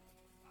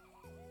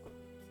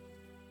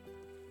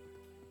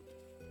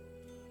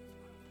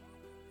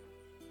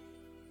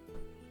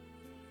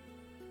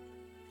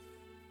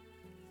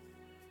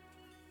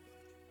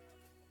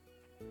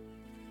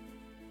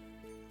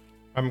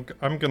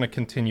 I'm gonna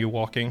continue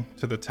walking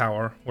to the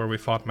tower where we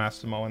fought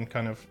Massimo and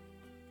kind of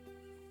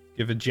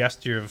give a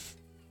gesture of,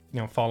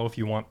 follow if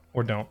you want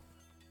or don't.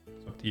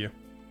 It's up to you.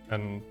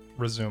 And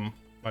resume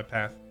my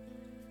path.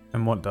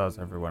 And what does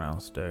everyone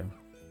else do?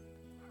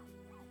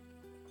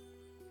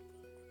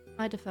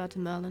 I defer to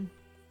Merlin.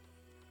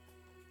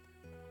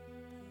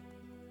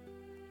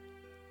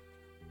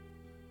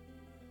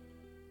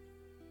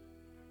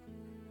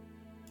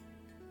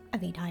 I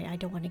mean, I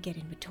don't want to get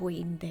in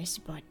between this,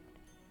 but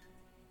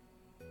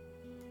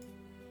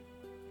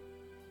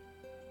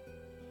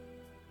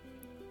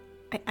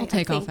I'll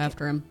take off think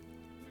after him.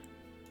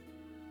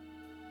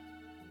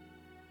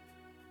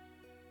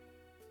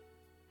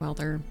 While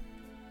they're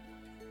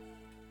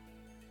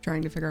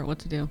trying to figure out what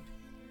to do.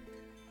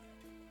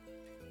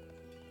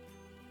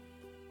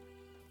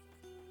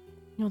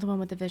 You're the one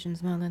with the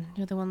visions, Merlin.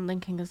 You're the one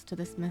linking us to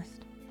this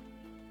mist.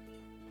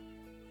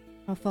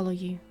 I'll follow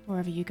you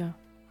wherever you go.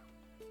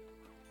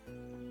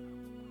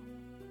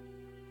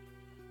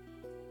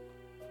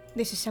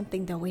 This is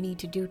something that we need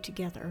to do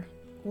together,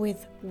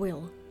 with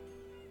Will.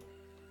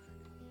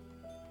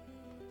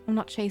 I'm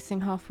not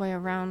chasing halfway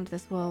around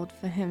this world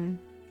for him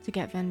to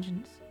get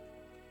vengeance.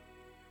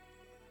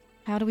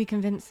 How do we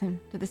convince him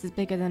that this is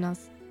bigger than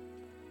us?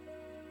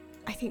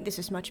 I think this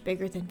is much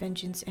bigger than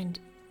vengeance, and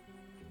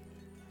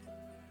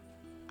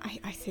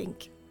I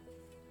think...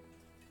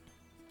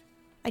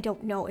 I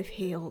don't know if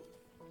he'll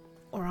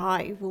or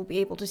I will be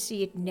able to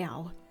see it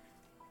now.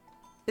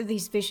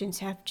 These visions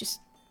have just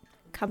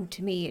come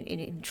to me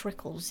in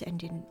trickles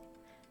and in...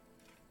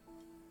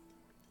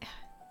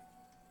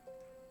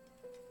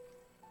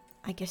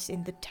 I guess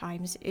in the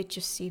times it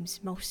just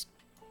seems most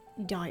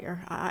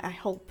dire. I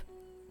hope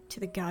to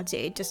the gods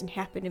it doesn't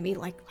happen to me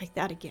like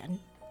that again.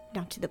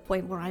 Not to the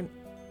point where I'm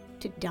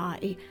to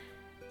die.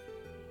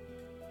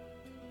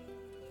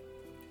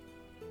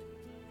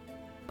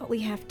 But we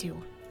have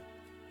to.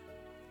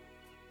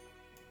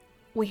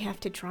 We have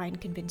to try and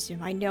convince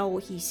him. I know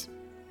he's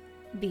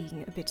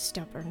being a bit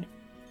stubborn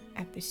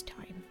at this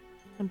time.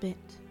 A bit.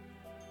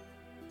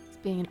 It's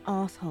being an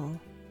asshole.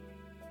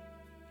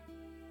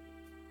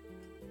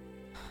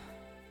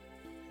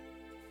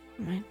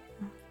 Right,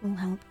 we'll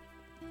help.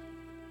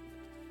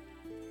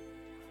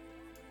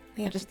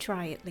 We have to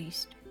try at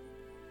least.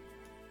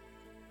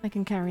 I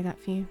can carry that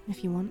for you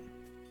if you want.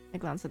 I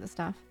glance at the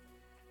staff.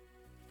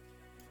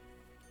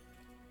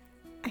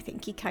 I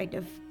think he kind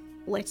of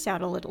lets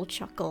out a little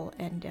chuckle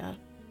and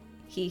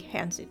he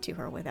hands it to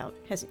her without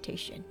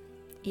hesitation.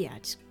 Yeah,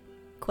 it's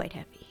quite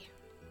heavy.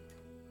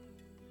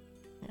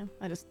 Yeah,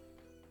 I just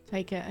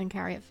take it and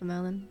carry it for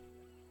Merlin.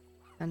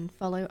 And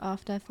follow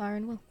after Fire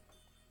and Will.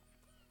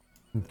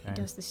 He Okay.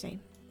 does the same.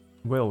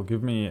 Will,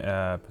 give me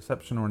a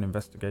perception or an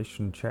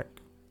investigation check.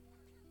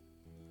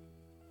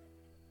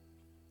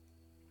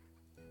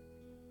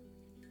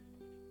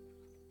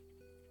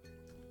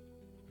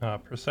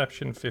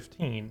 Perception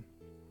 15.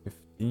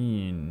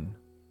 15.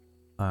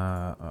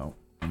 Oh,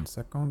 1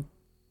 second.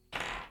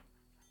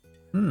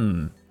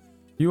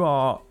 You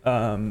are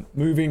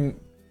moving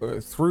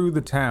through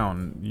the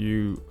town.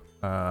 You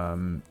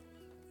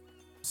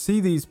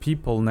see these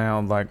people now,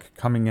 like,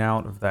 coming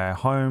out of their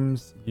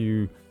homes.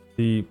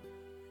 The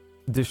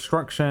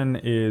destruction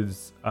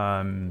is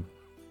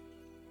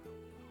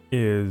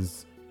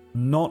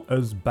not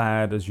as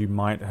bad as you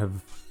might have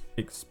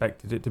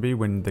expected it to be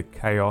when the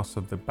chaos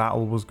of the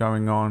battle was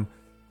going on.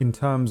 In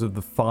terms of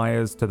the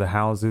fires to the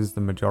houses,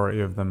 the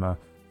majority of them are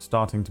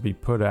starting to be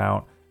put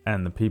out,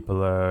 and the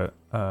people are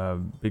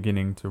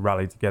beginning to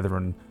rally together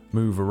and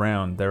move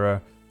around. There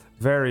are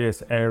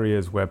various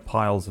areas where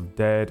piles of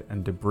dead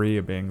and debris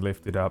are being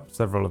lifted up,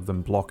 several of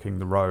them blocking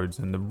the roads,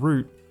 and the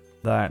route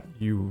that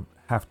you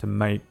have to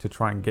make to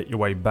try and get your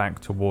way back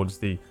towards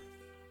the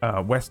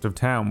west of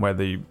town, where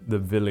the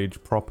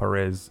village proper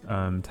is,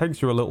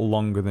 takes you a little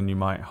longer than you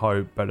might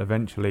hope, but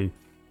eventually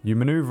you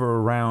maneuver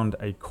around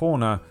a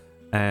corner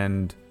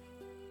and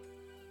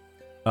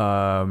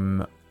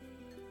roll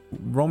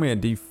me a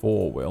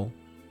d4, Will.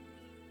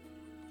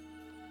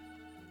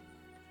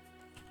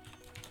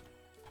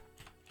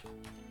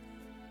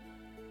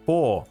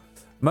 4.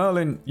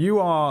 Merlin, you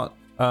are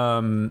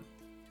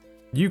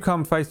you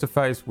come face to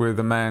face with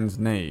a man's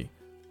knee.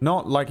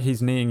 Not like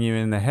he's kneeing you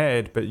in the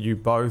head, but you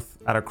both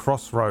at a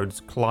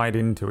crossroads collide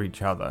into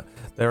each other.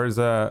 There is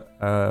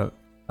a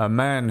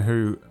man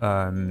who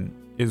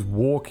is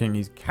walking.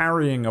 He's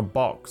carrying a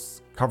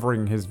box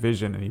covering his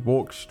vision, and he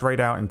walks straight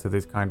out into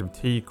this kind of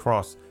T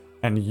cross.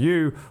 And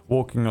you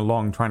walking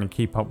along, trying to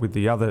keep up with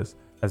the others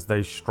as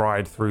they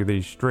stride through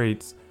these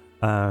streets.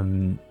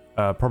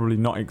 Probably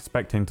not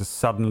expecting to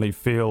suddenly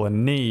feel a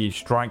knee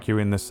strike you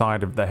in the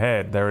side of the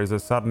head. There is a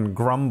sudden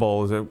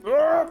grumble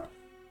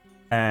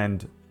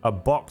and a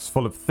box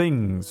full of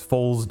things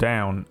falls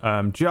down,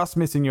 just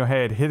missing your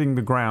head, hitting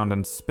the ground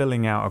and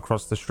spilling out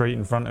across the street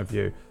in front of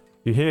you.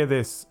 You hear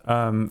this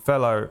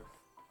fellow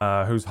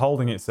who's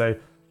holding it say,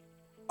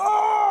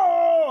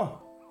 "Oh,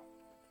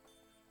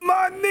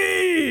 my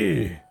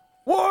knee!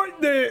 What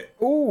the?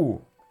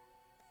 Oh,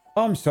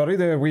 I'm sorry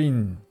there,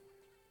 Ween."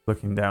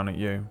 Looking down at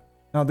you.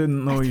 I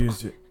didn't know you.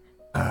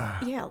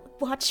 Yeah,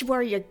 watch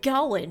where you're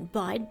going,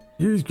 bud.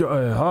 You've got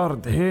a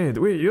hard head.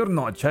 Wait, you're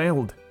not a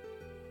child.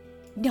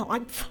 No,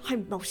 I'm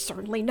most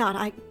certainly not.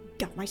 I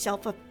got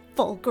myself a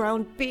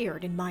full-grown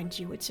beard, and mind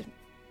you, it's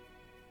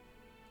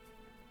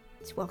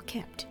well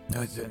kept.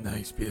 That's a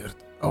nice beard.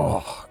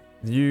 Oh,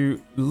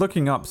 you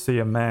looking up see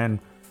a man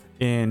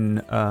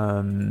in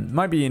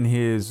might be in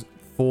his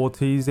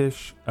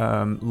 40s-ish,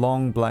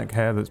 long black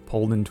hair that's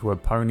pulled into a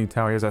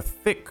ponytail. He has a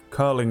thick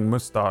curling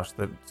mustache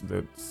that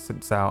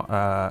sits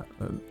out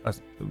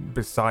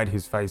beside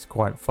his face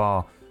quite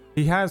far.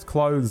 He has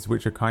clothes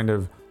which are kind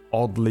of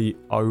oddly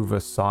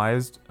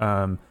oversized,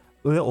 a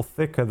little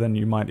thicker than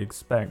you might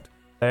expect.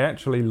 They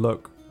actually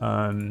look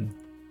like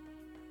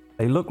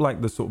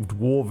the sort of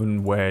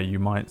dwarven wear you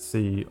might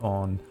see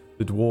on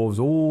the dwarves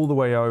all the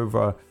way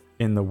over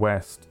in the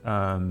west,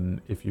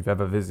 if you've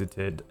ever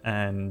visited.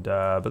 And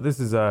but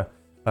this is a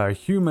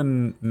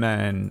human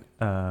man,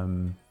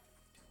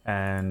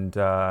 and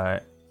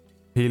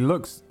he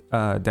looks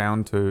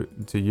down to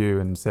you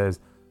and says,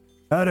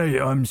 "Alright,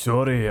 I'm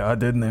sorry, I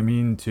didn't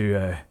mean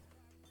to.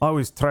 I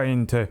was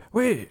trying to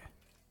wait."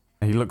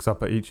 He looks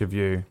up at each of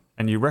you,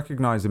 and you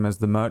recognize him as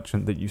the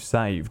merchant that you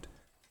saved,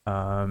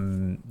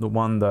 the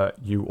one that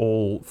you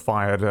all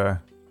fired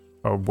a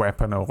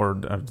weapon or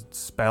a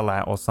spell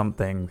at or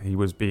something. He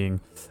was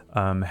being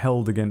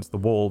held against the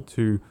wall.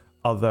 2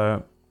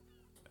 other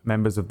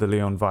members of the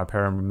Leon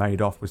Viperum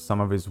made off with some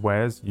of his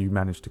wares. You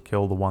managed to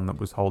kill the one that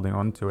was holding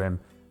on to him,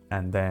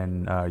 and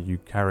then you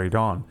carried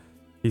on.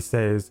 He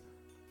says,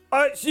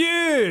 "It's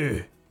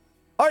you!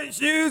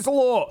 It's you,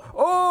 lot!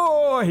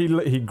 Oh!"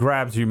 He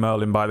grabs you,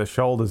 Merlin, by the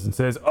shoulders and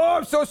says, "Oh,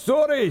 I'm so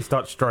sorry!" He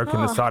starts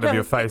stroking the side of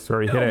your face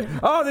where he hit it.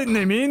 "I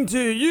didn't mean to.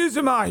 Use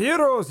my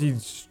heroes." He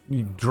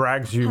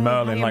drags you,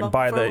 Merlin, like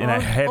by in a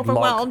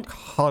headlock,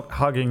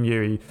 hugging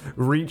you. He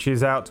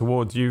reaches out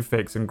towards you,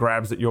 Fix, and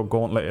grabs at your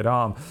gauntleted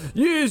arm.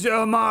 "Yous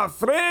are my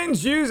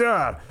friends, yous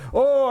are.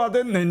 Oh, I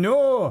didn't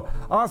know.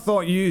 I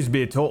thought yous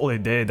be totally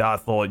dead. I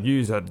thought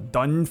yous are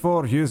done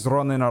for. Yous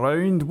running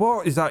around.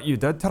 What is that you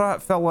did to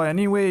that fella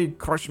anyway?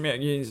 Crush me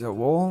against the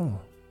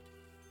wall."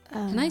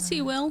 Can I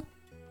see Will?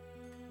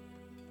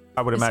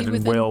 I would Is he imagine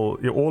within- Will,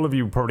 all of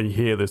you probably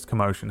hear this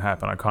commotion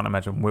happen. I can't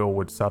imagine Will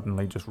would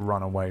suddenly just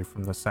run away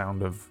from the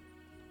sound of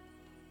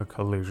a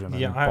collision.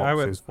 Yeah, and I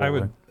boxes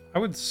falling.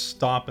 would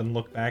stop and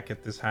look back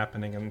at this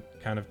happening, and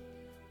kind of,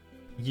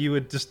 you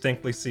would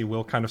distinctly see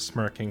Will kind of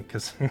smirking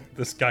because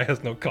this guy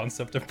has no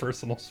concept of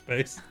personal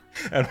space,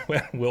 and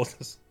Will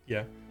just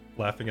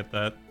laughing at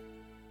that.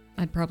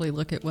 I'd probably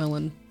look at Will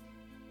and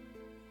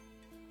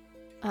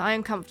I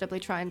uncomfortably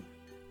try and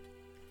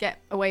get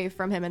away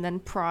from him and then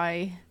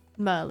pry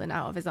Merlin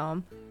out of his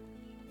arm.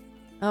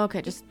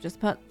 Okay, just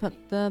put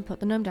the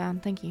gnome down.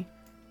 Thank you.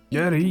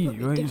 Yeah, What he we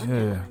was,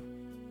 doing?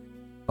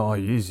 oh,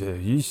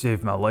 you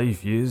saved my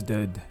life, yous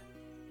did.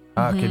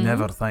 I can Mhm.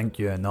 never thank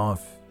you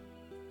enough.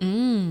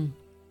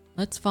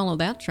 Let's follow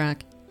that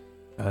track.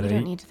 You Alright,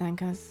 don't need to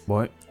thank us.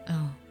 what?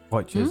 Oh.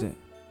 What is it?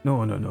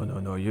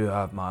 No, you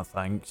have my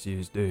thanks,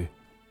 yous do.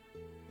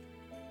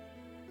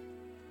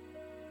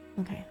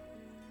 Okay.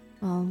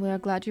 Well, we're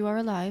glad you are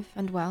alive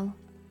and well.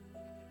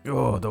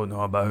 Oh, I don't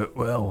know about,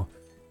 well,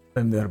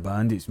 them there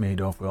bandits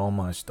made off with all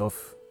my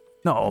stuff.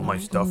 Not all my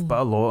stuff, but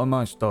a lot of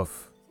my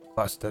stuff.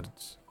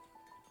 Bastards.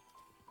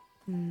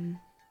 Hmm.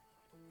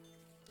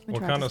 We What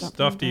tried kind to of stop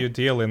stuff them, do you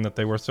deal in that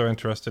they were so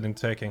interested in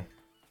taking?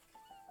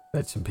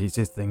 Bits and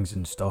pieces, things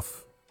and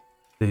stuff.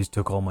 These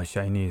took all my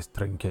shiniest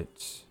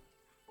trinkets.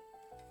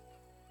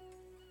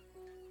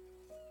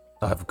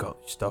 I've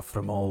got stuff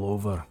from all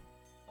over.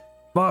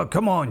 Well,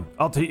 come on,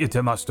 I'll take you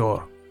to my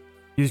store.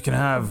 You can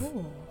have.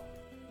 Ooh.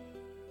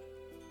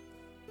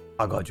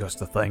 I got just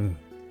the thing.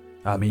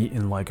 I'm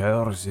eating like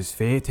ours is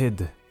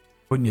fated.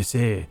 Wouldn't you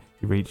say?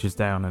 He reaches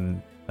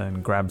down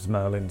and grabs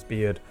Merlin's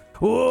beard.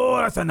 Oh,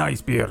 that's a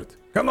nice beard.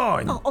 Come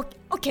on. Oh,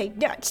 okay.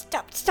 No,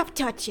 stop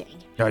touching.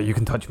 Yeah, you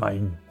can touch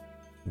mine.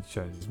 He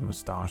shows his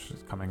moustache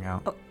is coming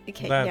out. Oh,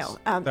 okay. That's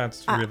No.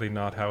 that's really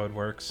not how it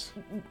works.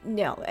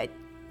 No.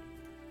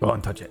 Go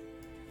on, touch it.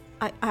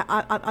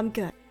 I'm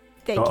good.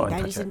 Thank Go you. on, That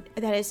touch is it.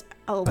 that is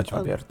Touch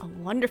my beard. a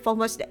wonderful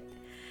mustache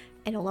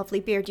and a lovely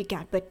beard you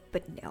got. But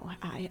no,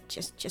 I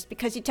just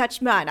because you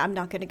touched mine, I'm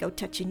not gonna go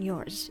touching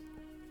yours.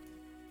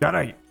 All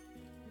right.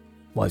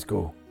 Let's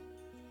go.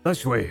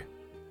 This way.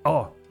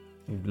 Oh,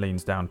 He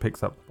leans down,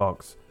 picks up the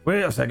box.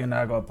 wait a second.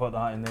 I gotta put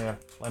that in there.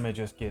 Let me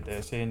just get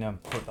this in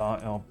and put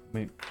that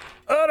in.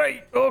 All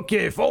right.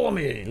 Okay, follow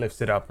me. He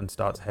lifts it up and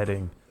starts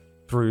heading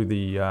through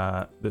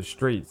the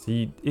streets.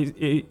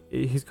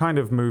 He's kind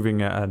of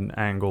moving at an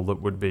angle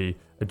that would be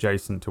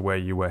adjacent to where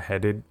you were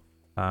headed,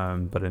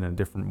 but in a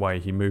different way.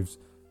 He moves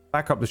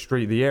back up the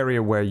street, the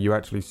area where you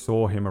actually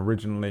saw him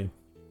originally.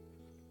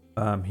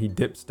 He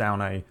dips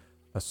down a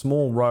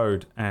small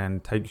road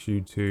and takes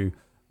you to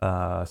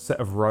a set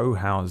of row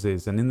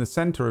houses, and in the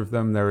center of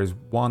them there is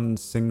one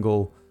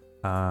single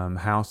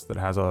house that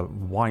has a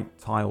white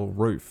tile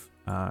roof.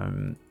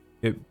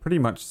 It pretty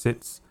much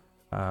sits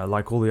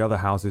like all the other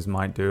houses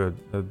might do,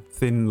 a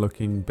thin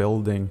looking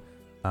building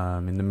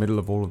in the middle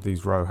of all of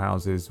these row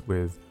houses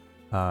with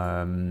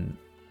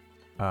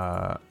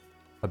a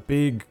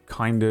big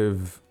kind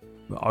of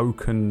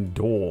oaken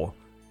door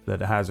that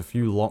has a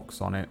few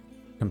locks on it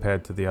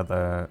compared to the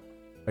other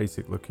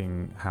basic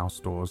looking house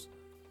doors.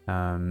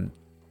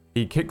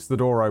 He kicks the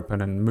door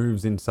open and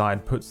moves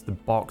inside, puts the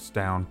box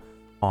down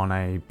on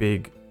a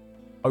big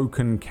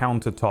oaken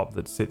countertop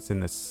that sits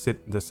in the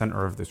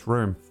center of this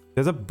room.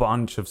 There's a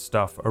bunch of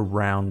stuff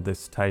around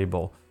this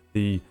table.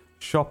 The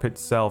shop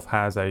itself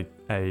has a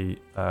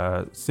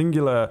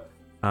singular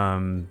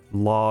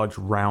large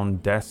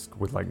round desk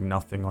with like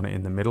nothing on it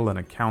in the middle and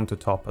a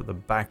countertop at the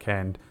back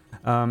end.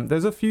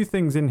 There's a few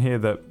things in here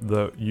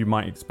that you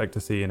might expect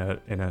to see in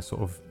a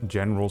sort of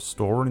general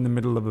store in the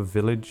middle of a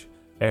village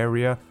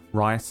area,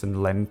 rice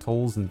and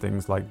lentils and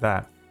things like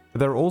that. But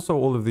there are also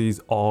all of these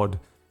odd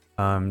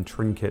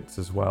trinkets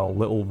as well,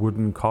 little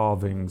wooden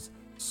carvings,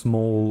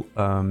 small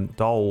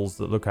dolls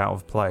that look out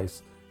of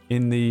place.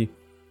 In the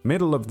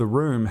middle of the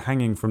room,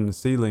 hanging from the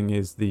ceiling,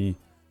 is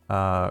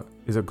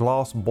a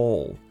glass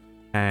ball,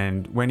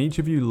 and when each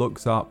of you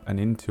looks up and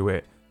into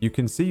it, you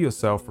can see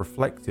yourself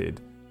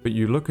reflected, but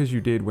you look as you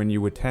did when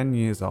you were 10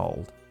 years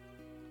old.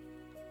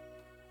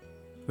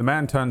 The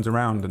man turns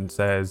around and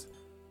says,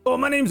 Oh,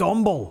 my name's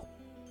Omble.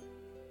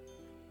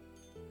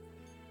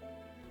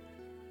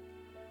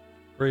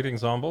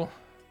 Greetings, Omble.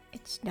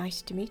 It's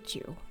nice to meet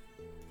you.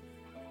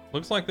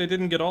 Looks like they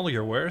didn't get all of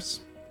your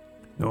wares.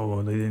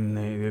 No, they didn't.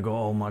 They got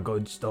all my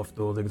good stuff,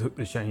 though. They took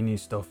the shiny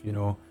stuff, you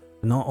know.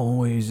 Not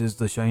always is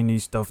the shiny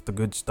stuff the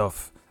good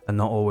stuff, and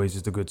not always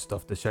is the good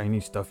stuff the shiny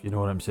stuff, you know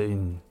what I'm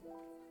saying?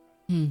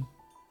 Hmm.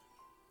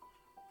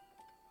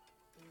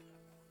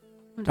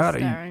 I'm just Harry.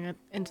 staring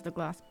into the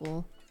glass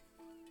ball.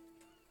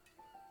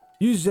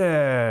 Use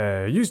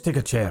take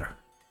a chair.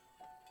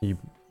 he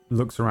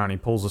looks around, he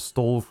pulls a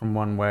stool from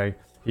one way,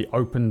 he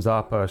opens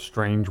up a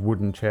strange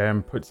wooden chair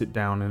and puts it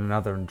down in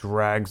another and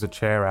drags a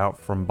chair out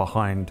from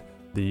behind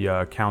the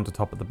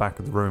countertop at the back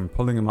of the room,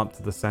 pulling him up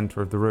to the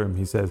center of the room.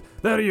 He says,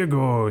 There you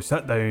go.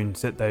 Sit down.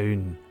 Sit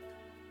down.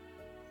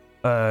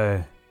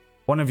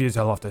 One of you's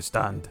will have to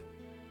stand.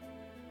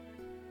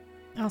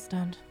 I'll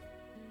stand.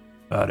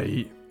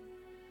 Alright.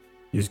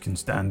 Yous can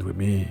stand with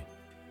me.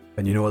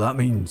 And you know what that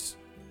means?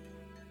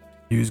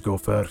 Yous go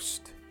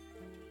first.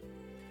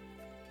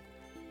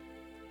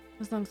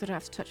 As long as I don't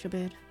have to touch your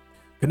beard.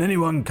 Can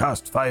anyone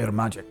cast fire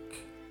magic?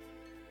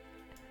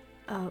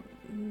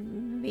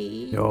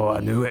 Me? Oh, I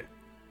knew it.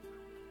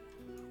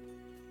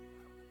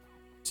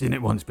 Seen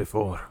it once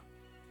before.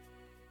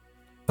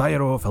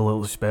 Fire off a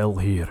little spell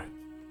here.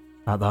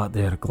 At that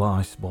there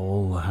glass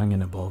ball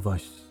hanging above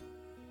us.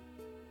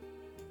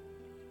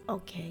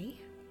 Okay.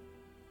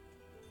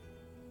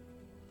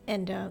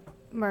 And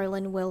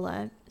Merlin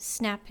will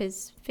snap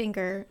his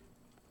finger,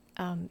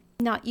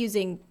 not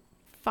using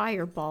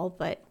fireball,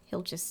 but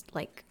he'll just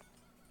like,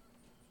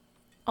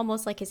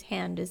 almost like his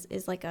hand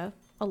is like a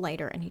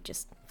lighter, and he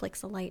just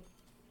flicks a light.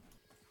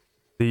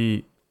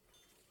 the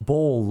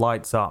ball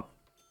lights up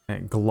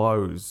and it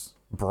glows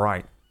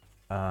bright,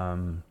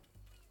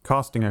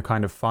 casting a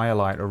kind of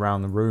firelight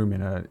around the room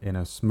in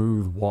a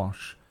smooth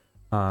wash.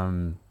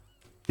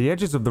 The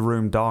edges of the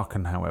room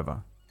darken,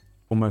 however,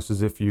 almost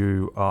as if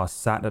you are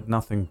sat at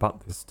nothing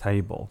but this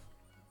table.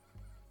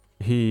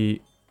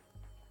 He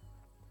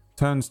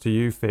turns to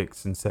you,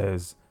 Fix, and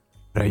says,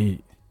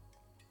 "Right,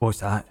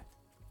 what's that?"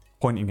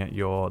 Pointing at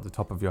the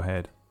top of your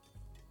head.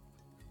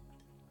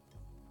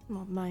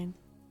 What, mine?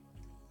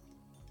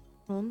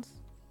 Horns?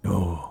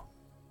 No.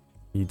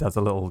 He does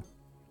a little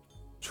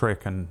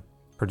trick and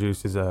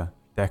produces a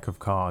deck of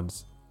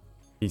cards.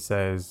 He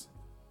says,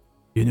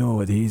 "You know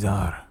what these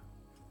are?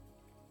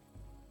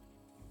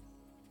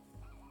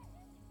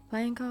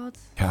 Playing cards?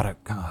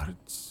 Carrot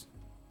cards.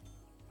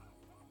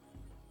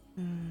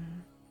 Hmm.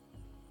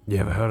 You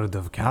ever heard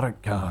of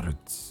carrot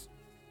cards?"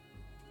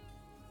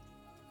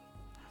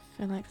 I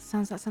feel like it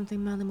sounds like something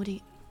Merlin would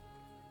eat.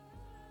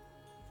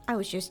 I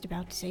was just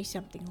about to say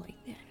something like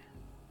that.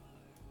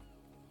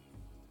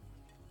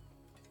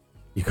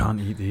 You can't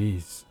eat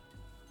these.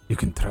 You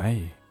can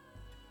try.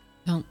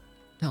 Don't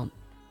No,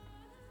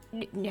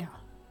 say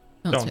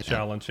Don't that.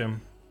 challenge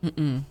him.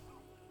 Mm-mm.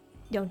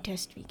 don't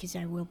test me, because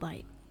I will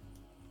bite.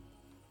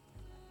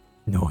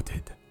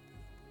 Noted.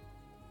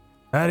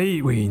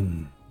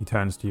 Arwin. He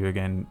turns to you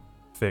again,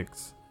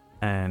 Fix.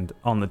 And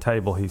on the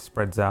table, he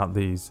spreads out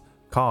these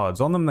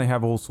cards. On them, they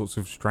have all sorts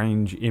of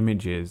strange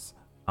images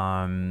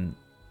and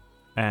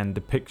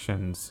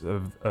depictions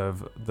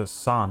of the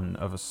sun,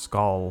 of a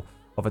skull,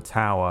 of a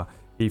tower.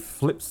 He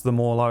flips them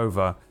all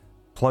over,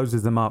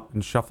 closes them up,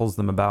 and shuffles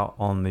them about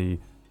on the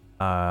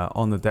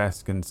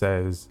desk and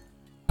says,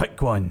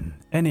 "Pick one,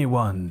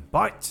 anyone,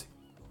 but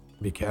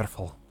be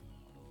careful."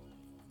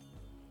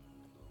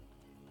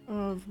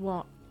 Of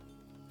what?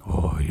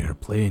 Oh, you're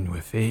playing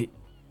with fate,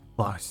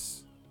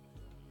 lass.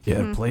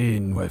 You're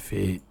playing with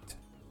fate.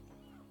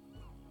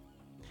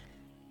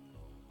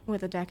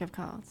 With a deck of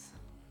cards.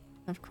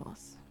 Of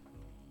course.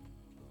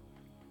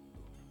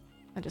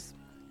 I just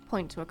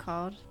point to a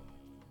card,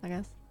 I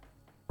guess.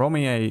 Roll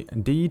me a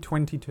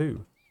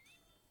D22.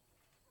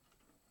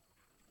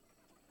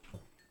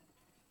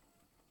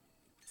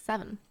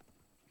 7.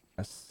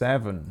 A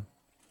 7.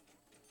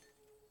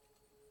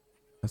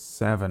 A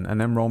 7.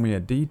 And then roll me a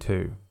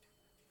D2.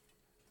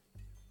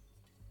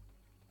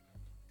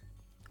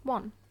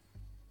 1.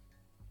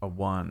 A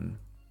 1.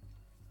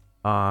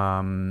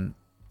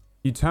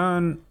 You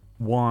turn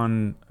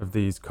one of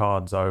these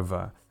cards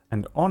over,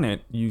 and on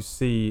it you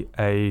see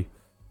a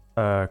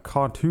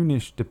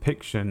cartoonish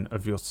depiction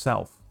of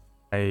yourself.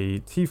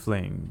 A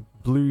tiefling,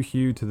 blue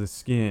hue to the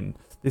skin.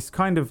 This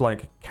kind of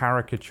like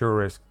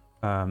caricaturist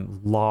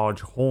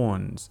large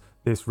horns.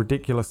 This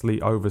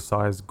ridiculously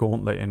oversized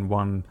gauntlet in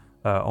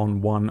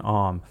on one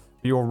arm.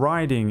 You're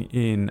riding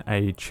in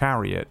a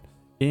chariot.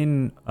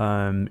 In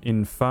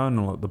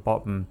Infernal at the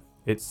bottom,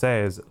 it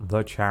says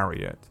The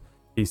Chariot.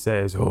 He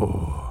says,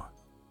 "Oh,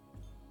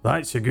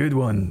 that's a good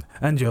one,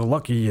 and you're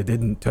lucky you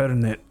didn't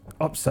turn it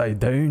upside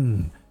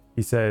down."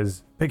 He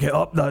says, "Pick it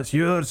up, that's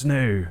yours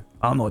now.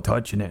 I'm not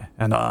touching it,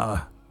 and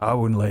I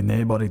wouldn't let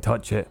anybody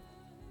touch it.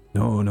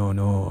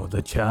 No,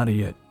 the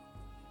chariot.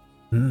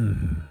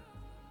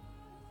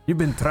 You've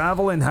been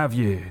traveling, have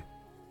you?"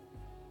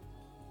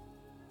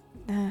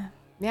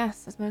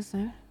 Yes, I suppose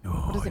so. "No,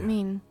 What does it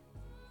mean?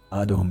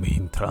 I don't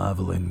mean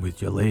traveling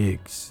with your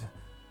legs.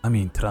 I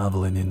mean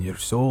traveling in your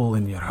soul,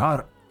 in your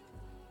heart."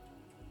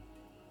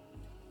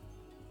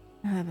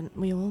 Haven't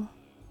we all?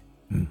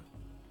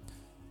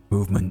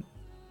 Movement.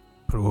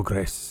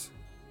 Progress.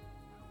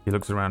 He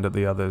looks around at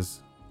the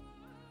others.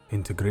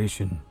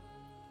 Integration.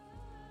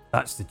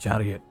 That's the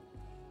chariot.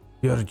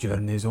 Your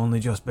journey's only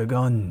just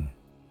begun.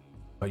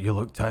 But you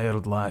look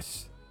tired,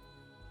 lass.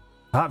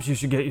 Perhaps you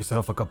should get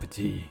yourself a cup of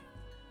tea.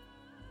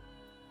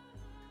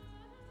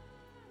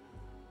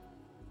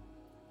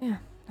 Yeah,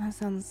 that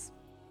sounds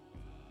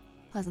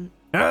pleasant.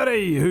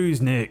 Alright,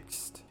 who's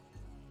next?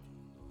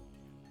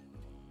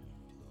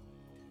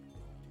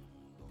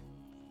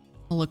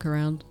 I'll look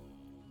around.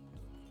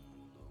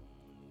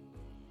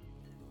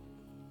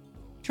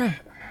 Sure.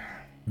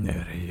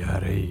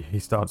 Alright. He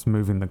starts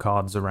moving the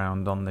cards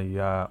around on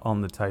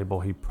the table.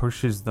 He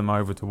pushes them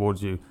over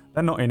towards you.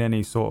 They're not in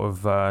any sort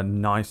of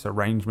nice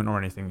arrangement or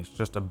anything. It's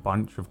just a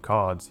bunch of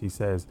cards. He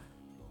says,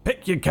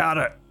 "Pick your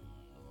carrot."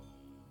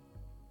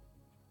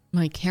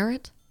 My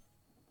carrot?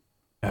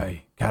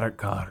 Aye, carrot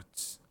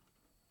cards.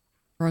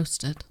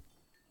 Roasted.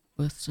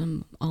 With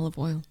some olive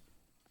oil.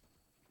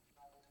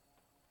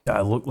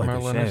 I look like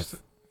Merlin, a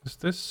chef. is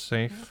this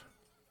safe?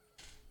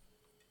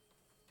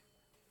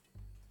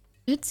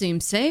 It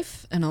seems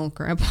safe, and I'll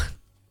grab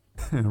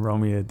one. Roll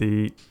me a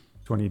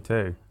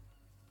D22.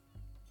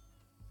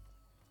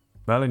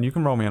 Merlin, you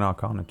can roll me an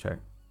Arcana check.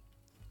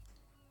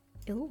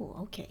 Oh,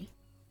 okay.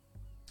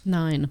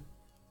 9.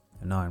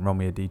 A 9. Roll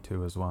me a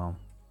D2 as well.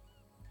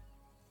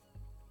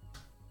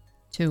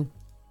 2.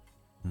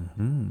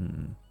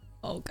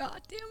 Oh,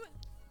 god damn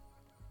it.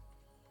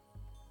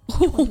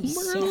 Oh,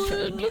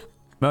 27. Merlin.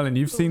 Merlin,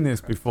 you've seen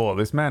this before.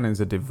 This man is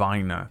a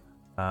diviner.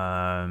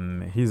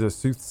 He's a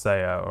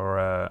soothsayer or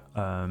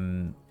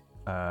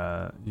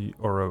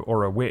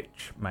a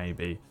witch,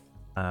 maybe.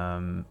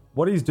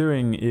 What he's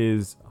doing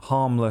is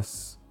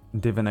harmless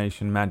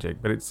divination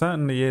magic, but it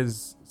certainly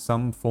is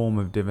some form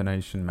of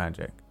divination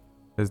magic.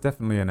 There's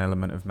definitely an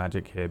element of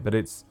magic here, but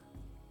it's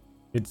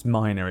It's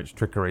minor, it's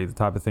trickery, the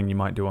type of thing you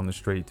might do on the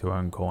street to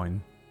earn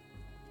coin.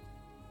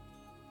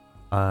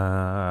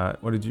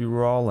 What did you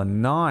roll? A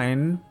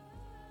 9.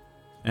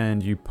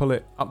 And you pull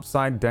it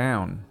upside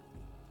down.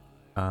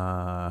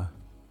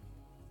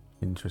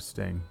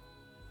 Interesting.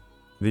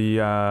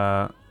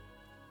 The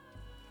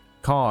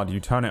card, you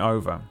turn it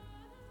over.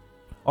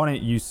 On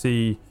it, you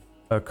see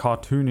a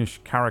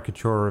cartoonish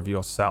caricature of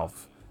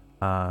yourself.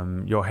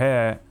 Your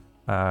hair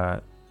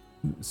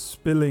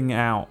spilling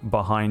out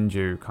behind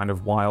you, kind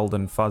of wild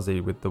and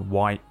fuzzy with the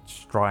white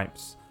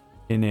stripes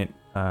in it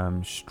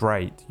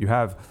straight. You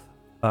have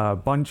a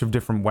bunch of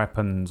different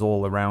weapons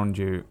all around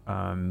you,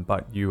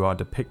 but you are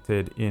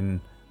depicted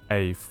in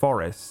a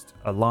forest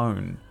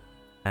alone.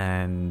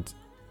 And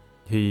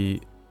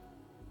he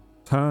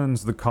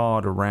turns the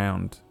card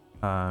around.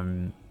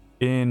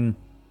 In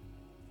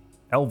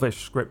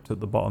Elvish script at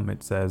the bottom,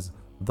 it says,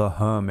 "The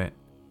Hermit."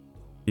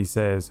 He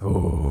says,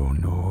 "Oh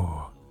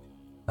no.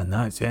 And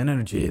that's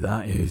energy,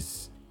 that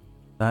is.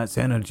 That's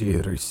energy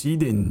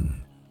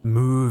receding,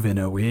 moving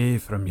away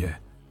from you,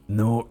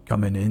 not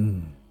coming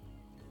in.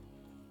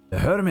 The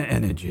hermit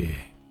energy.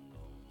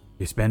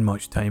 You spend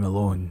much time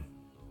alone."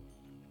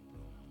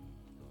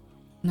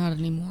 Not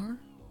anymore.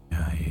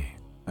 Aye,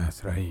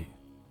 that's right.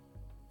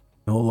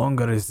 No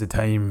longer is the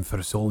time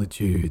for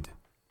solitude.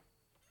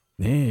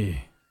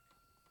 Nay,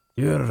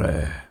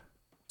 you're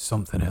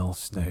something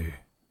else now.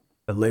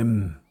 A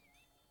limb,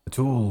 a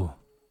tool.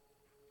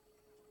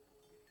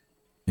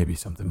 Maybe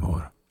something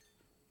more.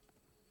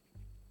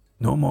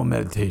 No more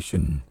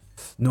meditation,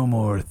 no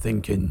more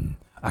thinking,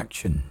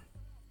 action.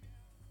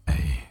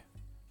 Aye.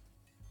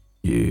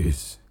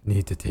 Yous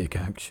need to take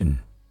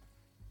action.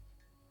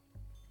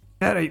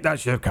 Alright,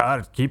 that's your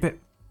card. Keep it.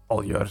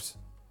 All yours.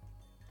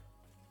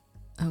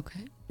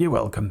 Okay. You're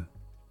welcome.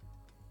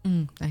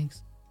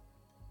 Thanks.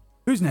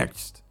 Who's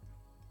next?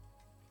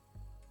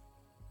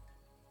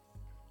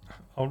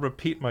 I'll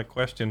repeat my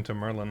question to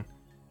Merlin.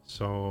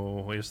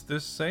 So, is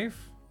this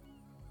safe?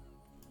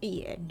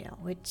 Yeah, no,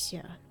 it's,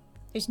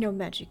 there's no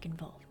magic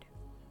involved.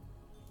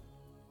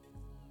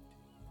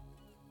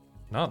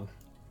 None.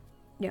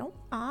 No,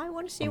 I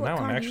want to see Well,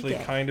 what now I'm card you actually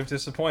get. kind of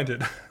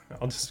disappointed.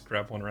 I'll just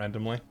grab one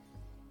randomly.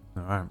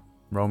 Alright.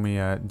 Roll me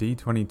a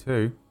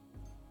D22.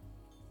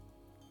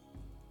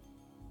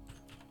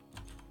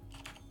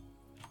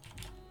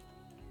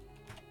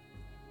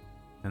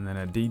 And then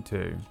a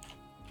D2.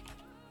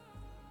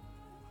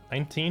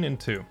 19 and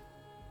 2.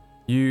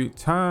 You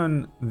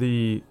turn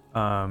the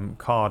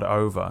card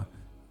over,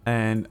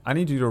 and I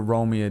need you to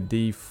roll me a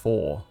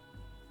D4.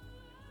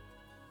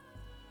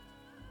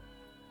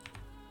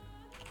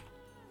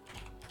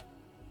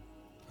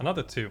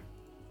 Another 2.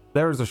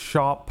 There is a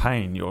sharp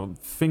pain. Your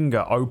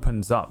finger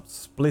opens up,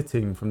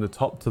 splitting from the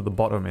top to the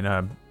bottom in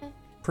a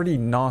pretty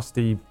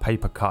nasty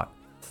paper cut.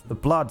 The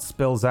blood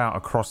spills out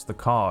across the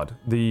card.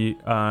 The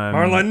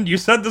Merlin, you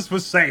said this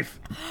was safe.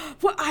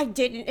 Well, I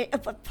didn't.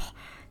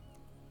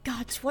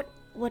 Gods,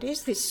 what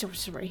is this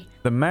sorcery?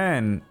 The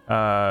man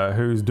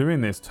who's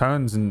doing this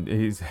turns and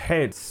his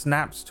head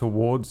snaps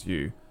towards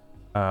you,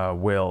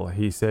 Will.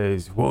 He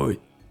says, What?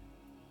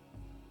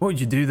 What'd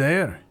you do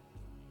there?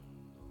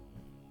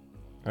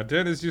 I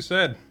did as you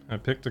said. I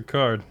picked a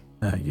card.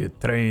 You're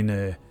trying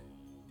to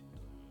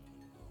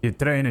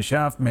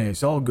shaft me.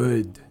 It's all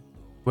good.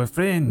 We're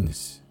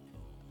friends.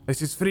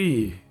 This is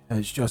free.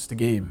 It's just a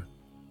game.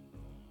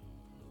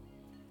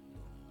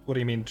 What do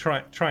you mean,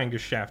 trying to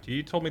shaft you?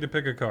 You told me to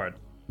pick a card.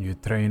 You're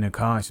trying to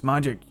cast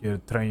magic. You're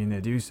trying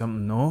to do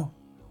something, no?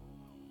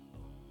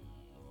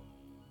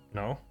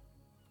 No.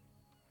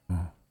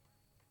 Well,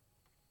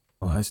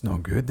 that's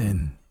not good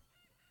then.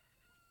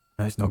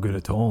 That's not good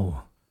at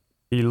all.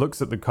 He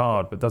looks at the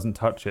card but doesn't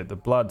touch it. The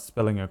blood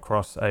spilling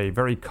across a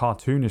very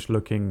cartoonish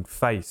looking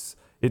face.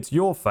 It's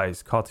your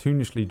face,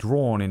 cartoonishly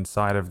drawn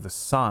inside of the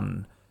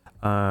sun.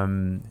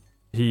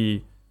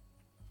 He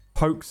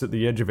pokes at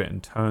the edge of it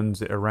and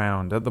turns it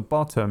around. At the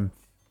bottom,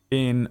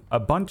 in a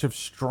bunch of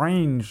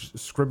strange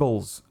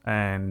scribbles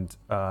and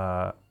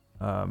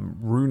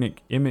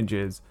runic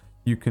images,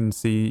 you can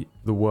see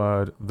the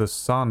word "the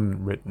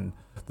sun" written.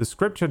 The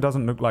scripture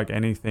doesn't look like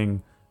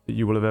anything that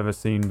you will have ever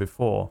seen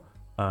before,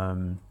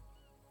 but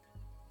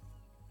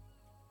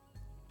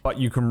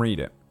you can read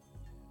it.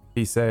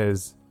 He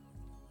says,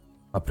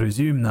 I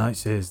presume that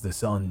says the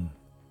sun.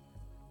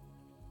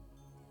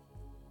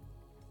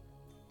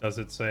 Does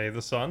it say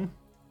the sun?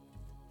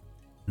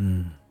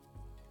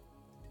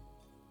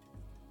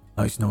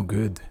 That's not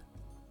good.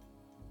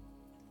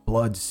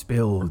 Blood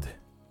spilled.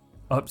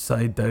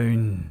 Upside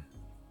down.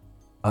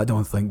 I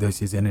don't think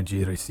this is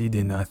energy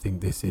receding. I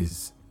think this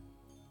is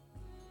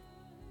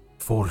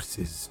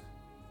forces.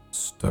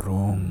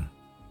 Strong.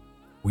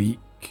 Weak.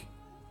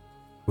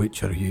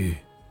 Which are you?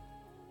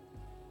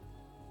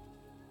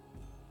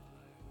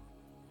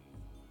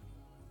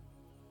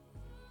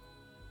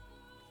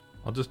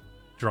 I'll just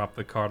drop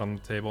the card on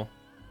the table.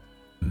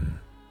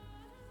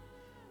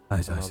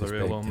 As I Another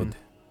ill omen. suspected.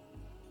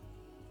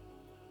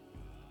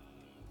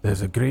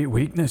 There's a great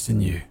weakness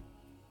in you.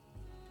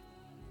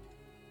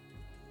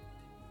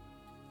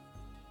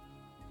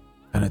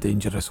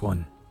 dangerous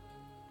one.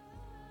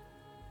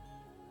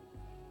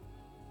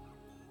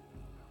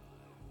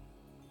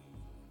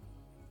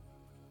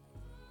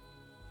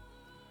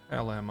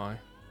 Hell am I?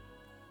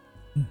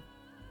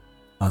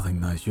 I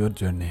think that's your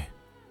journey.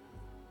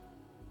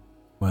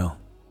 Well,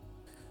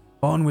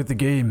 on with the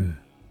game.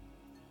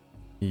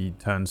 He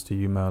turns to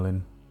you,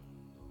 Merlin.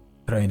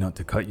 Try not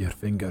to cut your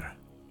finger.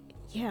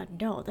 Yeah,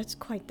 no, that's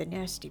quite the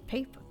nasty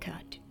paper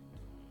cut.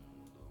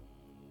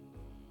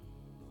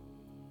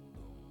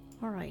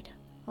 Alright,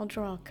 I'll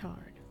draw a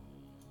card.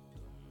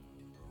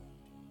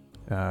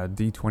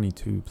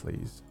 D22,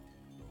 please.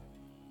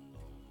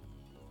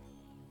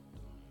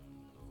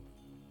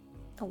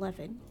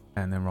 11.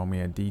 And then roll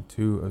me a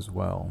D2 as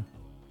well.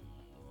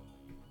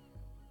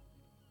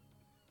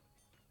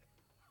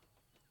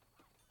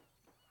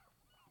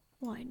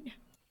 One.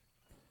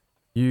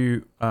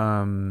 You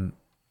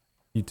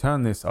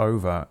turn this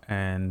over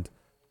and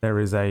there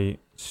is a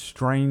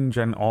strange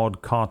and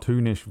odd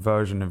cartoonish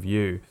version of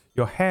you.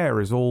 Your hair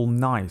is all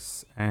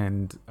nice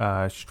and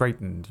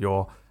straightened.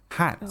 Your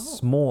hat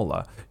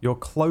smaller. Your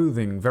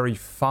clothing very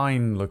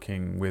fine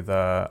looking with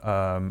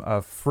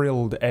a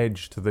frilled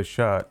edge to the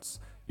shirts.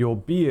 Your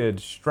beard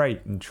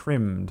straight and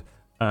trimmed.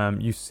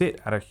 You sit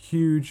at a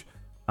huge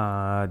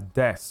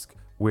desk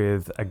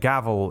with a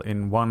gavel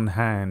in one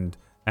hand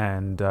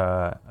and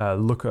a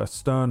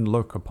stern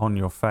look upon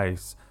your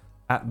face.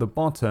 At the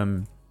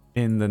bottom,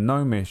 in the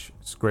Gnomish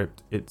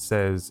script, it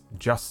says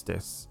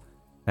justice,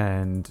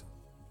 and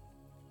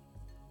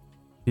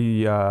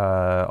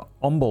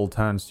Ombal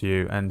turns to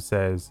you and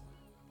says,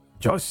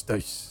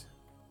 Justice?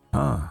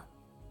 Huh.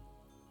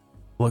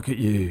 Look at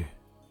you.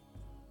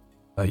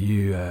 Are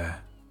you a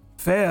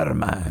fair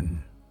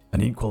man?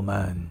 An equal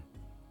man?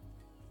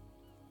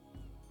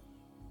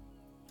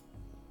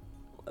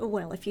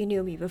 Well, if you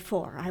knew me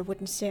before, I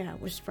wouldn't say I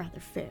was rather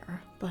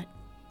fair, but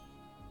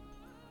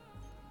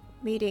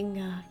meeting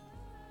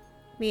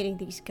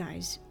these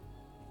guys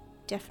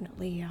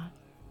definitely,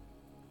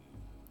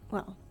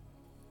 well,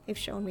 they've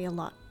shown me a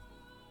lot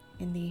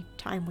in the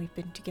time we've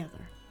been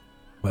together.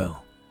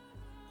 Well,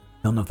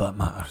 none of that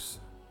matters,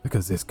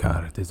 because this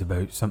card is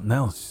about something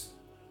else.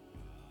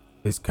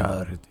 This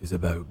card is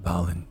about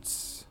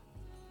balance.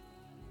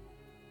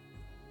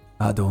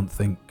 I don't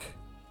think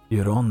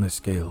you're on the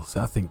scales.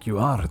 I think you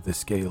are the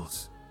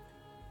scales.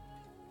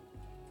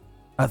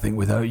 I think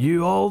without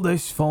you, all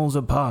this falls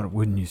apart,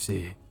 wouldn't you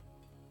say?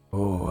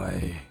 Oh,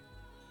 aye.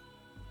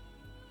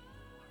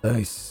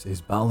 This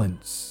is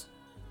balance.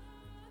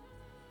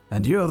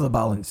 And you're the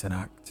balancing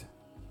act.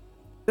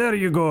 There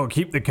you go,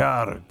 keep the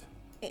card.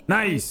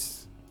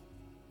 Nice!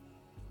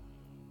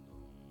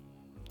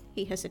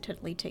 He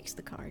hesitantly takes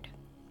the card.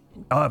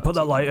 Put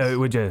that light out,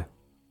 would you?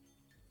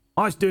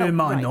 I was doing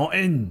my right.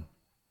 knotting.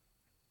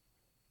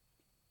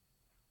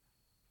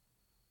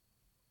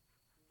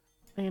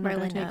 Are you not going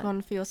Merlin to take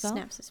one for yourself?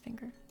 snaps his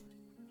finger.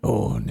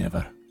 Oh,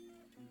 never.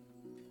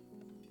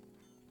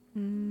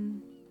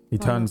 he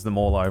turns them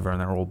all over and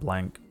they're all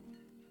blank.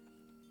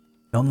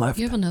 None left.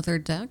 You have another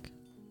deck?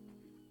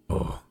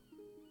 Oh.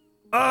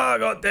 I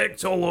got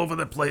decks all over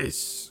the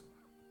place.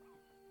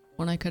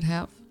 One I could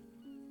have?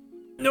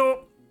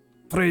 No,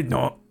 afraid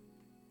not.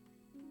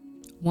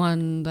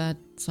 One that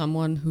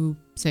someone who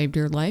saved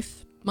your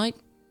life might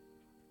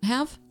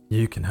have?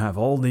 You can have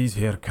all these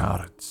here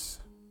cards.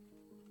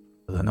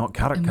 But they're not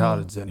carrot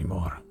cards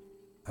anymore.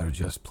 They're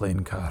just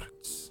plain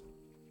cards.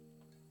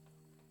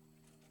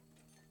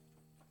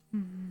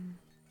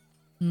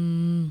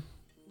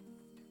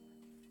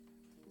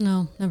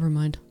 No, never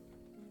mind.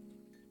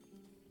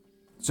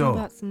 How So,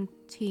 about some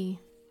tea?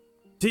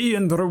 tea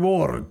and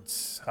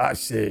rewards, I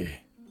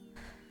say.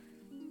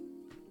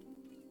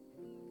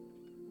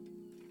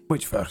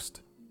 Which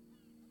first?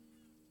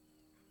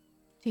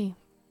 Tea.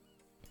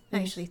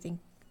 I actually think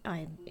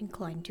I'm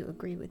inclined to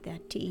agree with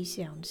that. Tea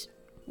sounds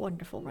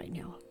wonderful right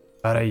now.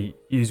 Alright,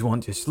 yous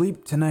want to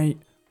sleep tonight,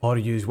 or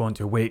yous want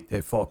to wake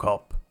the fuck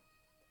up?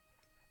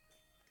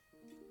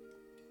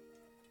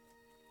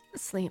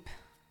 Sleep,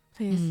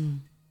 please.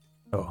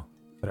 Oh,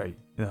 right.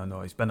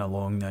 No, it's been a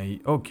long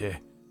night. Okay.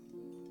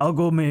 I'll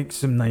go make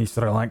some nice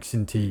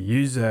relaxing tea.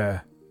 Yous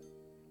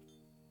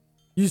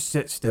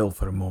sit still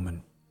for a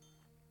moment.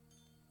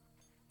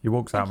 He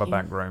walks out of a Thank you.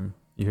 back room.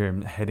 You hear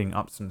him heading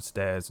up some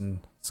stairs and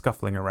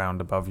scuffling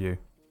around above you.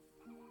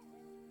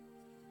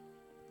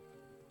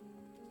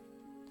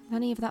 Does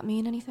any of that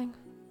mean anything?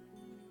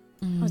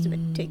 I was a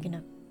bit taken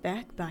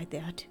aback by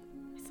that.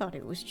 I thought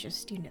it was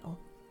just,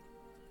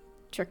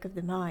 trick of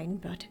the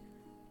mind, but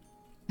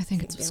I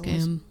think it's a there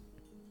was- scam.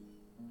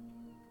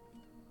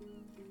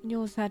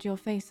 Yours had your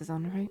faces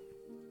on, right?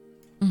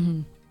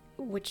 Mm-hmm.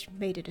 which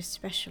made it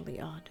especially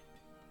odd.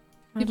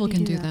 How People did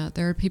you can do that.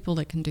 There are people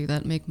that can do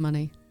that, make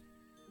money.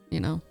 They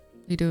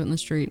do it in the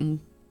street and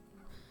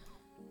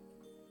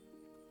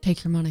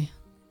take your money.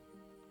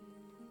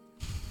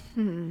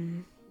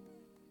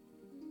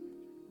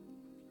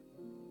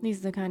 These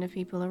are the kind of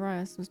people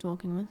Arias was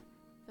talking with.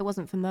 If it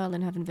wasn't for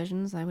Merlin having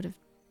visions, I would have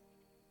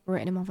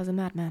written him off as a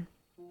madman.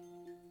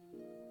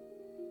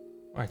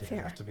 Why did it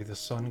Fair. have to be the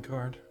sun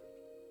card?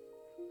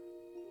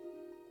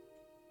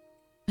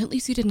 At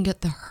least you didn't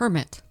get the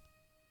hermit.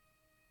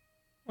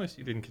 At least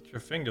you didn't get your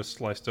fingers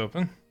sliced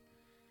open.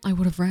 I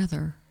would have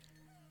rather.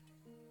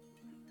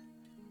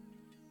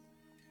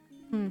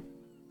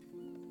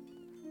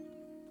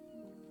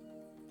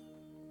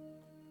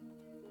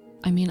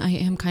 I mean, I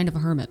am kind of a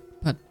hermit,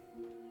 but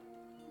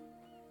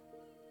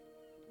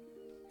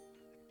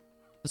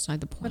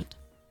beside the point.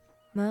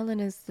 Merlin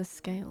is the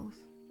scales.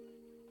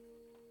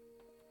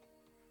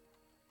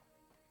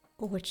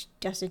 Which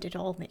doesn't at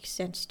all make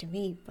sense to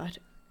me, but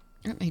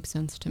That makes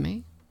sense to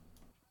me.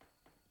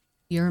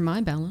 You're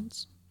my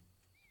balance.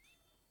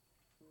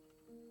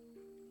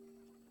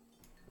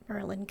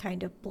 Merlin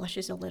kind of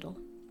blushes a little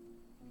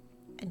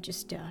and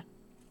just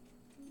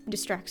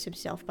distracts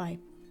himself by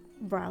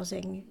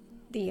browsing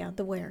the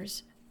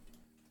wares.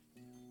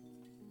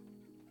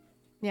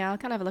 Yeah, I'll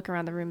kind of have a look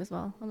around the room as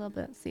well, a little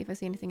bit, see if I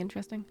see anything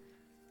interesting.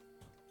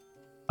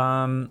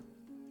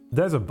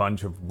 There's a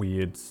bunch of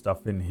weird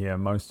stuff in here.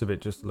 Most of it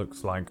just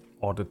looks like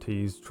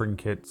oddities,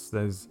 trinkets.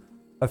 There's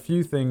a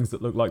few things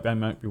that look like they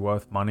might be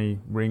worth money,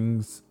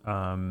 rings,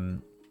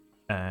 and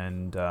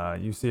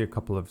you see a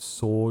couple of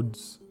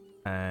swords,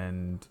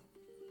 and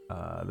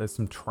there's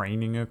some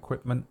training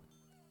equipment,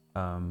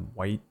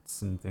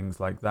 weights and things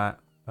like that.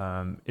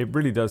 It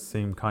really does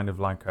seem kind of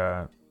like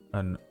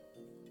an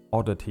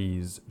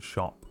oddities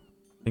shop.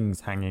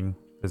 Things hanging.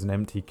 There's an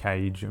empty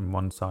cage in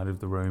one side of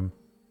the room.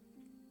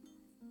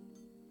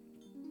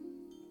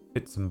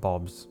 Bits and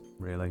bobs,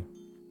 really.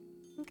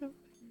 Okay.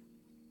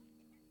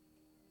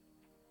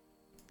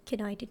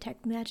 Can I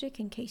detect magic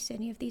in case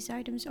any of these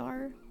items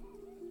are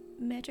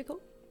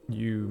magical?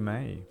 You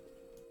may.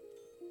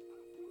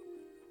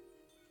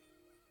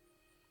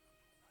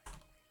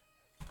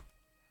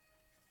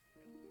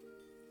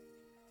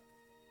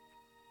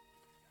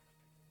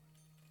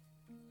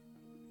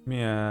 Give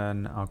me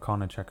an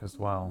Arcana check as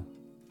well.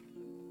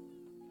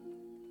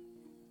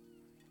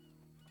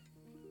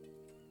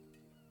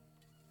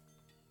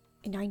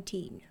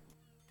 19.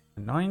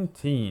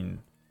 19.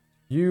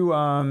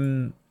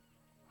 You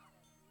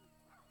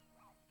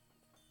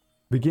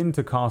begin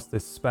to cast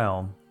this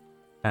spell,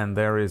 and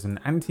there is an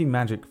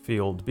anti-magic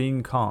field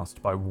being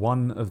cast by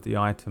one of the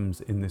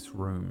items in this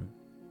room.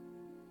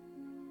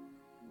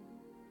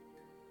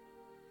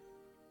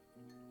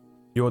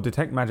 Your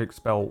detect magic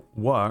spell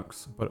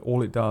works, but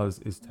all it does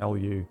is tell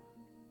you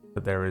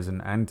that there is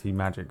an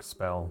anti-magic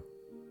spell,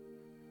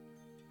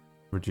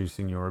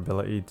 reducing your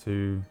ability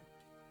to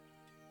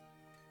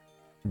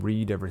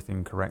read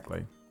everything correctly.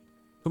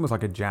 It's almost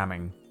like a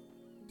jamming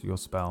to your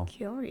spell.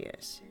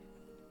 Curious.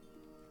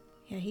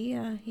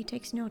 Yeah, he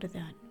takes note of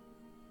that.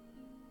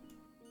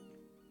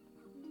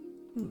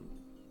 You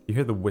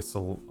hear the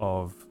whistle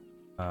of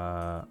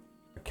a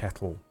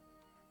kettle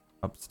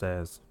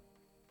upstairs.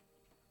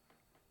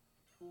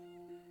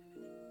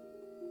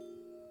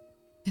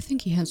 I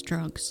think he has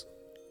drugs.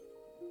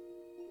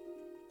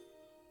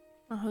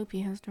 I hope he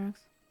has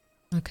drugs.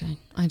 Okay,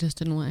 I just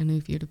didn't want any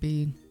of you to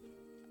be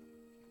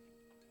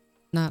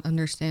not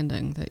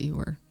understanding that you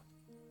were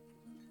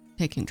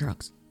taking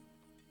drugs.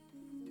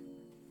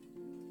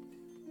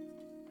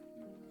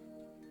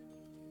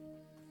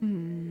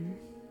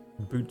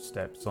 Boot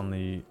steps on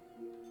the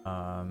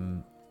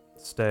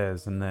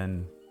stairs, and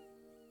then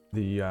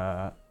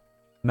the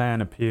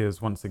man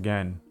appears once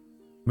again,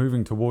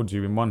 moving towards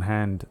you. In one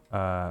hand,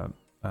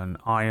 an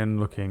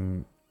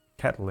iron-looking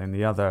kettle. In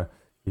the other,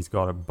 he's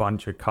got a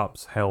bunch of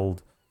cups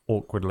held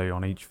awkwardly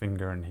on each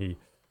finger, and he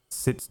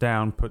sits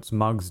down, puts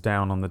mugs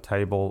down on the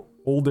table,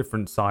 all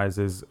different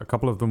sizes, a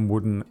couple of them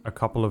wooden, a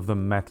couple of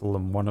them metal,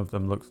 and one of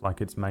them looks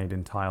like it's made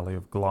entirely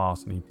of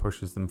glass, and he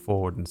pushes them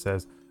forward and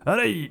says,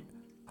 "Alright,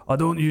 I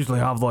don't usually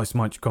have this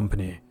much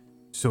company,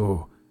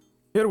 so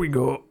here we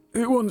go.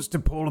 Who wants to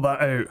pour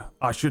that out?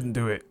 I shouldn't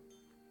do it."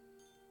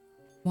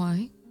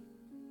 Why?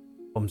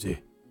 Thumbsy.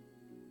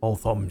 All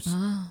thumbs.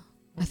 Ah,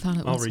 I thought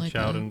it I'll was reach like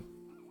out a and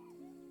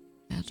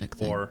magic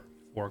thing.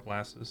 four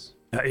glasses.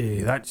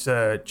 Hey, that's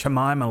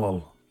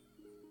chamomile.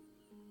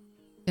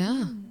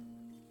 Yeah.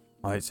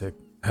 It's a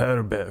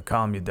herb to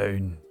calm you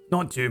down.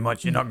 Not too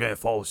much, you're not going to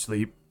fall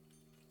asleep.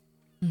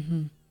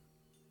 Mm-hmm.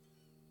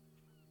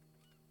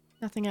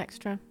 Nothing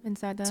extra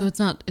inside there. So it's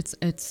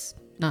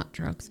not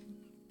drugs.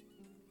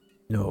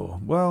 No,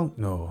 well,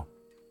 no.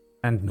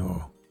 And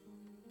no.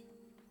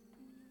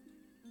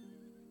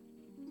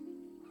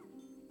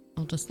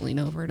 I'll just lean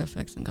over to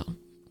Fix and go,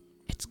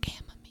 "It's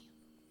chamomile.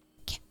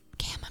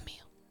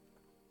 Chamomile.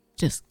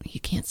 Just, you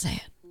can't say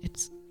it.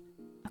 It's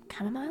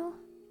chamomile?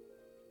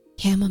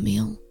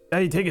 chamomile.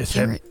 Hey, take a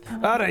Carrot.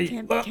 sip. Alright,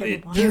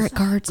 Carrot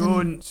guards and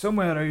going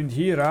somewhere around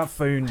here. I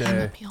found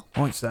chamomile.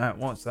 What's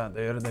that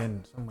there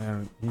then?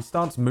 Somewhere. He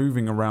starts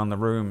moving around the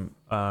room.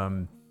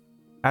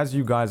 As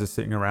you guys are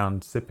sitting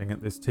around sipping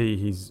at this tea,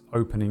 he's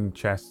opening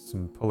chests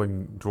and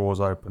pulling drawers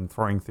open,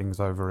 throwing things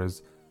over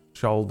his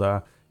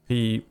shoulder.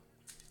 He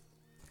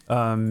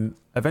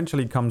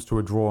eventually comes to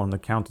a drawer on the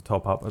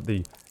countertop up at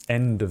the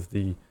end of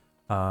the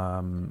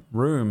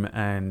room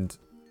and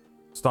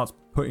starts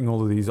putting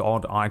all of these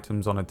odd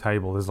items on a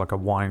table. There's like a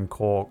wine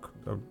cork,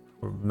 a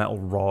metal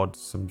rods,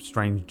 some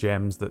strange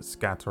gems that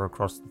scatter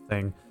across the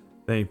thing.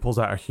 Then he pulls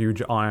out a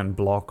huge iron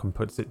block and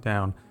puts it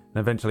down. And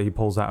eventually he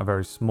pulls out a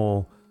very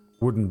small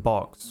wooden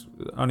box,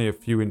 only a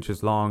few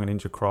inches long, an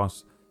inch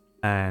across,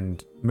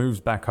 and moves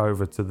back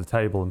over to the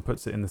table and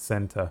puts it in the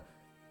center.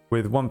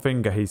 With one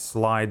finger, he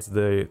slides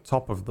the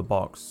top of the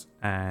box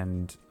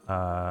and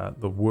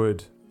the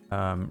wood,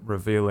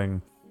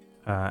 revealing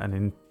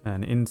an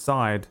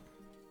inside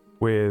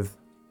with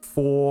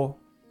 4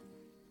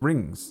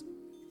 rings.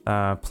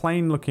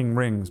 Plain-looking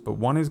rings, but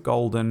one is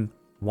golden,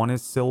 one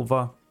is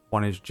silver,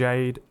 one is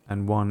jade,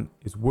 and one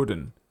is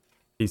wooden.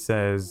 He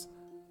says,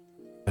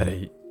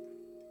 "Hey,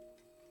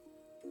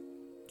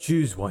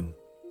 choose one.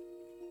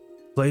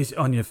 Place it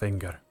on your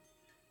finger.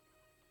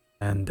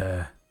 And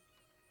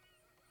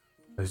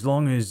as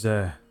long as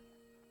you're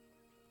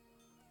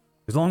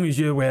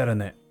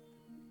wearing it,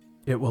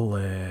 it will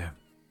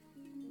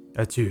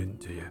attune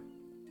to you.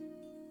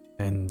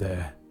 And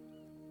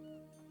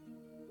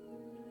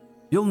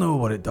you'll know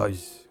what it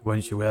does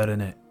once you're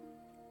wearing it.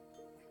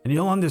 And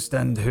you'll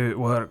understand how it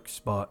works,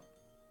 but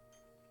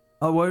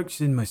it works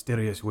in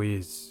mysterious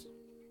ways.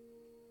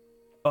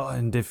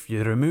 And if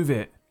you remove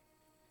it,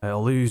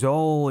 it'll lose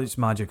all its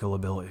magical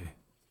ability.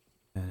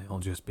 And it'll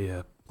just be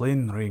a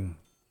plain ring.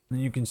 And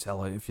you can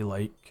sell it if you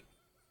like.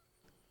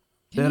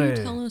 Can They're,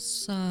 you tell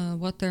us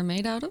what they're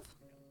made out of?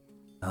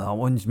 That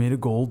one's made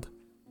of gold.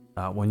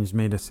 That one's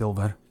made of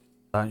silver.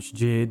 That's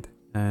jade.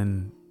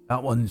 And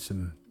that one's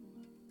some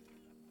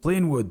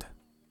plain wood.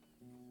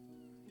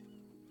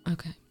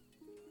 Okay.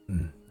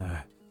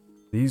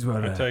 These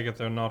were... I take it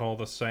they're not all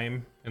the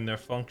same in their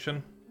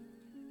function.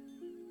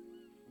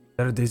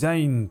 They're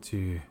designed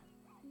to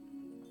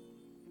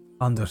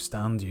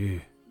understand you.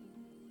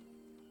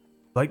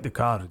 Like the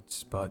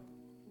cards, but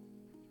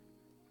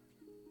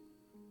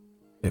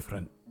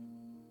different.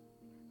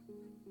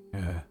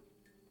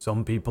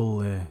 Some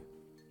people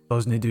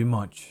doesn't do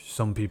much.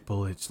 Some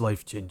people it's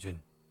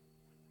life-changing.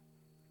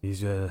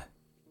 These are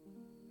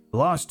the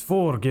last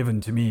 4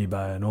 given to me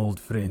by an old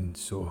friend,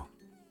 so...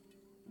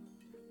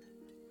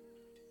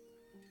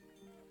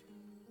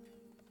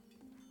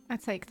 I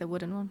take the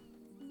wooden one.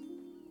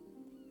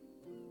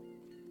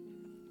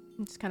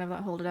 And just kind of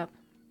like hold it up.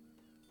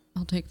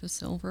 I'll take the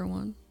silver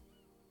one.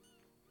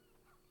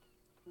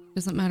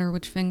 Doesn't matter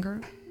which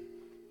finger.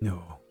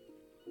 No.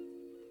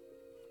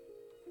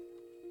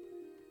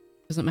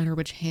 Doesn't matter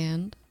which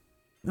hand.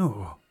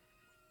 No.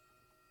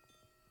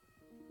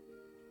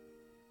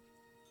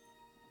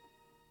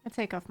 I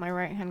take off my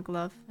right hand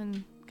glove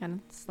and kind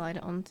of slide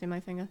it onto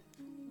my finger.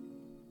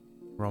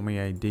 Roll me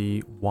a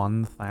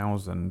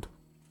D1000.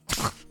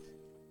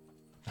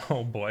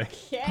 Oh boy.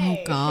 Oh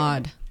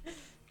God.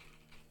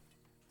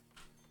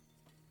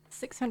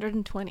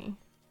 620.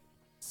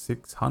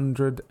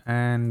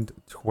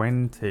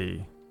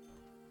 620.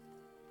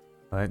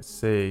 Let's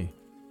see.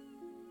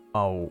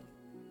 Oh,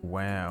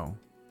 wow.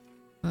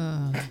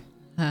 I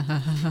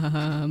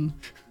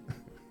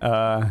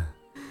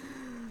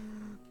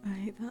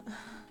hate that.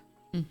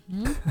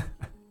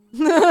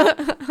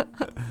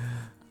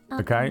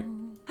 Okay.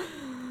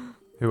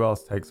 Who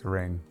else takes a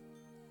ring?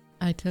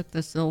 I took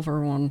the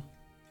silver one.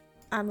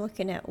 I'm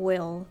looking at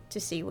Will to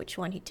see which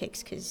one he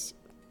takes because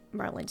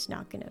Merlin's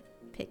not going to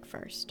pick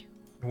first.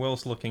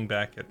 Will's looking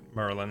back at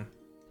Merlin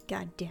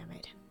God damn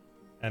it.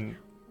 and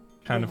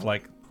kind of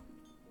like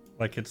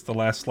it's the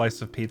last slice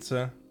of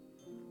pizza.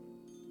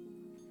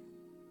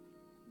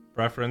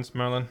 Preference,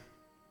 Merlin?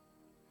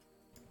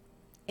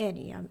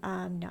 Eddie,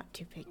 I'm not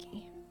too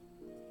picky.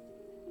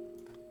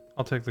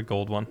 I'll take the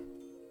gold one.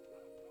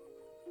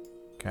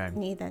 Okay.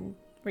 And he then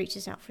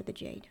reaches out for the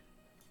jade.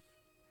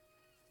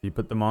 You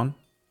put them on?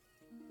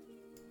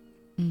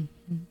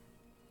 Mm-hmm.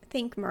 I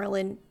think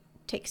Merlin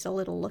takes a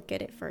little look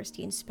at it first.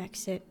 He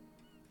inspects it,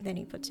 then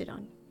he puts it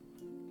on.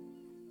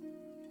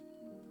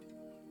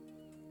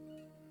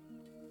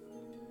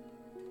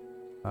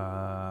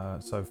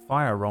 So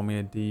fire, roll me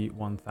a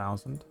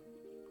D1000.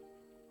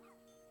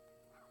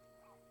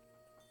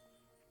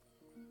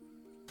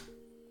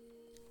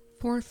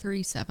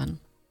 $437.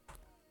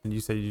 And you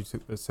say you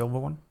took the silver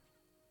one?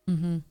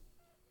 Mm-hmm.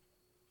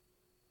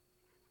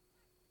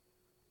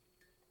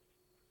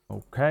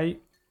 Okay.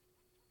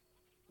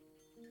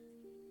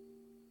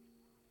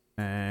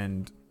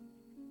 And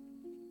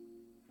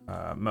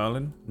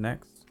Merlin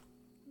next.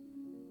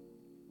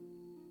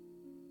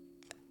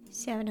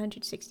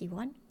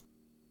 761.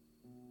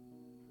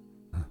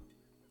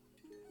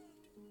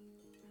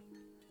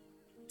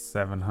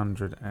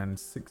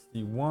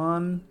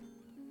 $761.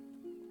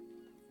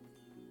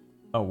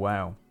 Oh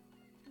wow.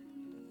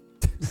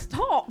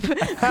 Stop!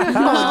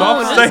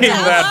 Stop saying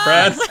that,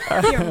 Brad.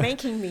 You're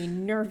making me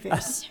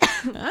nervous.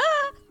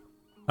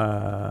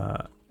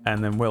 And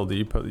then Will, do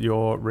you put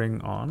your ring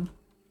on?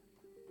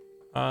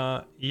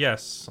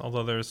 Yes.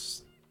 Although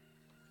there's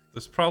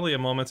probably a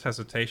moment's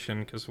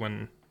hesitation because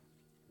when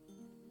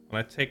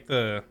I take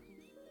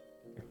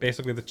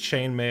basically the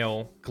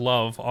chainmail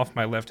glove off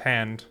my left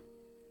hand,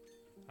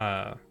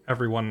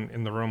 everyone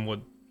in the room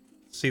would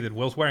see that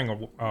Will's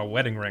wearing a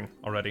wedding ring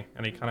already,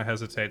 and he kind of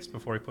hesitates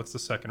before he puts the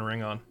second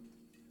ring on.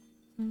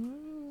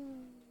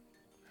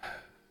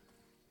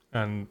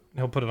 And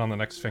he'll put it on the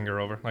next finger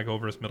over, like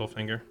over his middle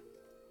finger.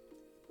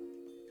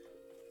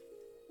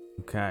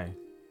 Okay.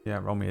 Yeah,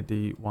 roll me a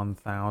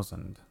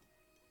D1000.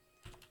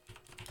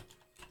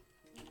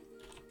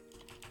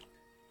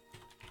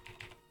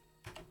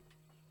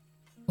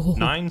 Oh,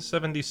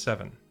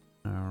 977.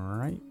 All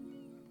right.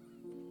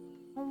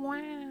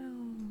 wow.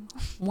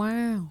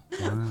 Wow.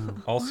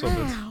 Also,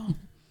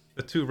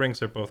 the two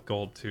rings are both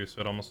gold too, so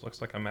it almost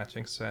looks like a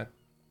matching set.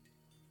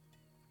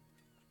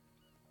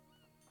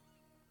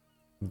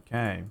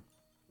 Okay.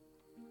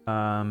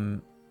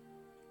 Oh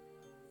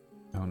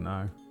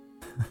no.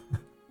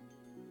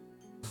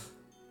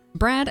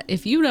 Brad,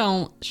 if you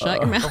don't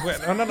shut your mouth. Oh, wait,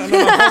 no,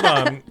 hold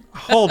on.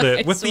 Hold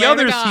it. I With the swear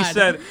to others, he God.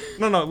 said,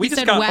 no, we He just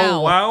said got, wow.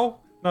 oh, wow.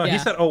 No, he Yeah.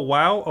 said, oh,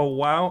 wow, oh,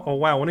 wow, oh,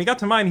 wow. When he got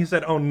to mine, he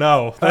said, oh,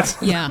 no. That's,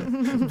 Yeah.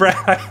 Brad,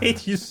 I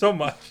hate you so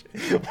much.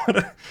 What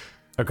a-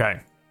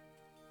 Okay.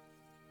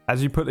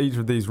 As you put each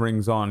of these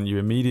rings on, you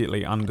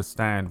immediately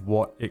understand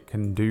what it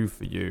can do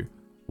for you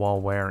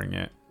while wearing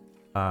it.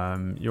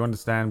 You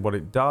understand what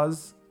it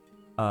does.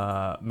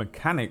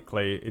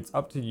 Mechanically, it's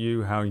up to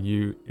you how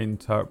you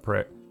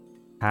interpret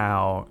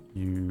how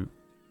you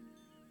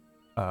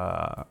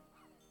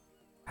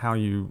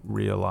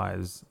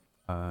realize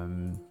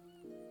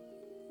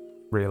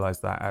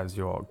that as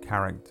your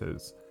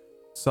characters.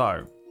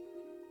 So,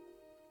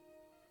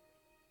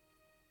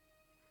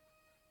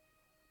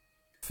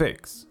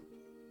 Fix.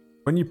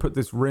 When you put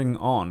this ring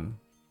on,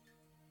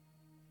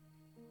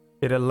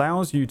 it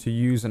allows you to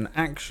use an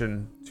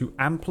action to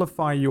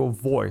amplify your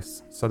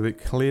voice so that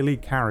it clearly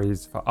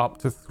carries for up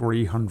to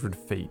 300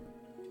 feet.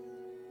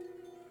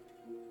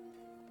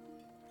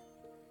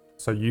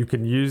 So you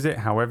can use it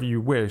however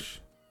you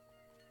wish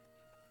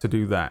to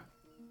do that.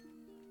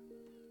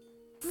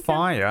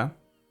 Fire,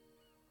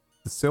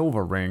 the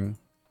silver ring,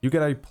 you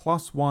get a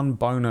 +1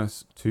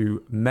 bonus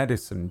to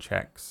medicine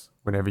checks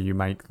whenever you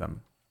make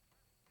them.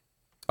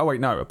 Oh wait,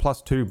 no, a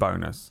 +2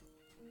 bonus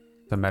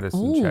to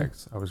medicine Ooh.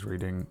 checks. I was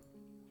reading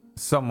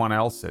someone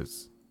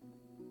else's.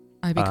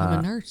 I become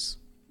a nurse.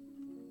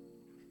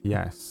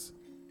 Yes.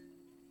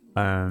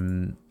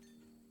 Merlin,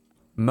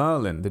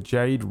 the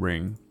jade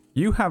ring.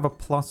 You have a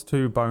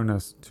 +2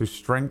 bonus to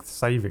strength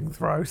saving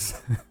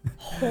throws,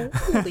 Holy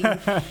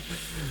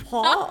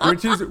fuck.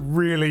 which is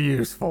really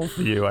useful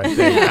for you, I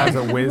think, as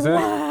a wizard.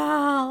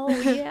 Wow,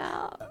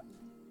 yeah.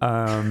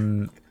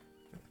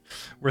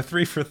 We're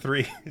 3 for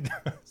 3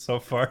 so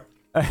far.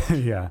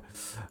 Yeah.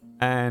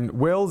 And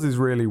Will's is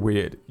really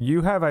weird.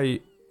 You have the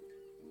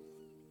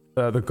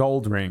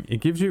gold ring. It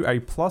gives you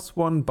a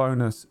 +1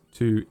 bonus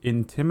to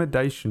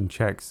intimidation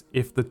checks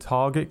if the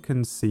target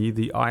can see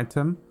the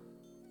item,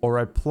 or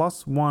a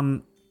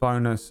 +1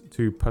 bonus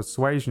to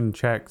persuasion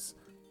checks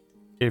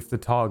if the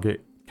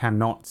target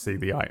cannot see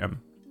the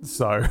item.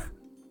 So,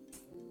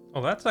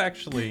 Oh, that's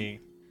actually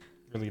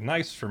really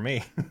nice for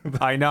me.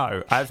 I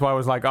know. That's why I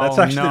was like, That's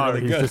oh actually no,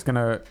 really he's good. just going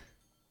to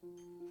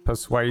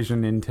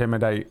persuasion,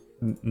 intimidate,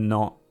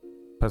 not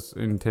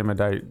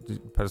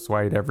intimidate,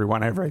 persuade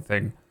everyone,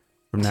 everything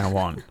from now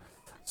on.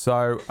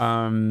 So,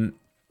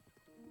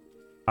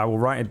 I will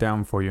write it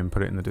down for you and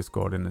put it in the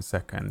Discord in a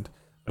second.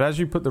 But as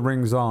you put the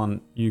rings on,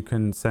 you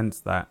can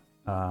sense that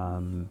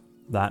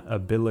that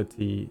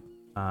ability,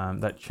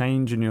 that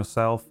change in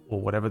yourself, or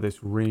whatever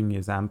this ring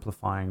is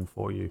amplifying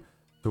for you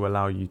to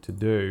allow you to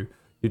do.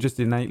 You're just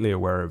innately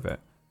aware of it,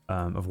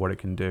 of what it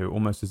can do,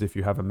 almost as if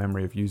you have a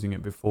memory of using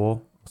it before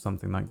or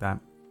something like that.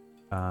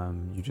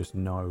 You just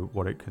know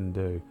what it can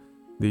do.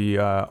 The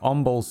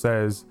Ombol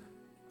says,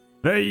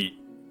 "Right,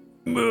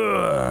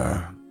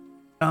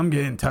 I'm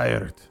getting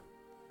tired.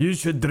 You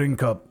should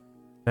drink up,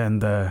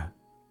 and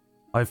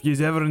if you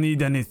ever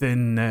need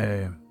anything,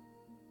 I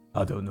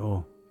don't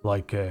know,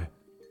 like a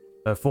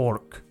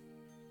fork,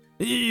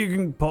 you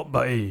can pop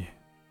by.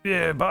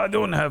 Yeah, but I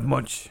don't have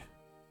much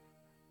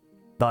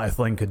that I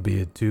think could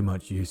be too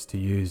much use to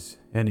use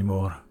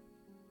anymore."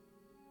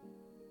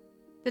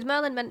 Did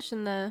Merlin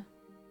mention the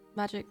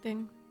magic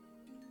thing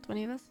to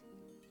any of us?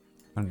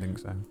 I don't think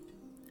so.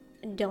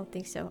 Don't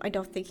think so. I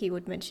don't think he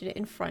would mention it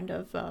in front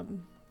of,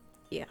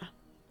 yeah.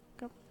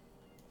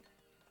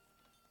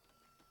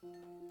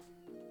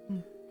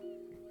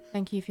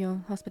 Thank you for your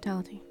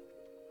hospitality.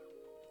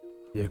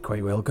 You're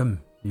quite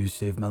welcome. You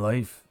saved my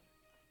life.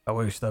 I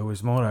wish there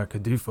was more I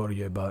could do for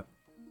you, but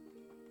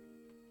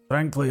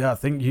frankly, I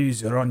think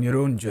yous are on your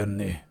own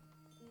journey.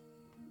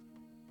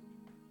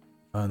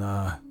 And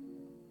I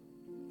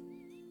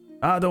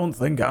don't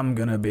think I'm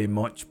gonna be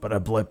much but a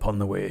blip on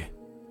the way.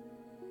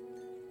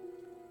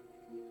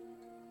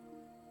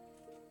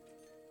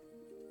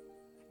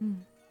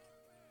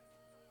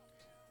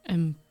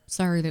 I'm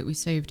sorry that we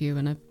saved you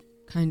in a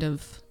kind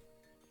of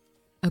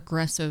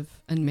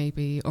aggressive and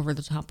maybe over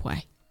the top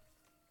way.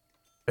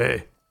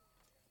 Hey,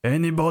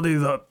 anybody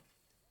that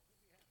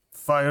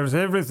fires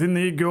everything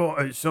they got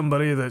at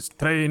somebody that's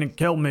trying to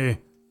kill me,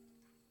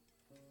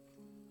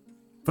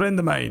 friend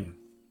of mine,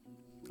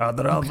 I'd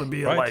rather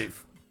be Right.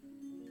 alive.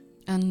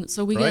 And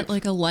so we Right. get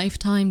like a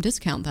lifetime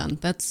discount then.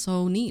 That's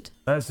so neat.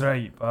 That's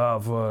right.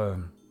 I've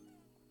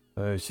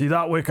see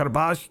that wicker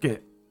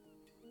basket.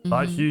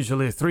 That's Mhm.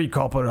 usually 3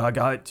 copper. I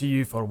got it to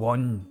you for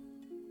 1.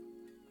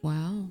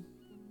 Wow.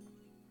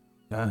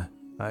 Yeah,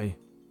 aye.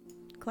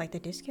 Quite the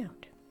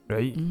discount.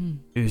 Right. Mm.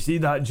 You see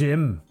that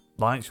gem?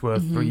 That's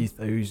worth Mhm.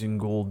 3,000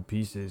 gold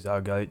pieces.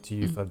 I got it to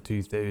you for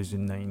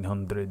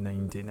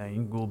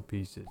 2,999 gold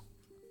pieces.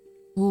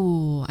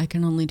 Ooh, I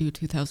can only do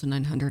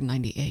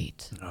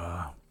 2,998.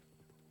 Ah,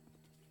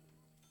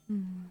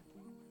 Hmm.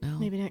 No.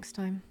 Maybe next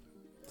time.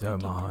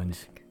 down my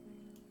hands.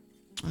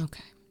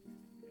 Okay.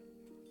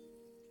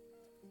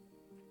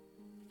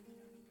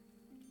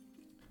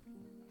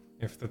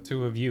 If the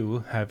two of you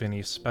have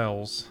any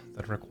spells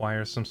that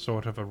require some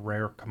sort of a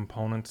rare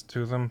component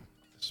to them,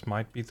 this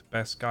might be the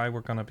best guy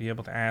we're gonna be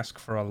able to ask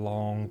for a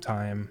long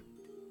time.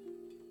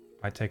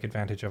 I take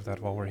advantage of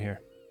that while we're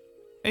here.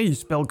 Hey,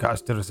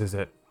 spellcasters, is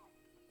it?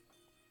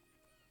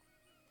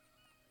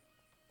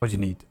 What do you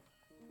need?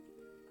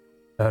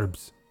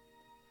 Herbs.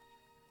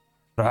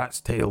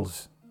 Rat's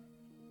tails.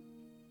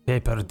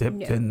 Paper dipped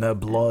No. in the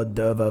blood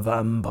of a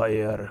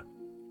vampire.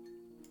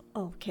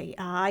 Okay,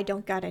 I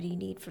don't got any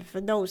need for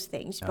those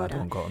things, I but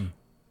don't got 'em.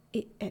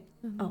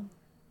 oh,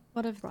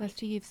 What of the right.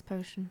 thieves'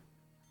 potion,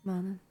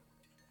 Merlin?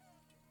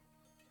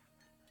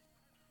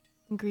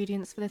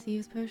 Ingredients for the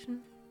thieves'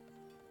 potion?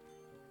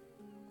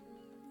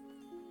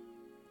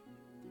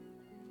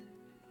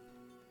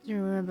 Do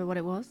you remember what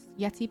it was?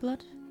 Yeti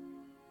blood?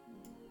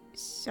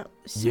 so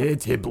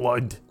Yeti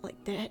blood.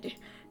 like that.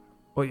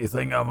 What you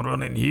think I'm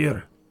running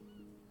here?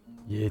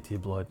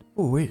 Yeti blood.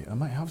 Oh wait, I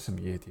might have some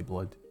Yeti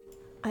blood.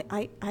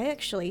 I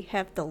actually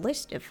have the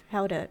list of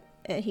how to.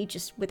 He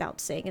just, without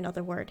saying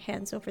another word,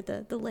 hands over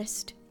the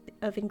list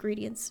of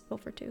ingredients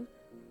over to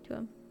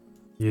him.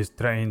 He's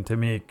trying to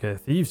make a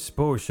thief's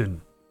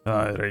potion.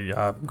 Right,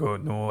 I've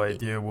got no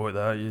idea what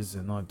that is,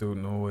 and I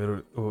don't know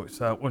where. Oh, it's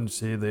that one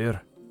say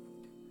there.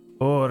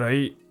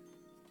 Alright.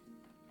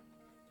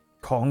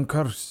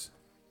 Conkers.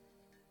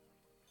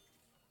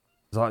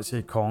 Does that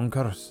say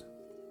conkers?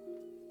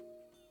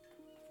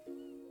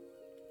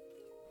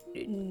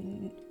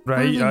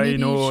 Right, Merlin, I maybe you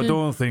know. I should-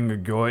 don't think I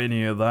got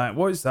any of that.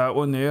 What's that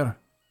one there?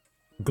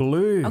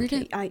 Glue. Read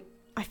Okay, it.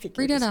 I figured.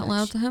 Read it as out loud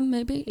much. to him,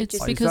 maybe? It's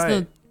just- because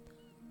Is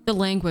the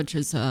language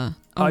is I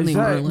only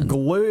said Merlin.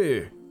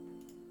 glue.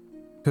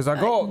 Because I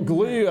got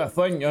glue, I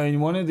think, in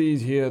one of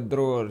these here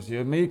drawers.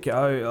 You make it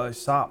out of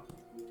sap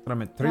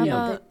from a tree. How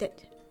No, about-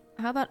 that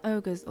How about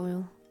ogre's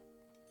oil?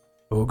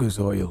 Ogre's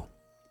oil.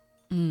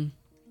 Mm.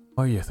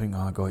 Why you think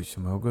I got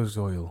some ogre's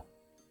oil?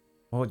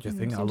 What do you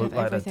think I seem to look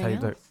have like the everything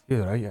type that... else.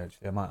 You're right,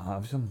 actually. I might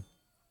have some.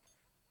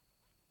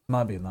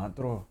 Might be in that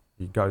drawer.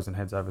 He goes and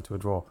heads over to a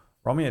drawer.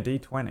 Roll me a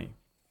d20.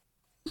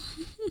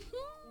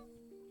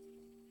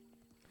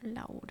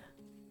 Loud.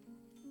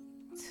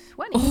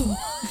 20.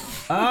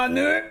 I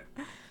knew it!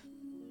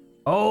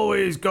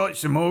 Always got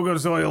some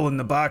ogre's oil in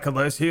the back of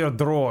this here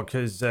drawer,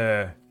 because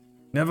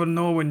never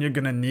know when you're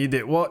going to need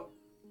it. What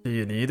do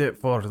you need it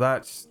for?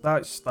 That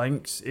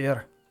stinks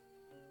here.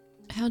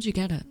 How'd you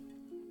get it?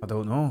 I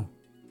don't know.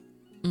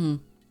 Mm.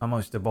 I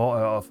must have bought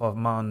it off a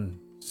man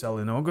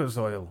selling ogre's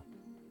oil.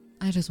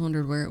 I just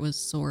wondered where it was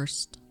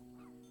sourced.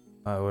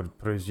 I would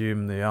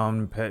presume the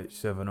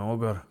armpits of an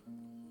ogre.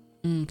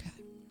 Okay.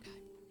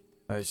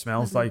 It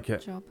smells Clever like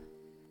it. Job.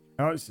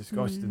 Oh, it's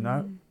disgusting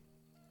now. Mm.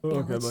 Oh,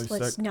 yeah, get my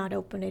let's sick. not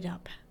open it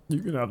up. You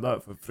can have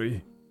that for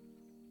free.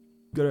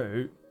 Get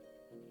it out.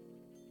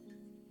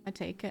 I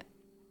take it.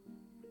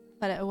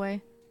 Put it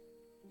away.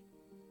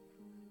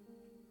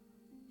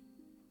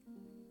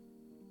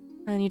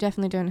 And you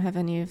definitely don't have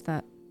any of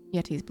that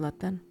Yeti's blood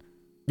then.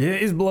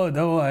 Yeti's blood.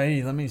 Oh,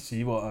 aye. Let me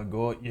see what I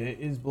got.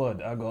 Yeti's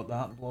blood. I got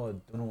that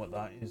blood. Don't know what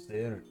that is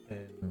there.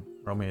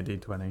 Roll me a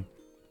d20.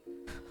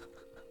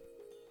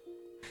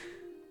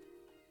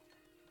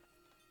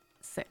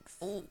 6.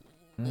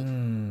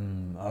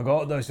 I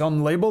got this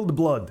unlabeled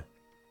blood.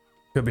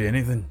 Could be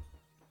anything.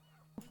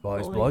 But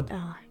it's Boy, blood.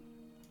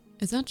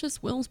 Is that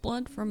just Will's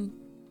blood from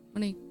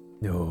when he...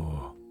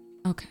 No.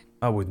 Okay.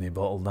 I wouldn't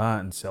bottle that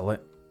and sell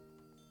it.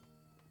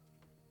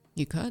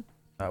 You could.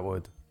 I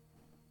would.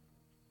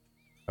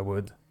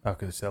 I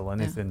could sell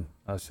anything.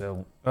 I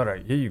sell.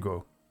 Alright, here you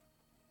go.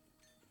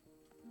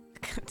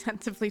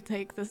 Attentively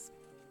take this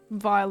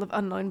vial of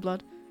unknown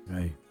blood.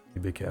 Hey,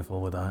 you be careful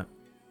with that.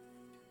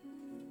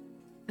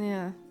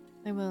 Yeah,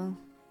 I will.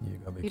 You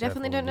gotta be You careful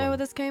definitely with don't know where blood.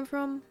 this came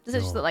from? Does it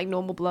just No. look like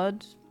normal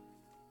blood?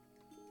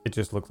 It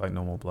just looks like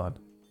normal blood.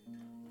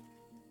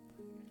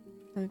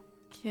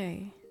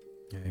 Okay.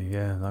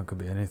 Yeah, that could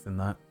be anything,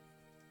 that.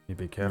 You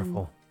be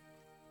careful.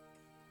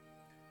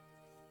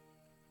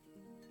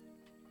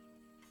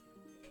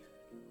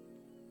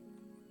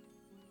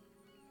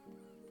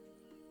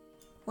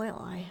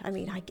 Well, I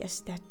mean, I guess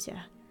that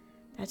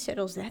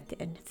settles that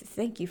then.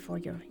 Thank you for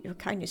your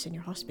kindness and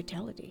your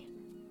hospitality.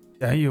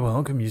 Yeah, you're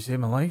welcome. You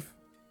saved my life.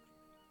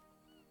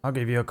 I'll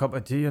give you a cup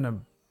of tea and a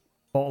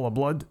bottle of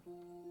blood.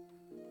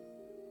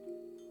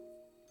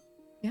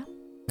 Yeah.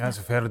 That's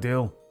a fair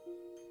deal.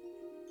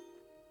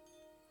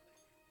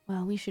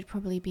 Well, we should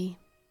probably be.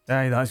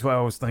 Hey, that's what I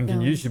was thinking.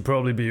 You Going. should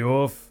probably be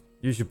off.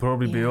 You should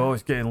probably be Yeah. off.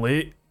 It's getting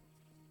late.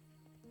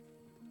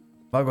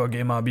 I've got to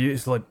get my beauty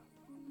sleep.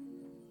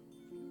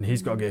 And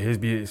he's got to get his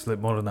beauty sleep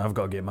more than I've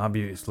got to get my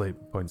beauty sleep.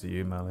 Points at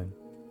you, Malin.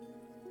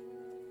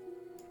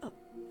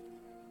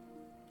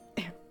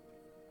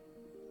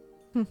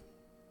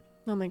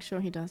 I'll make sure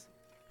he does.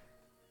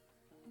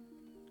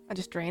 I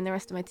just drain the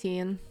rest of my tea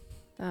and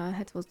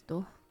head towards the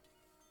door.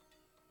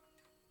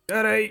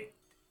 Alright.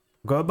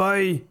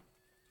 Goodbye.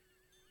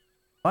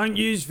 Thank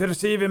yous for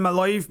saving my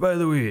life, by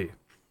the way.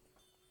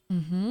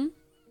 Mm-hmm.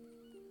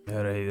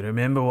 Alright,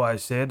 remember what I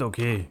said,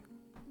 okay?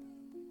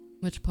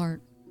 Which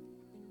part?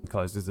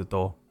 Closes the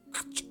door.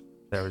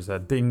 There is a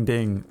ding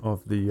ding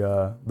of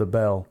the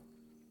bell.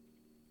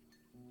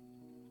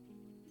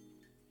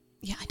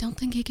 Yeah, I don't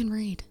think he can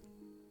read.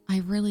 I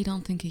really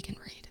don't think he can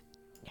read.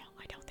 No,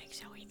 I don't think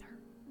so either.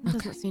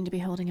 Doesn't seem to be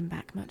holding him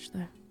back much,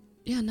 though.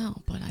 Yeah,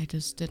 no, but I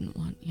just didn't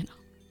want, you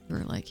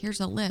were like, here's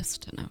a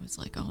list. And I was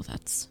like, oh,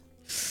 that's...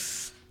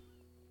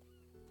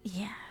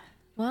 Yeah.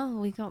 Well,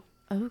 we got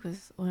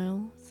ogre's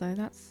oil, so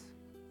that's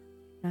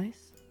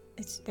nice.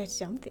 That's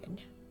something.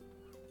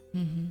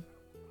 Mm-hmm.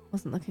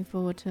 Wasn't looking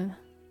forward to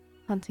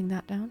hunting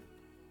that down.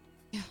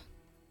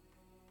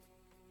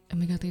 And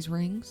we got these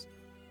rings.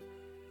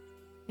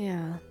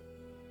 Yeah.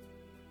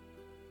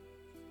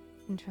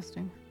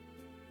 Interesting.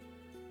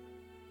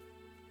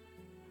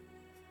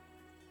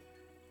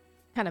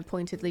 Kind of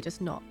pointedly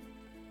just not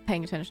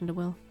paying attention to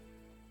Will.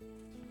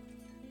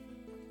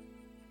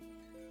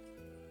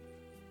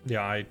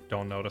 Yeah, I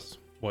don't notice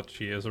what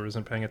she is or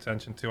isn't paying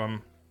attention to.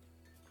 I'm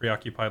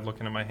preoccupied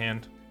looking at my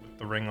hand with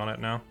the ring on it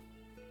now.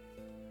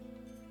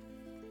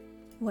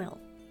 Well,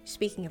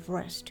 speaking of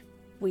rest,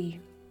 we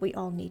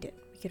all need it.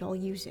 We could all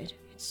use it.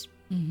 It's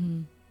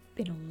Mm-hmm.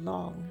 been a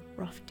long,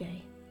 rough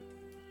day.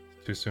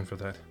 It's too soon for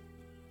that.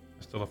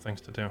 I still have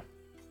things to do.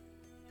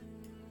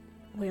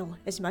 Well,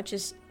 as much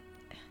as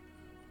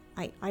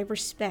I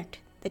respect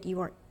that you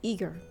are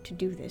eager to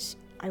do this,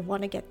 I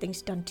want to get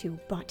things done too,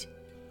 but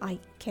I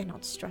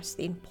cannot stress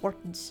the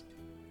importance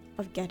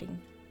of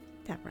getting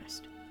that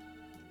rest.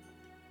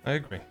 I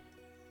agree.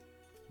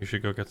 You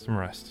should go get some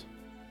rest.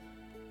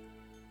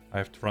 I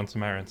have to run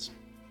some errands.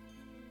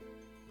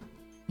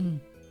 Mm.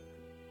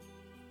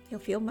 You'll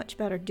feel much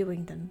better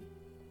doing them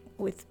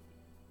with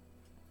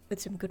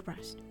some good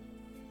rest.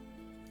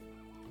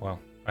 Well,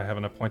 I have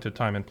an appointed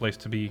time and place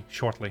to be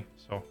shortly,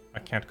 so I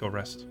can't go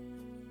rest.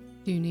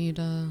 Do you need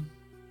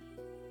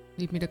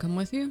me to come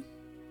with you?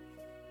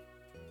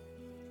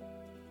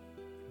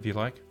 If you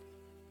like.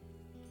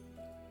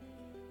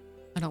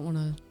 I don't want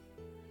to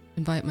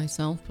invite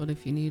myself, but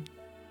if you need...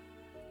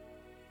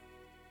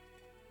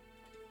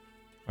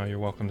 Oh, you're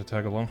welcome to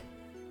tag along.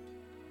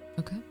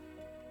 Okay.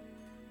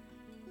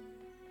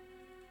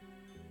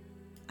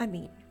 I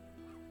mean,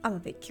 I'm a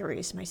bit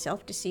curious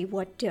myself to see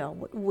what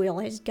Will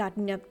has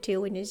gotten up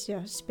to in his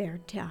spare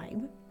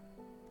time.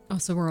 Oh,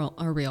 so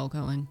are we all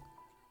going?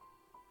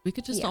 We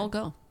could just Yeah. all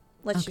go.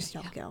 Let's Okay, just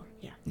all go.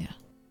 Yeah. Yeah.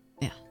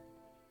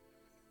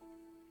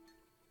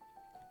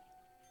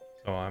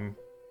 So I'm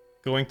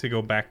going to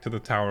go back to the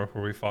tower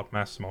where we fought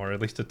Massimo, or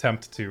at least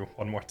attempt to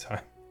one more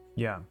time.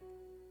 Yeah.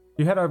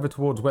 You head over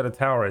towards where the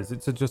tower is.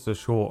 It's just a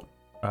short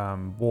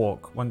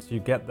walk. Once you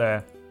get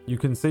there, you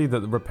can see that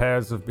the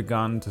repairs have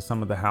begun to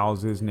some of the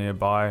houses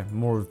nearby.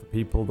 More of the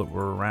people that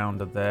were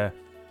around are there.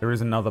 There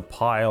is another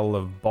pile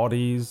of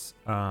bodies,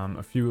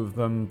 a few of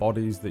them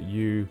bodies that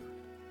you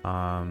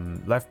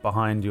left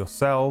behind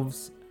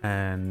yourselves,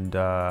 and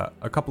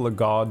a couple of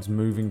guards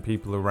moving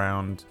people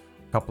around,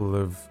 a couple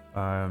of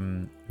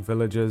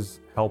villagers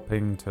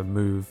helping to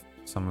move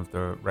some of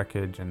the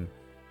wreckage, and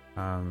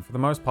for the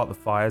most part the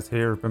fires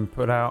here have been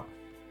put out.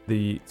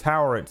 The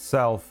tower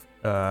itself,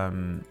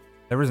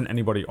 there isn't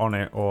anybody on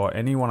it or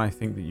anyone I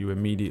think that you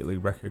immediately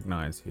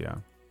recognize here.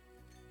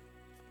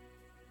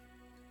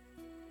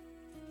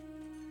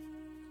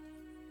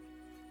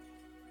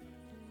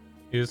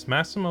 Is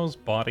Massimo's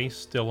body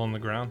still on the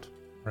ground,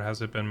 or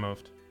has it been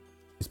moved?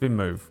 It's been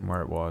moved from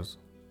where it was.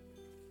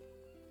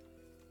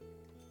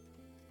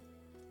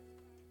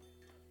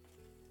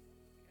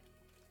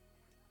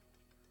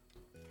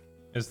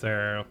 Is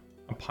there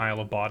a pile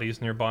of bodies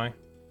nearby?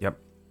 Yep.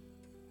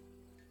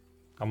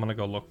 I'm gonna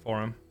go look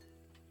for him.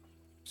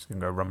 Just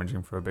gonna go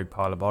rummaging for a big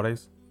pile of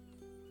bodies.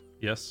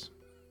 Yes.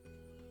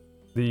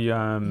 The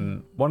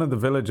one of the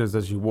villagers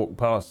as you walk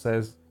past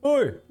says,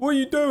 "Oi, what are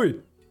you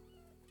doing?"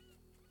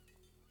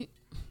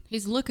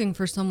 He's looking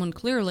for someone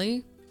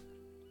clearly.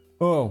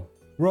 Oh,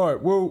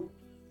 right, well,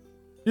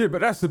 yeah,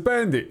 but that's the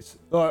bandits.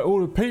 Like, all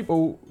the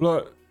people,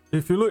 like,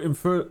 if you're looking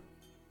for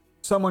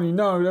someone you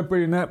know, they'll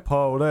be in that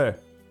pile there.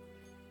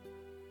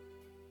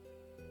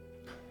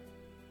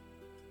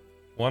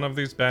 One of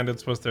these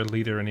bandits was their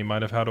leader, and he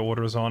might have had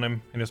orders on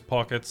him in his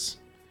pockets.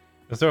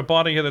 Is there a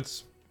body here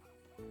that's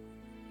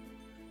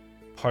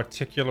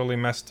particularly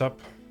messed up?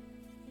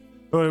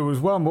 Well, there was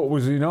one what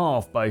was in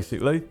half,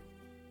 basically.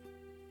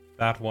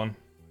 That one.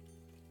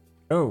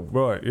 Oh,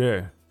 right,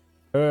 yeah.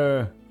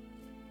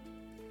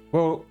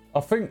 Well,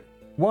 I think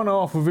one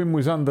half of him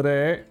was under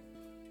there,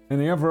 and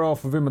the other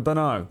half of him, I don't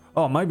know.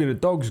 Oh, maybe the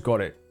dogs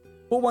got it.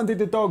 What one did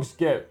the dogs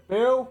get,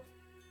 Bill?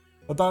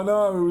 I don't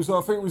know.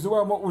 I think it was the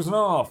one what was an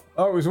half.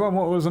 Oh, it was the one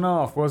what was an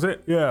half, was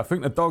it? Yeah, I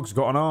think the dogs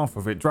got an half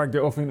of it, dragged it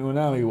off into an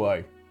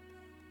alleyway.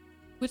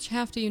 Which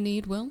half do you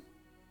need, Will?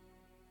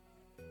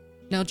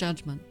 No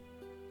judgment.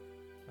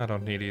 I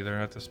don't need either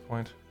at this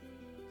point.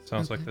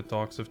 Sounds like Okay. the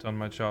dogs have done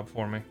my job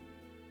for me.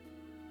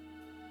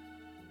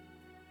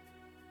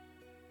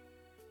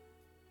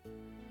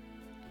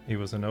 He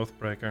was an oath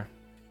breaker.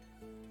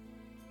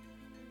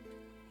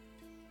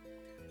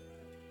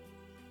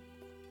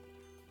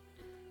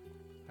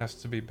 Has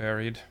to be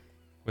buried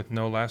with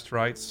no last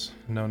rites,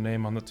 no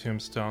name on the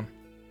tombstone.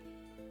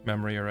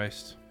 Memory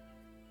erased.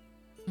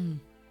 Hmm.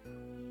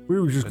 We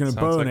were just It going to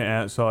sounds burn like- it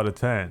outside of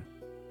town.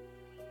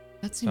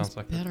 That seems Sounds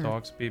like better. the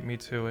dogs beat me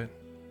to it.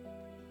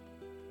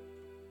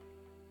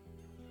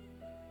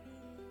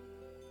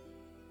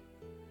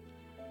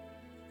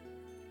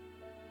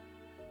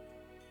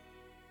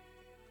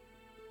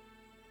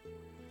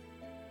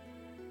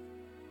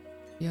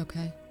 You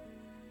okay?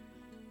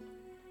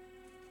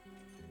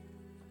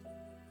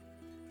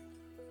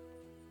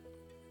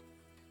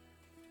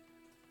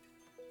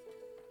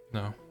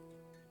 No.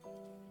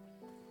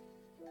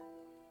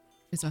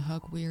 Is a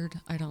hug weird?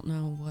 I don't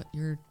know what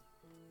you're...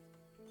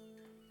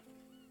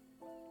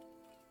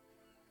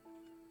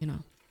 You know.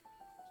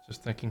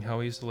 Just thinking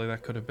how easily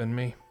that could have been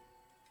me.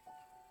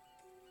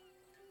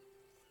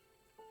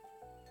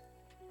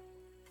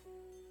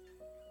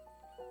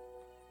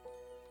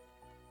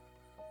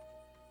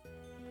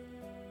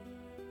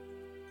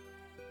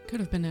 Could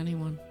have been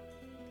anyone.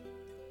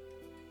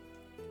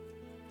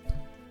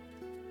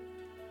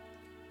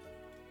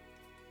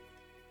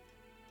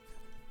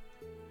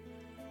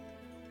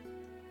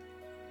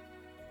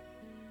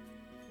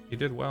 You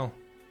did well.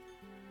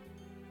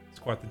 It's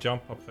quite the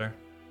jump up there.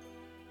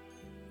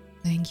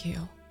 Thank you.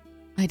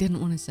 I didn't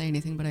want to say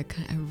anything, but I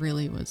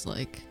really was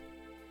like...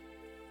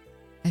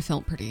 I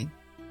felt pretty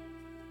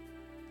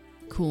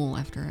cool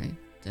after I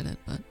did it,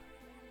 but...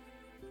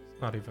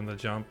 It's not even the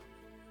jump.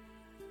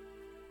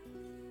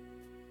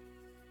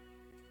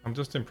 I'm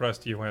just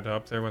impressed you went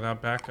up there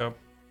without backup.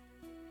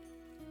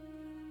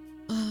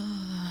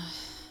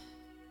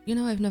 You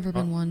know, I've never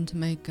been one to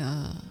make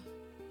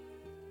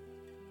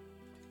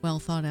well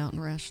thought out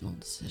and rational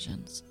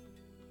decisions.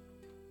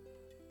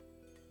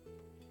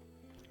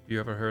 Have you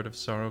ever heard of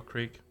Sorrow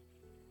Creek?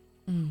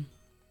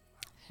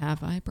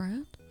 Have I,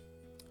 Brad?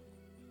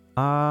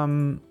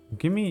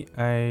 Give me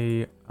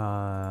a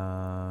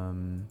I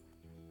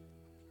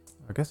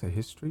guess a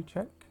history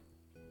check.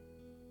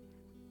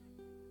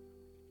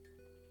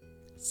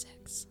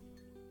 6.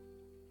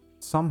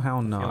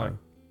 Somehow no. like-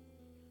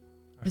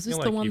 Is this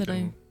feel the like one you that I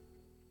can-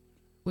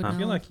 would I know?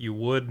 feel like you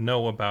would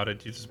know about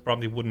it. You just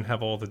probably wouldn't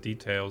have all the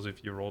details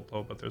if you rolled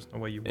low, but there's no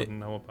way you wouldn't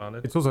know about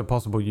it. It's also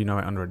possible you know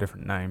it under a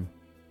different name.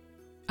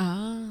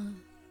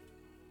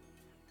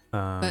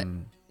 But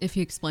if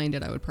he explained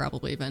it, I would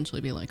probably eventually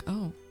be like,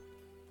 oh.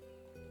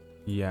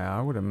 Yeah,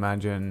 I would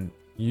imagine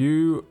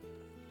you,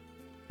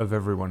 of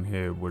everyone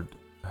here, would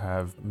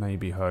have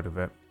maybe heard of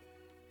it.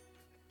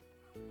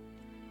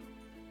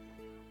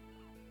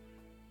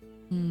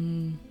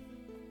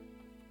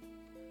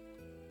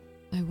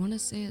 I want to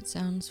say it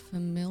sounds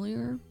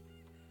familiar.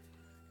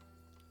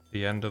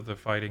 The end of the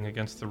fighting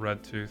against the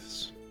Red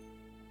Tooths.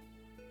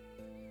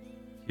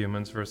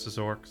 Humans versus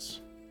orcs.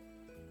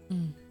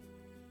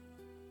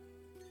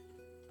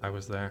 I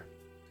was there.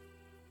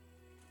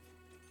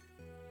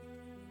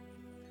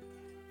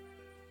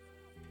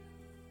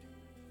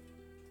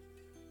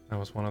 I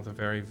was one of the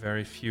very,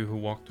 very few who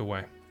walked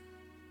away.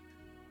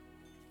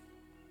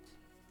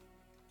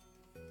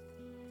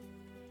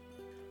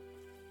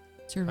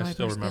 Survivor's I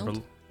still remember.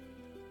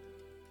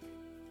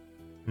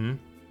 Guilt?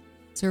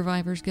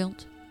 Survivor's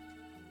Guilt?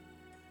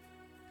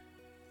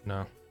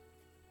 No.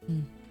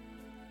 Hmm.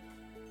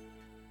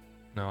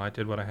 No, I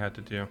did what I had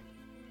to do.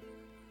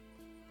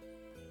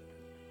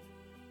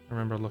 I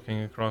remember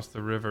looking across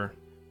the river,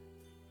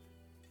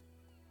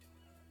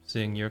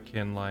 seeing your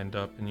kin lined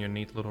up in your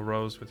neat little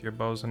rows with your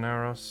bows and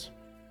arrows.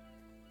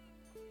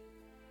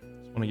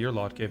 One of your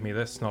lot gave me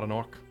this, not an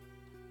orc.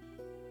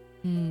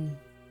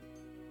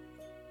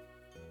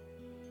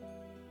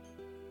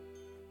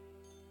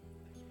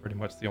 Pretty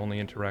much the only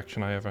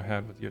interaction I ever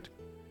had with you.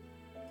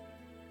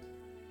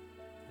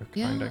 Your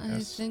kind, Yeah, I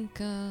guess. think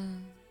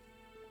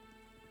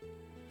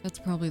that's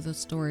probably the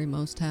story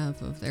most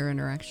have of their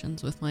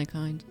interactions with my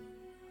kind.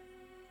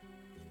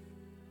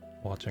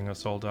 Watching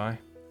us all die.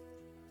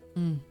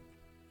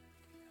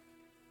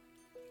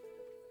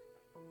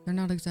 They're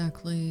not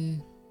exactly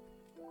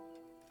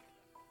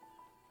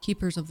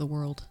keepers of the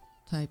world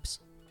types.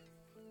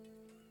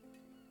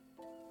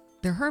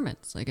 They're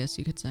hermits, I guess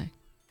you could say.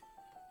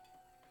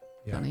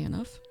 Yeah. Funny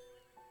enough.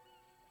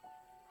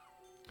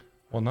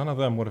 Well, none of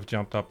them would have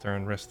jumped up there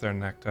and risked their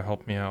neck to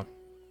help me out.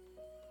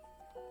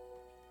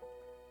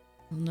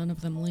 Well, none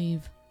of them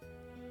leave.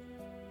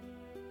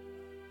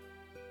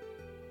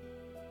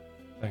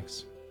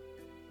 Thanks.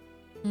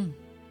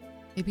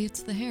 Hey, Maybe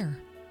it's the hair,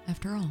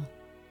 after all.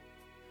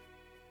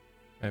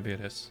 Maybe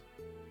it is.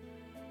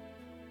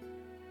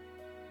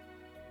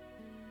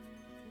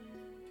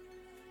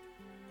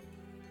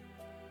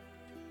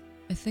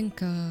 I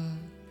think,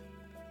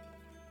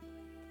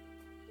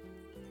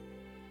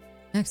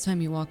 next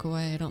time you walk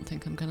away, I don't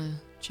think I'm gonna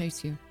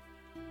chase you.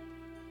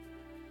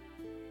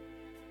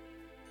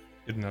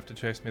 You didn't have to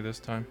chase me this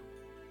time.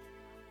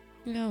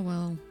 Yeah,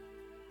 well,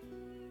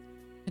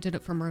 I did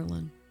it for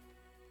Merlin.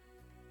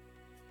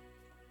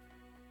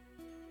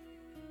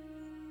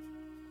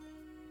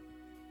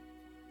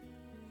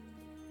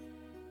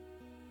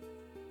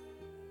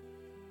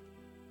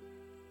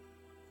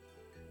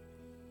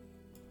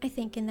 I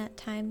think in that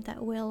time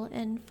that Will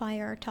and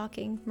Fire are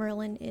talking,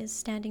 Merlin is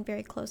standing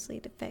very closely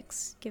to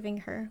Fix, giving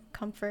her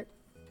comfort,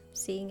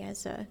 seeing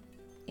as that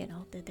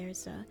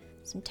there's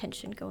some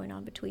tension going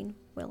on between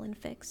Will and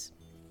Fix.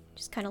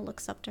 Just kind of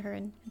looks up to her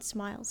and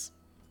smiles.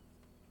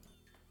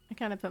 I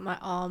kind of put my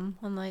arm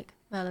on like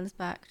Merlin's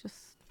back,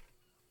 just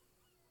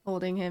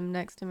holding him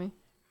next to me,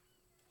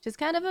 which is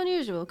kind of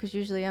unusual because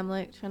usually I'm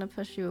like trying to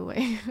push you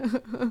away.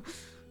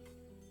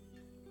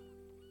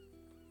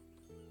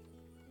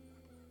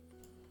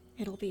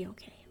 It'll be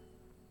okay.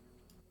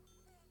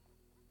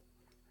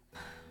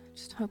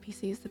 Just hope he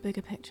sees the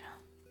bigger picture.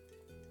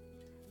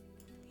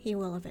 He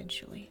will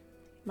eventually.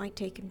 Might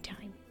take him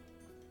time.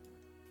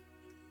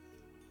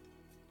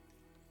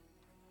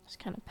 Just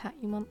kind of pat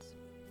you once.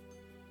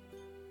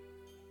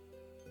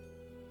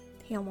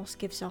 He almost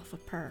gives off a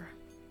purr.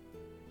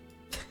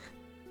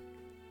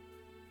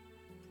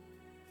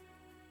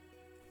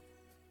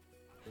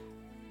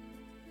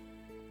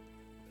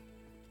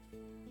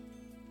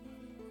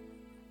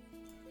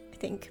 I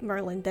think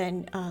Merlin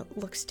then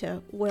looks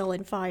to Will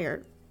and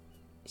Fire.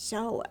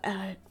 So,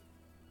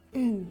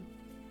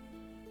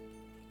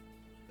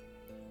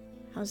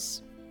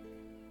 how's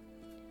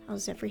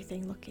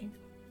everything looking?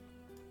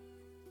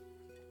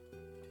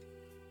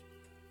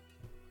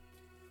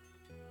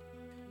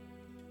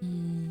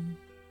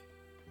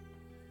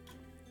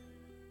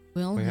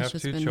 Will We has have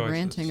just two been choices.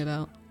 ranting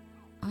about.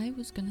 I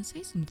was gonna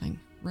say something.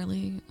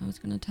 Really, I was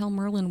gonna tell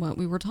Merlin what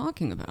we were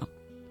talking about.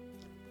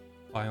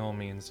 By all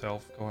means,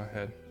 Elf, go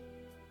ahead.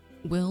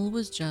 Will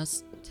was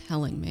just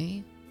telling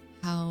me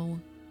how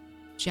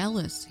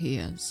jealous he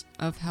is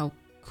of how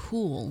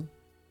cool.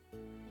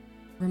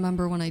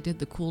 Remember when I did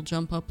the cool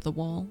jump up the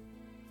wall?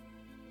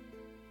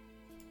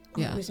 Oh,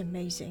 Yeah. it was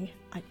amazing.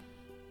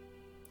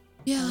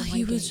 Yeah, Oh,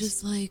 he my was days.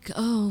 just like,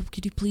 "Oh,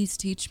 could you please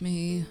teach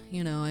me?"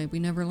 You know, we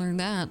never learned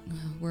that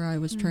where I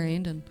was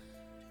trained, and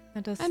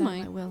That does I sound might.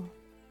 like Will.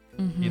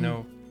 mhm. You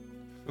know,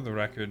 for the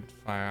record,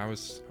 Fire, I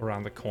was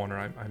around the corner.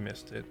 I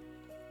missed it,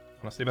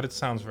 honestly, but it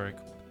sounds very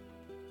cool.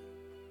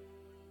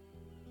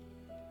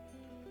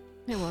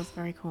 It was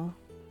very cool.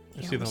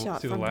 You Yeah, see we saw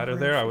it the from ladder roof.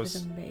 there? I It was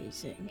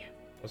amazing.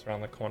 around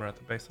the corner at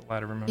the base of the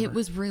ladder, remember? It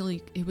was really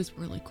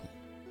cool.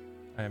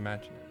 I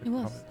imagine It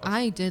was. probably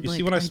I did You like.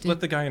 see when I did- split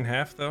the guy in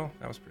half, though?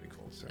 That was pretty cool.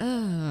 So.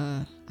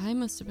 I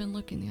must have been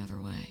looking the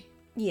other way.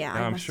 Yeah,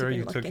 I'm sure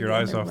you took your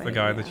eyes off the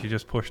guy that you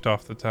just pushed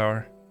off the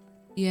tower.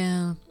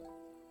 Yeah,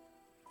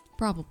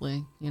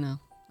 probably. You know,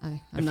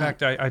 I'm In not.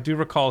 fact, I do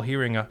recall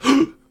hearing a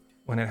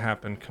when it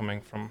happened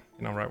coming from,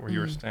 right where you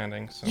were Mm.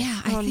 standing. So.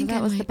 Yeah, I Oh, think that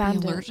I was the might be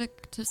bandit.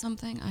 allergic to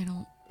something. I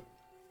don't.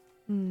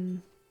 Hmm.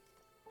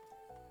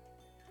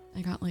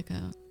 I got like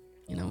a,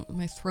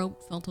 my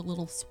throat felt a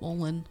little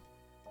swollen.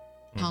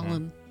 Mhm.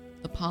 Pollen,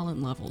 the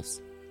pollen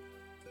levels.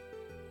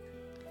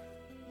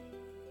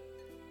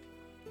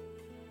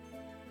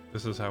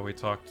 This is how we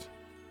talked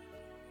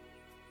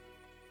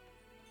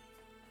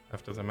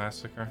after the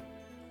massacre.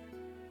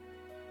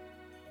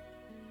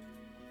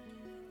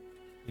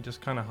 You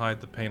just kind of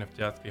hide the pain of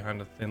death behind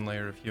a thin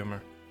layer of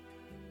humor.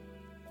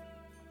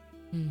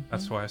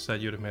 That's Mhm. why I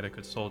said you'd have made a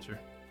good soldier.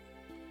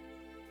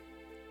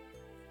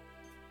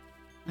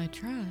 I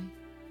try.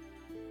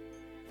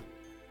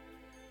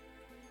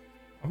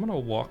 I'm gonna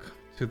walk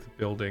to the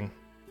building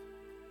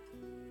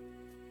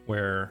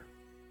where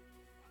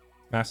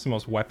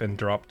Massimo's weapon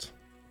dropped.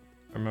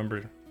 I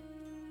remember,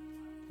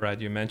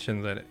 Brad, you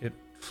mentioned that it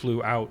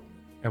flew out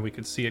and we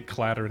could see it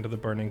clatter into the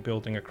burning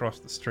building across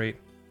the street.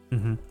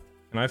 Mm-hmm.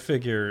 And I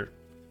figure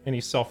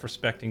any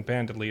self-respecting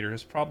bandit leader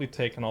has probably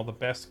taken all the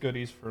best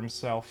goodies for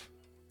himself.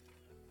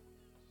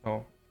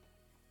 So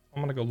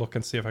I'm gonna go look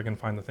and see if I can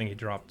find the thing he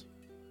dropped.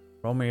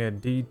 Roll me a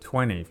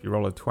d20. If you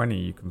roll a 20,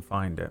 you can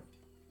find it.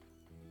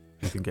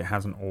 You think it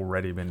hasn't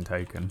already been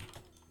taken?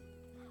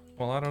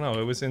 Well, I don't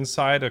know. It was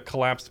inside a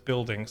collapsed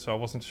building, so I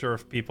wasn't sure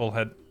if people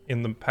had,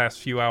 in the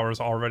past few hours,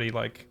 already,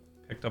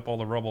 picked up all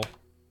the rubble.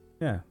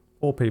 Yeah.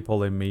 Poor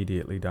people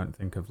immediately don't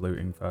think of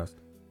looting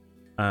first.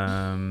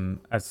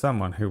 As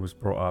someone who was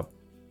brought up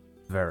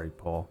very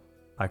poor,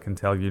 I can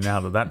tell you now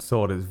that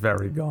sword is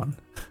very gone.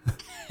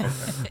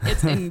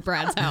 It's in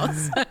Brad's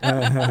house.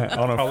 On a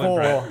Probably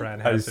floor, Brad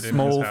a has it in his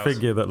small house.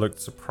 figure that looked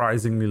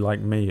surprisingly like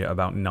me at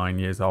about 9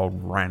 years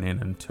old ran in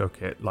and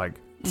took it,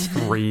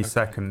 3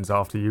 seconds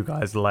after you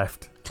guys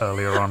left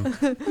earlier on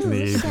in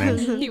the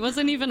evening. He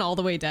wasn't even all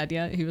the way dead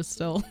yet. He was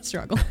still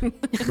struggling.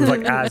 It was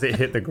like as it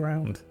hit the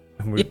ground,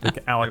 and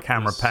our It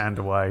camera was- panned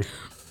away.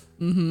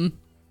 Mm-hmm.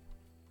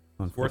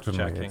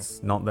 Unfortunately, checking.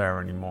 it's not there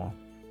anymore.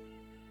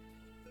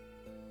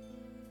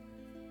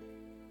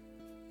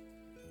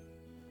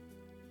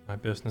 My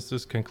business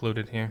is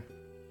concluded here.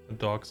 The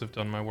dogs have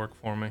done my work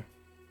for me.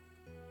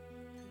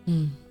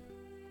 Mm.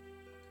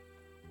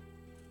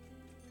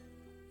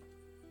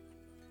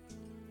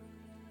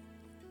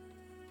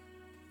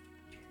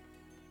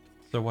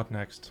 So what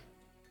next?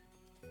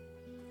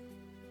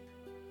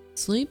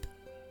 Sleep?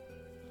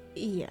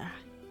 Yeah,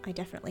 I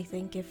definitely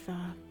think if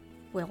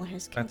Will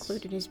has That's-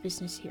 concluded his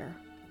business here.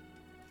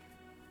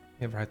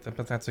 Yeah, right,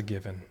 but that's a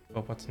given.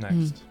 But what's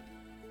next?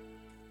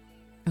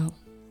 Oh.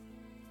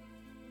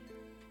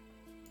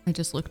 I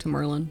just looked to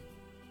Merlin.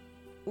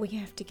 We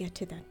have to get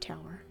to that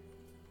tower.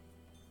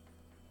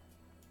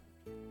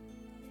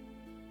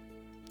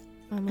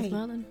 I'm with Hey.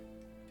 Merlin.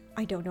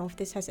 I don't know if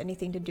this has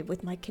anything to do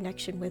with my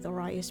connection with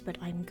Arias, but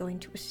I'm going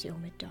to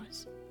assume it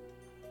does.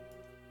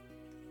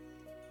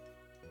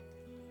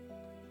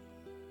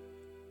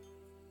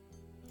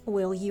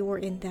 Will, you were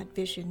in that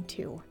vision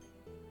too.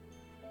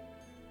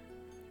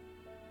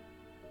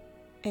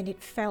 And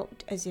it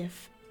felt as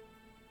if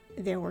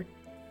there were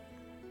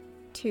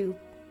two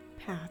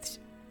paths.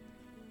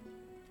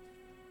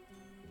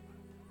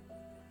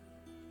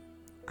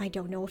 I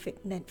don't know if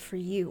it meant for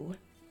you.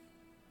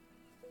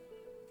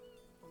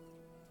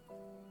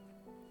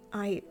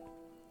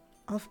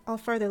 I'll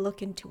further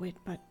look into it,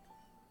 but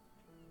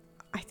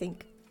I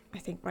think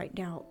right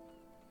now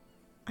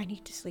I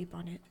need to sleep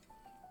on it.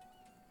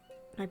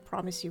 I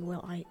promise you,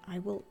 Will, I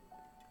will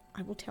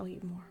tell you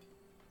more.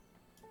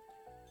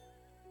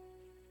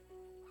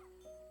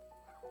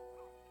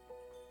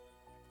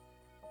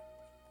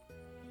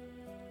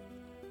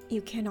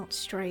 You cannot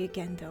stray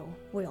again, though,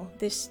 Will.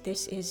 This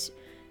is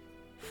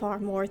far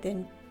more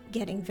than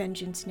getting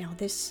vengeance now.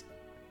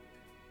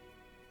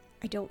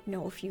 I don't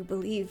know if you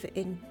believe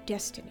in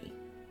destiny.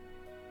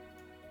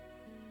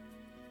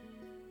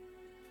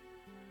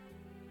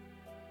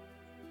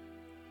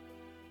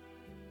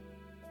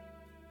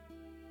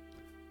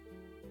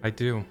 I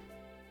do.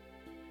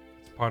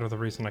 It's part of the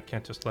reason I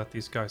can't just let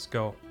these guys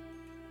go.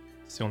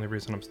 It's the only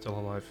reason I'm still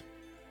alive.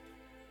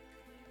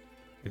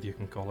 If you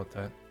can call it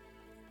that.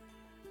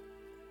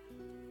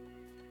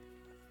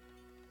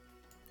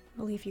 I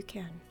believe you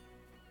can.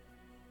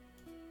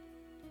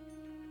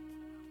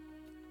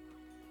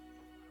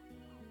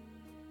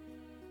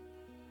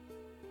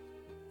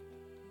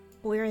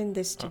 We're in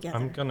this together.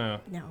 I'm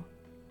gonna No.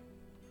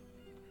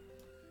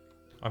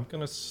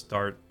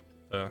 start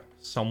the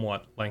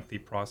somewhat lengthy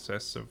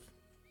process of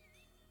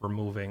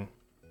removing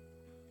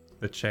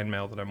the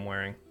chainmail that I'm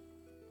wearing.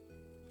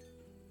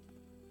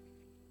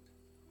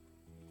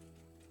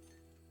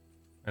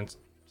 And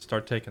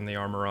start taking the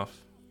armor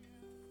off.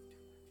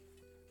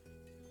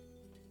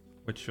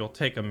 Which will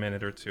take a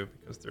minute or two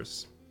because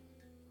there's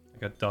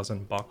like a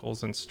dozen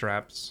buckles and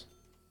straps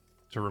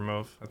to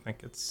remove. I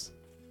think it's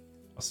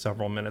a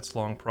several minutes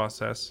long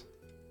process.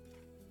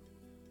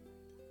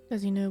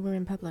 Does he know we're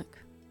in public?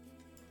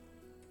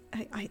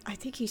 I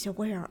think he's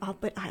aware,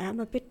 but I am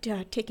a bit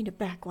taken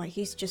aback why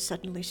he's just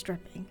suddenly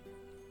stripping.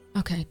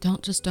 Okay,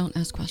 don't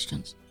ask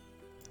questions.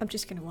 I'm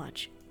just gonna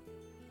watch.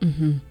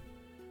 Mm-hmm.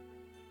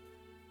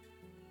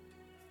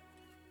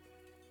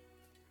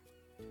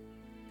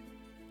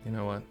 You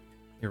know what?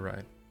 You're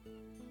right.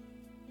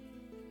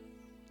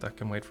 That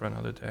can wait for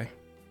another day.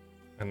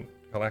 And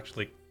I'll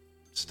actually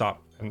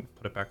stop and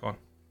put it back on.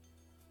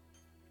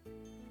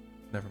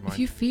 Never mind. If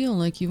you feel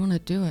like you want to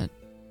do it,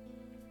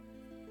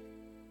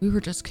 we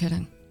were just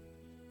kidding.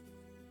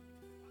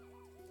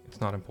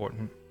 It's not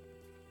important.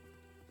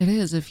 It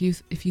is if you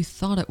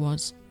thought it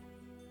was.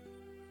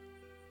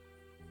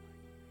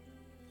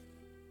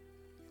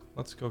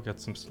 Let's go get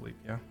some sleep,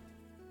 yeah?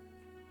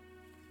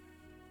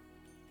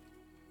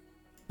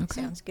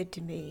 Okay. Sounds good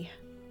to me.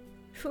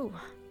 Phew.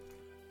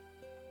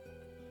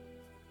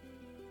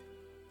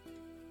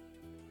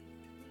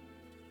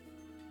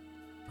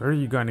 Where are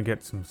you going to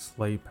get some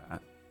sleep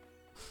at?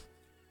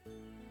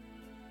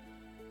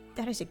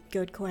 That is a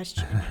good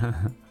question.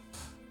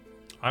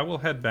 I will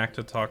head back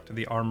to talk to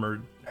the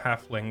armored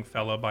halfling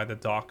fella by the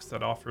docks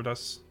that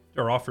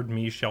offered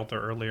me shelter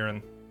earlier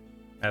and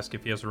ask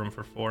if he has room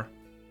for 4.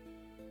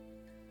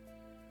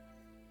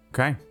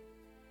 Okay.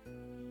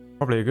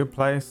 Probably a good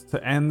place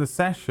to end the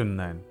session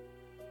then.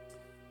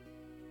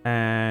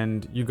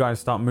 And you guys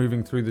start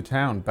moving through the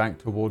town back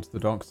towards the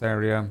docks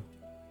area.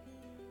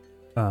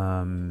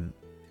 And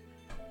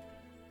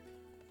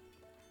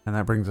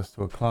that brings us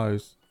to a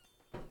close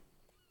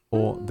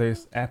for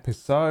this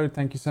episode.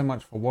 Thank you so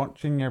much for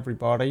watching,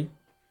 everybody.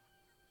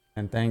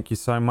 And thank you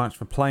so much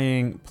for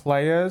playing,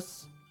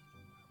 players.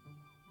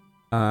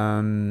 We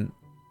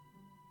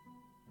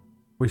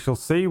shall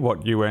see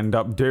what you end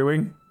up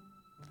doing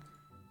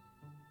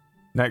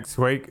next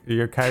week. Are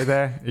you okay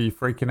there? Are you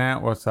freaking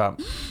out? What's up?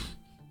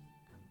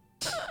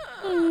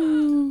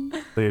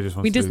 See Leah just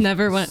wants We to just do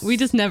never want. We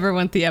just never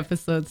want the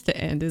episodes to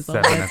end. Is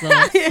all. seven, That's all.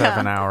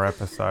 7-hour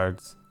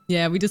episodes.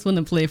 Yeah, we just want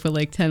to play for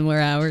like 10 more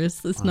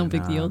hours. It's no I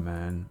big know, deal.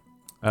 man.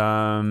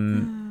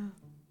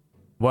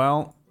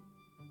 Well,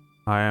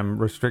 I am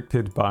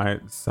restricted by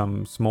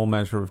some small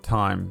measure of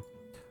time,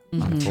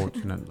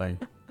 unfortunately.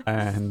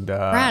 And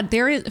Brad,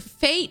 there is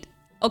fate.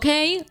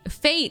 Okay,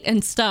 fate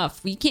and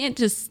stuff. We can't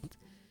just.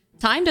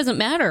 Time doesn't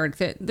matter.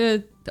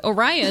 The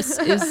Orius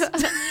is.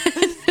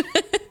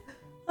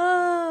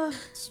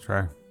 it's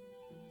true.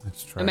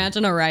 It's true.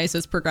 Imagine Orius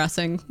is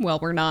progressing while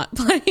we're not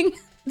playing.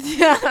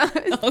 Yeah.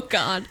 Oh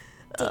God.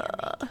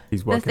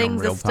 He's The working on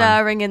things real are time.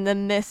 stirring in the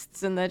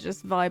mists and they're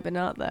just vibing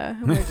out there.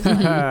 And we're just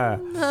like,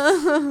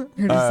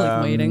 You're just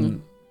like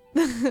waiting.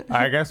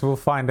 I guess we'll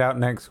find out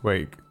next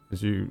week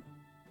as you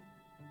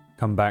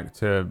come back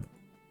to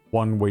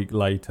 1 week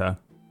later.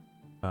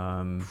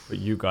 But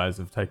you guys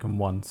have taken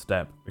one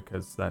step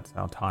because that's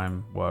how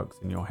time works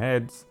in your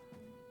heads.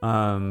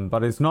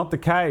 But it's not the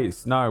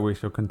case. No, we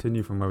shall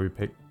continue from where we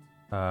picked,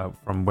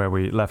 from where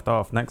we left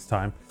off next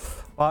time.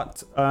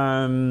 But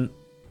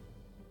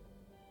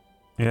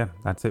yeah,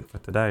 that's it for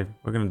today.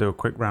 We're going to do a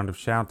quick round of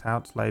shout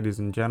outs, ladies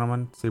and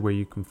gentlemen. See where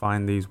you can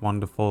find these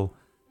wonderful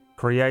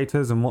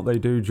creators and what they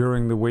do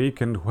during the week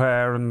and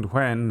where and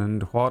when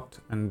and what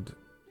and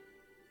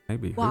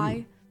maybe why?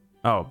 who.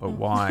 Oh, but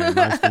why?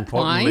 Most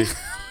importantly,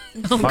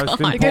 Oh, most God.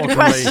 Good importantly,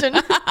 question.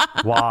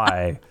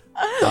 why?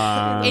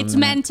 It's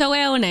mental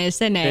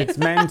illness, isn't it? It's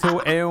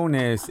mental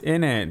illness,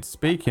 innit?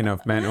 Speaking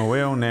of mental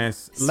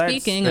illness,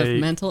 Speaking let's of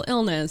speak mental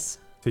illness.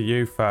 to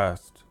you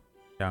first,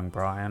 young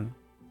Brian.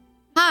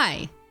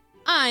 Hi,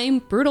 I'm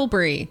Brutal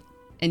Brie,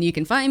 and you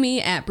can find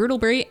me at Brutal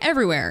Brie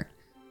everywhere.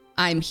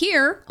 I'm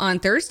here on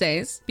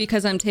Thursdays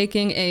because I'm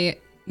taking a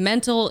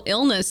mental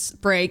illness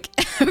break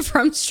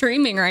from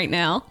streaming right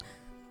now.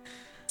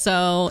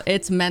 So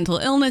it's mental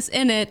illness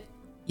in it.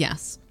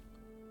 Yes,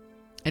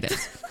 it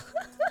is.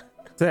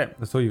 That's it.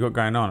 That's all you got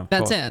going on. Of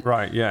That's course. it.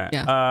 Right. Yeah.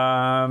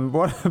 Yeah.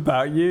 What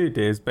about you,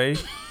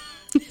 Disby?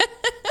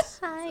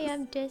 Hi,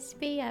 I'm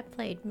Dispy. I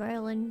played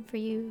Merlin for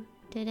you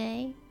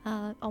today.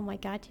 Oh my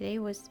god, today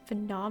was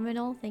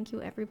phenomenal. Thank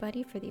you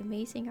everybody for the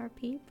amazing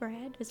RP.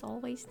 Brad, as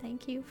always,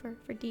 thank you for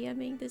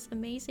DMing this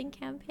amazing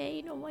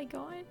campaign. Oh my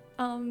god.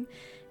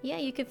 Yeah,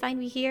 you can find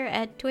me here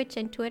at Twitch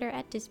and Twitter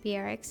at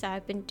DispyRX.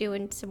 I've been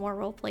doing some more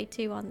roleplay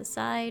too on the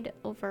side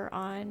over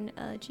on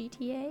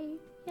GTA.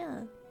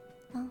 Yeah.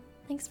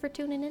 Thanks for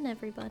tuning in,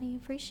 everybody.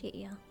 Appreciate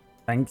ya.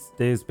 Thanks,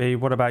 Disby.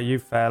 What about you,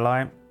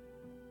 Fairlight?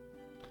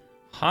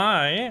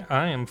 Hi,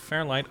 I am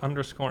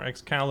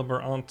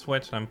Fairlight_Excalibur on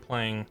Twitch. I'm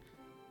playing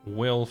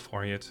Will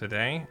for you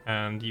today,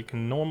 and you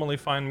can normally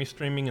find me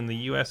streaming in the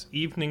US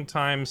evening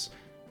times.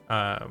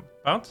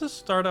 About to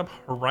start up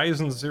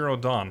Horizon Zero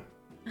Dawn.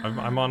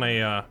 I'm on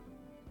a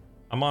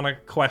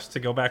quest to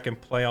go back and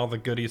play all the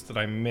goodies that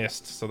I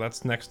missed, so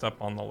that's next up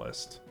on the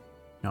list.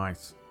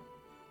 Nice.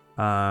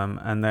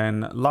 And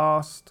then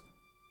last,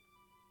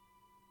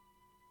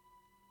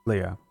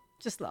 Leah.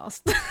 Just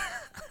lost.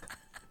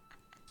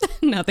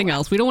 Nothing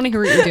else. We don't want to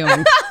hear what you're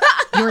doing.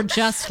 You're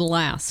just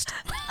last.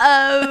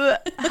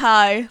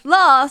 Hi.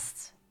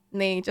 Last.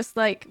 Me, just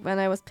like when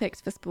I was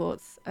picked for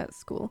sports at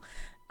school.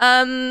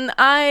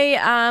 I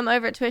am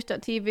over at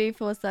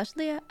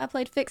twitch.tv/Leah. I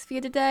played Fix for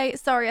you today.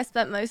 Sorry I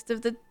spent most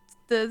of the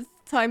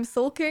time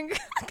sulking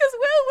because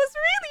Will was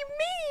really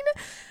mean.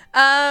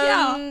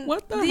 Yeah,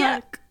 what the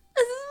heck?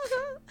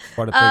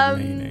 What a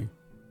big meaning.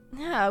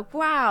 Yeah,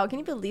 wow. Can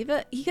you believe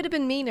it? He could have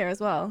been meaner as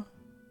well.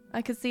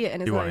 I could see it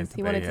in his He wanted eyes. to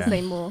He be, wanted yeah. to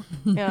say more.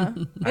 Yeah.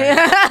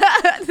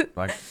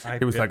 Like I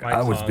he was bit like, my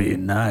I was tongue.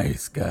 being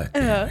nice, god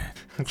damn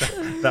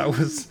it.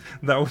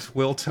 that was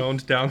Will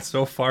toned down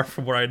so far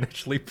from where I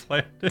initially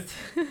planned it.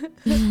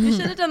 You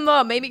should have done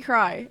more. Made me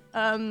cry.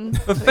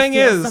 The thing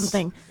feel is,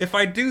 something. if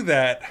I do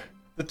that,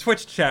 the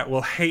Twitch chat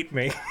will hate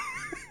me.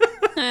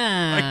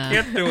 I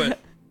can't do it.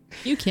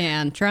 You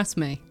can. Trust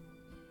me.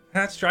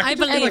 That's true. I could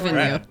just be believe like in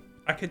Brad.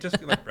 I could just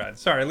be like Brad.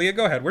 Sorry, Leah,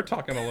 go ahead. We're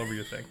talking all over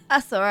your thing.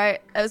 That's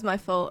alright. It was my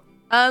fault.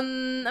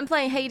 I'm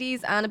playing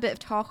Hades and a bit of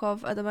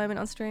Tarkov at the moment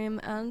on stream,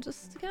 and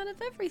just kind of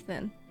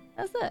everything.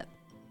 That's it.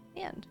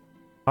 The end.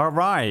 All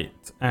right,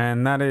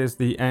 and that is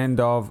the end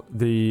of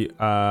the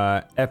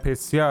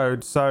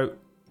episode. So,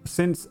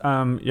 since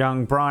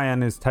young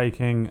Brian is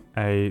taking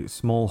a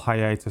small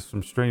hiatus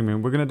from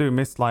streaming, we're going to do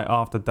Mistlight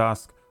After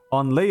Dusk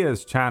on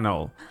Leah's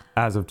channel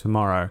as of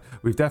tomorrow.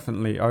 We've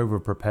definitely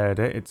over-prepared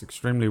it. It's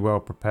extremely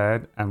well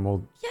prepared, and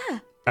we'll... Yeah.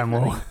 And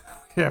we'll...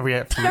 Yeah, we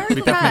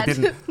definitely prepared.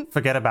 didn't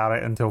forget about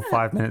it until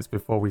 5 minutes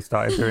before we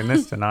started doing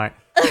this tonight.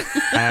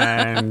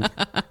 And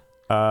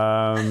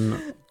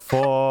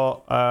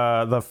for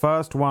the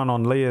first one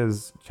on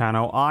Leah's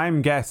channel,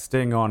 I'm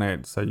guesting on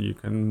it, so you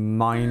can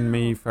mine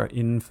me for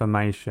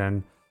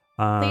information.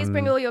 Please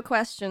bring all your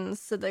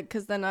questions, so that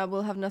because then I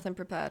will have nothing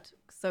prepared.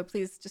 So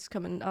please just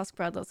come and ask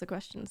Brad lots of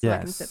questions, so I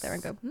can sit there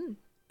and go,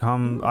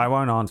 I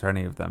won't answer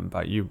any of them,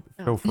 but you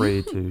feel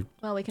free to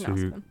Well, we can ask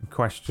them.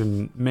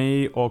 question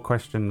me or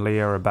question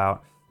Leah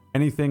about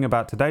anything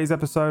about today's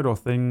episode or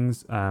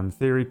things,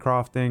 theory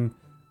crafting,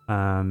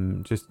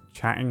 just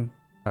chatting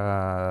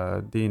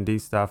D&D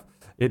stuff.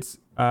 It's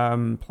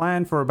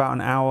planned for about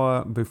an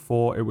hour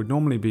before it would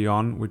normally be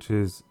on, which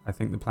is, I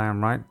think, the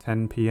plan, right?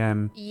 10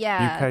 p.m.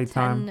 Yeah, UK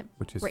time, 10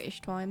 which is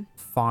British time.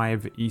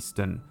 5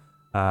 Eastern.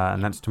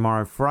 And that's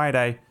tomorrow,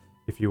 Friday,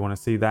 if you want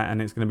to see that.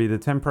 And it's going to be the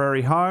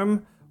temporary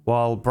home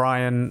while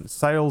Brian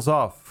sails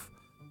off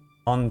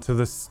onto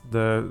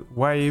the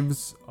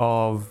waves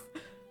of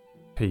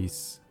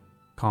peace,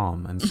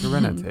 calm, and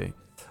serenity.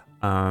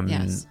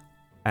 Yes.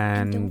 don't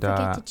And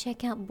forget to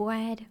check out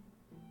Brad.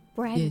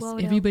 Brad Yes,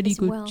 Wodo everybody as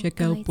go well, check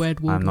guys. out Brad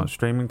Wodo. I'm not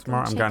streaming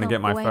tomorrow. I'm check going to out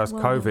get my Brad first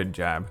Wodo. COVID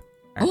jab,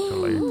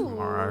 actually,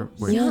 tomorrow.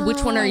 Which Ooh,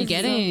 which one are you Yes.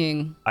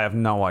 getting? I have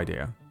no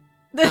idea.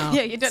 Oh,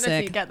 yeah, you don't know till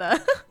sick. you get there.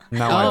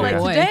 No Oh, idea.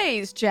 boy.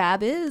 Today's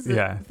jab is.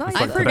 Yeah, it's Pfizer. like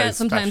I forget today's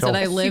sometimes special.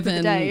 that I live Super in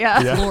today, yeah.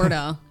 Yeah.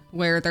 Florida,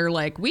 where they're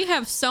like, we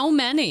have so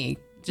many.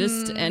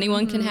 Just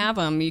anyone can have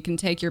them. You can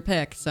take your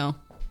pick. So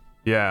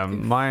Yeah,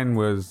 mine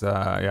was,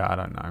 I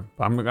don't know.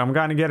 I'm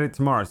going to get it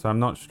tomorrow, so I'm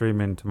not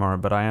streaming tomorrow,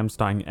 but I am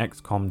starting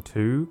XCOM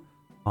 2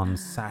 on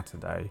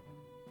Saturday,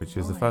 which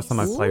is the first time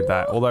I played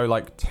that. Although,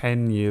 like,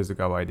 10 years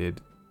ago I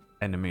did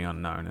Enemy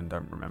Unknown and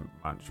don't remember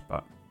much,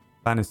 but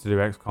plan is to do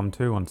XCOM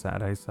 2 on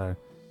Saturday, so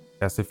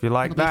guess if you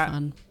like it'll be that,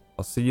 fun.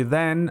 I'll see you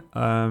then.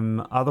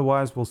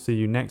 Otherwise, we'll see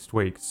you next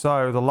week.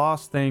 So, the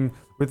last thing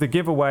with the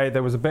giveaway,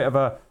 there was a bit of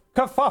a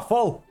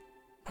kerfuffle.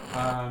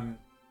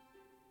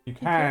 You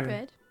can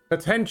Good.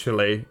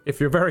 potentially, if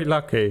you're very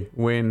lucky,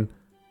 win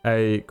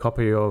a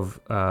copy of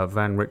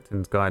Van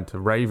Richten's Guide to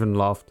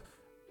Ravenloft.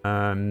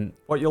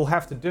 What you'll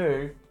have to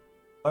do,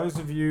 those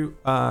of you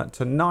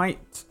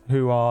tonight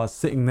who are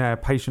sitting there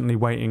patiently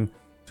waiting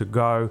to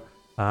go,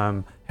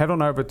 head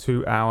on over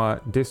to our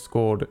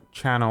Discord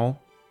channel,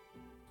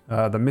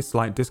 the Miss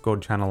Light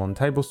Discord channel on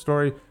Table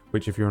Story,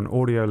 which if you're an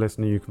audio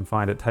listener, you can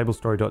find at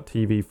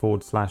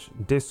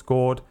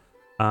tablestory.tv/Discord.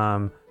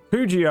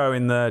 Hugio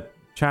in the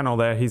channel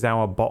there, he's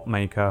our bot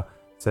maker,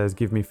 says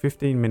give me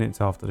 15 minutes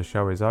after the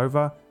show is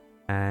over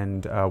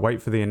and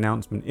wait for the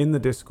announcement in the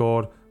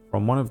Discord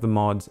from one of the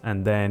mods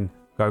and then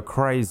go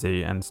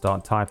crazy and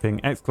start typing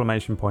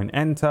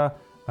 !enter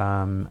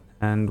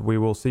and we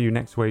will see you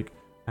next week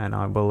and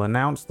I will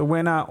announce the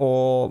winner,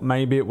 or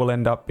maybe it will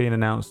end up being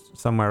announced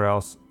somewhere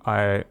else.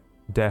 I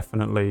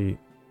definitely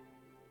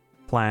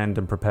planned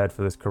and prepared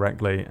for this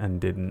correctly and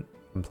didn't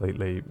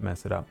completely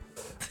mess it up.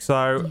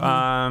 So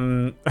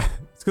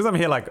it's because I'm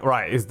here like,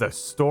 right, is the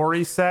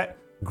story set?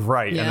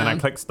 Great. And then I Yeah.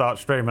 click start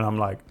stream and I'm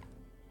like,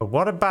 but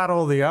what about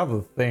all the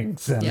other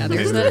things? And Yeah,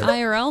 there's that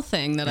IRL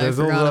thing that I there's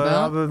all forgot the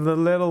about. other the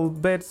little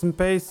bits and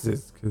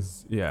pieces,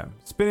 because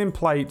spinning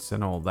plates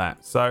and all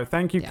that. So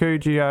thank you, Yeah.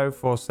 Kujio,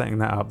 for setting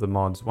that up. The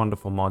mods,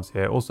 wonderful mods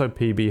here. Also,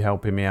 PB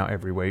helping me out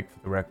every week for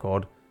the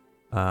record,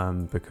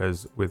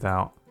 because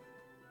without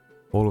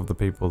all of the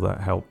people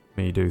that help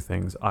me do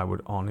things, I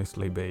would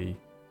honestly be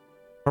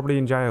probably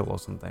in jail or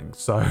something.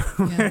 So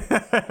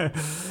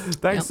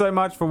thanks so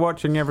much for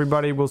watching,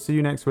 everybody. We'll see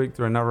you next week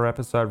through another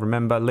episode.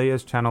 Remember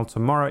Leah's channel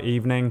tomorrow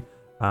evening,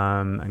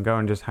 and go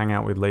and just hang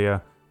out with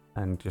Leah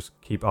and just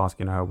keep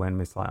asking her when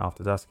Miss Light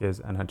After Dusk is,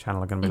 and her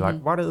channel are going to be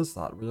like, what is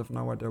that? We have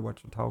no idea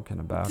what you're talking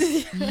about.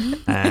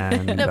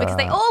 And No, because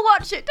they all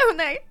watch it, don't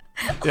they?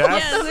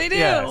 Yes, they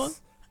do.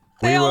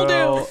 They all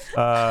do.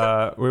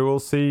 We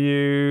will see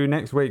you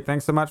next week.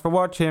 Thanks so much for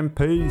watching.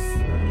 Peace.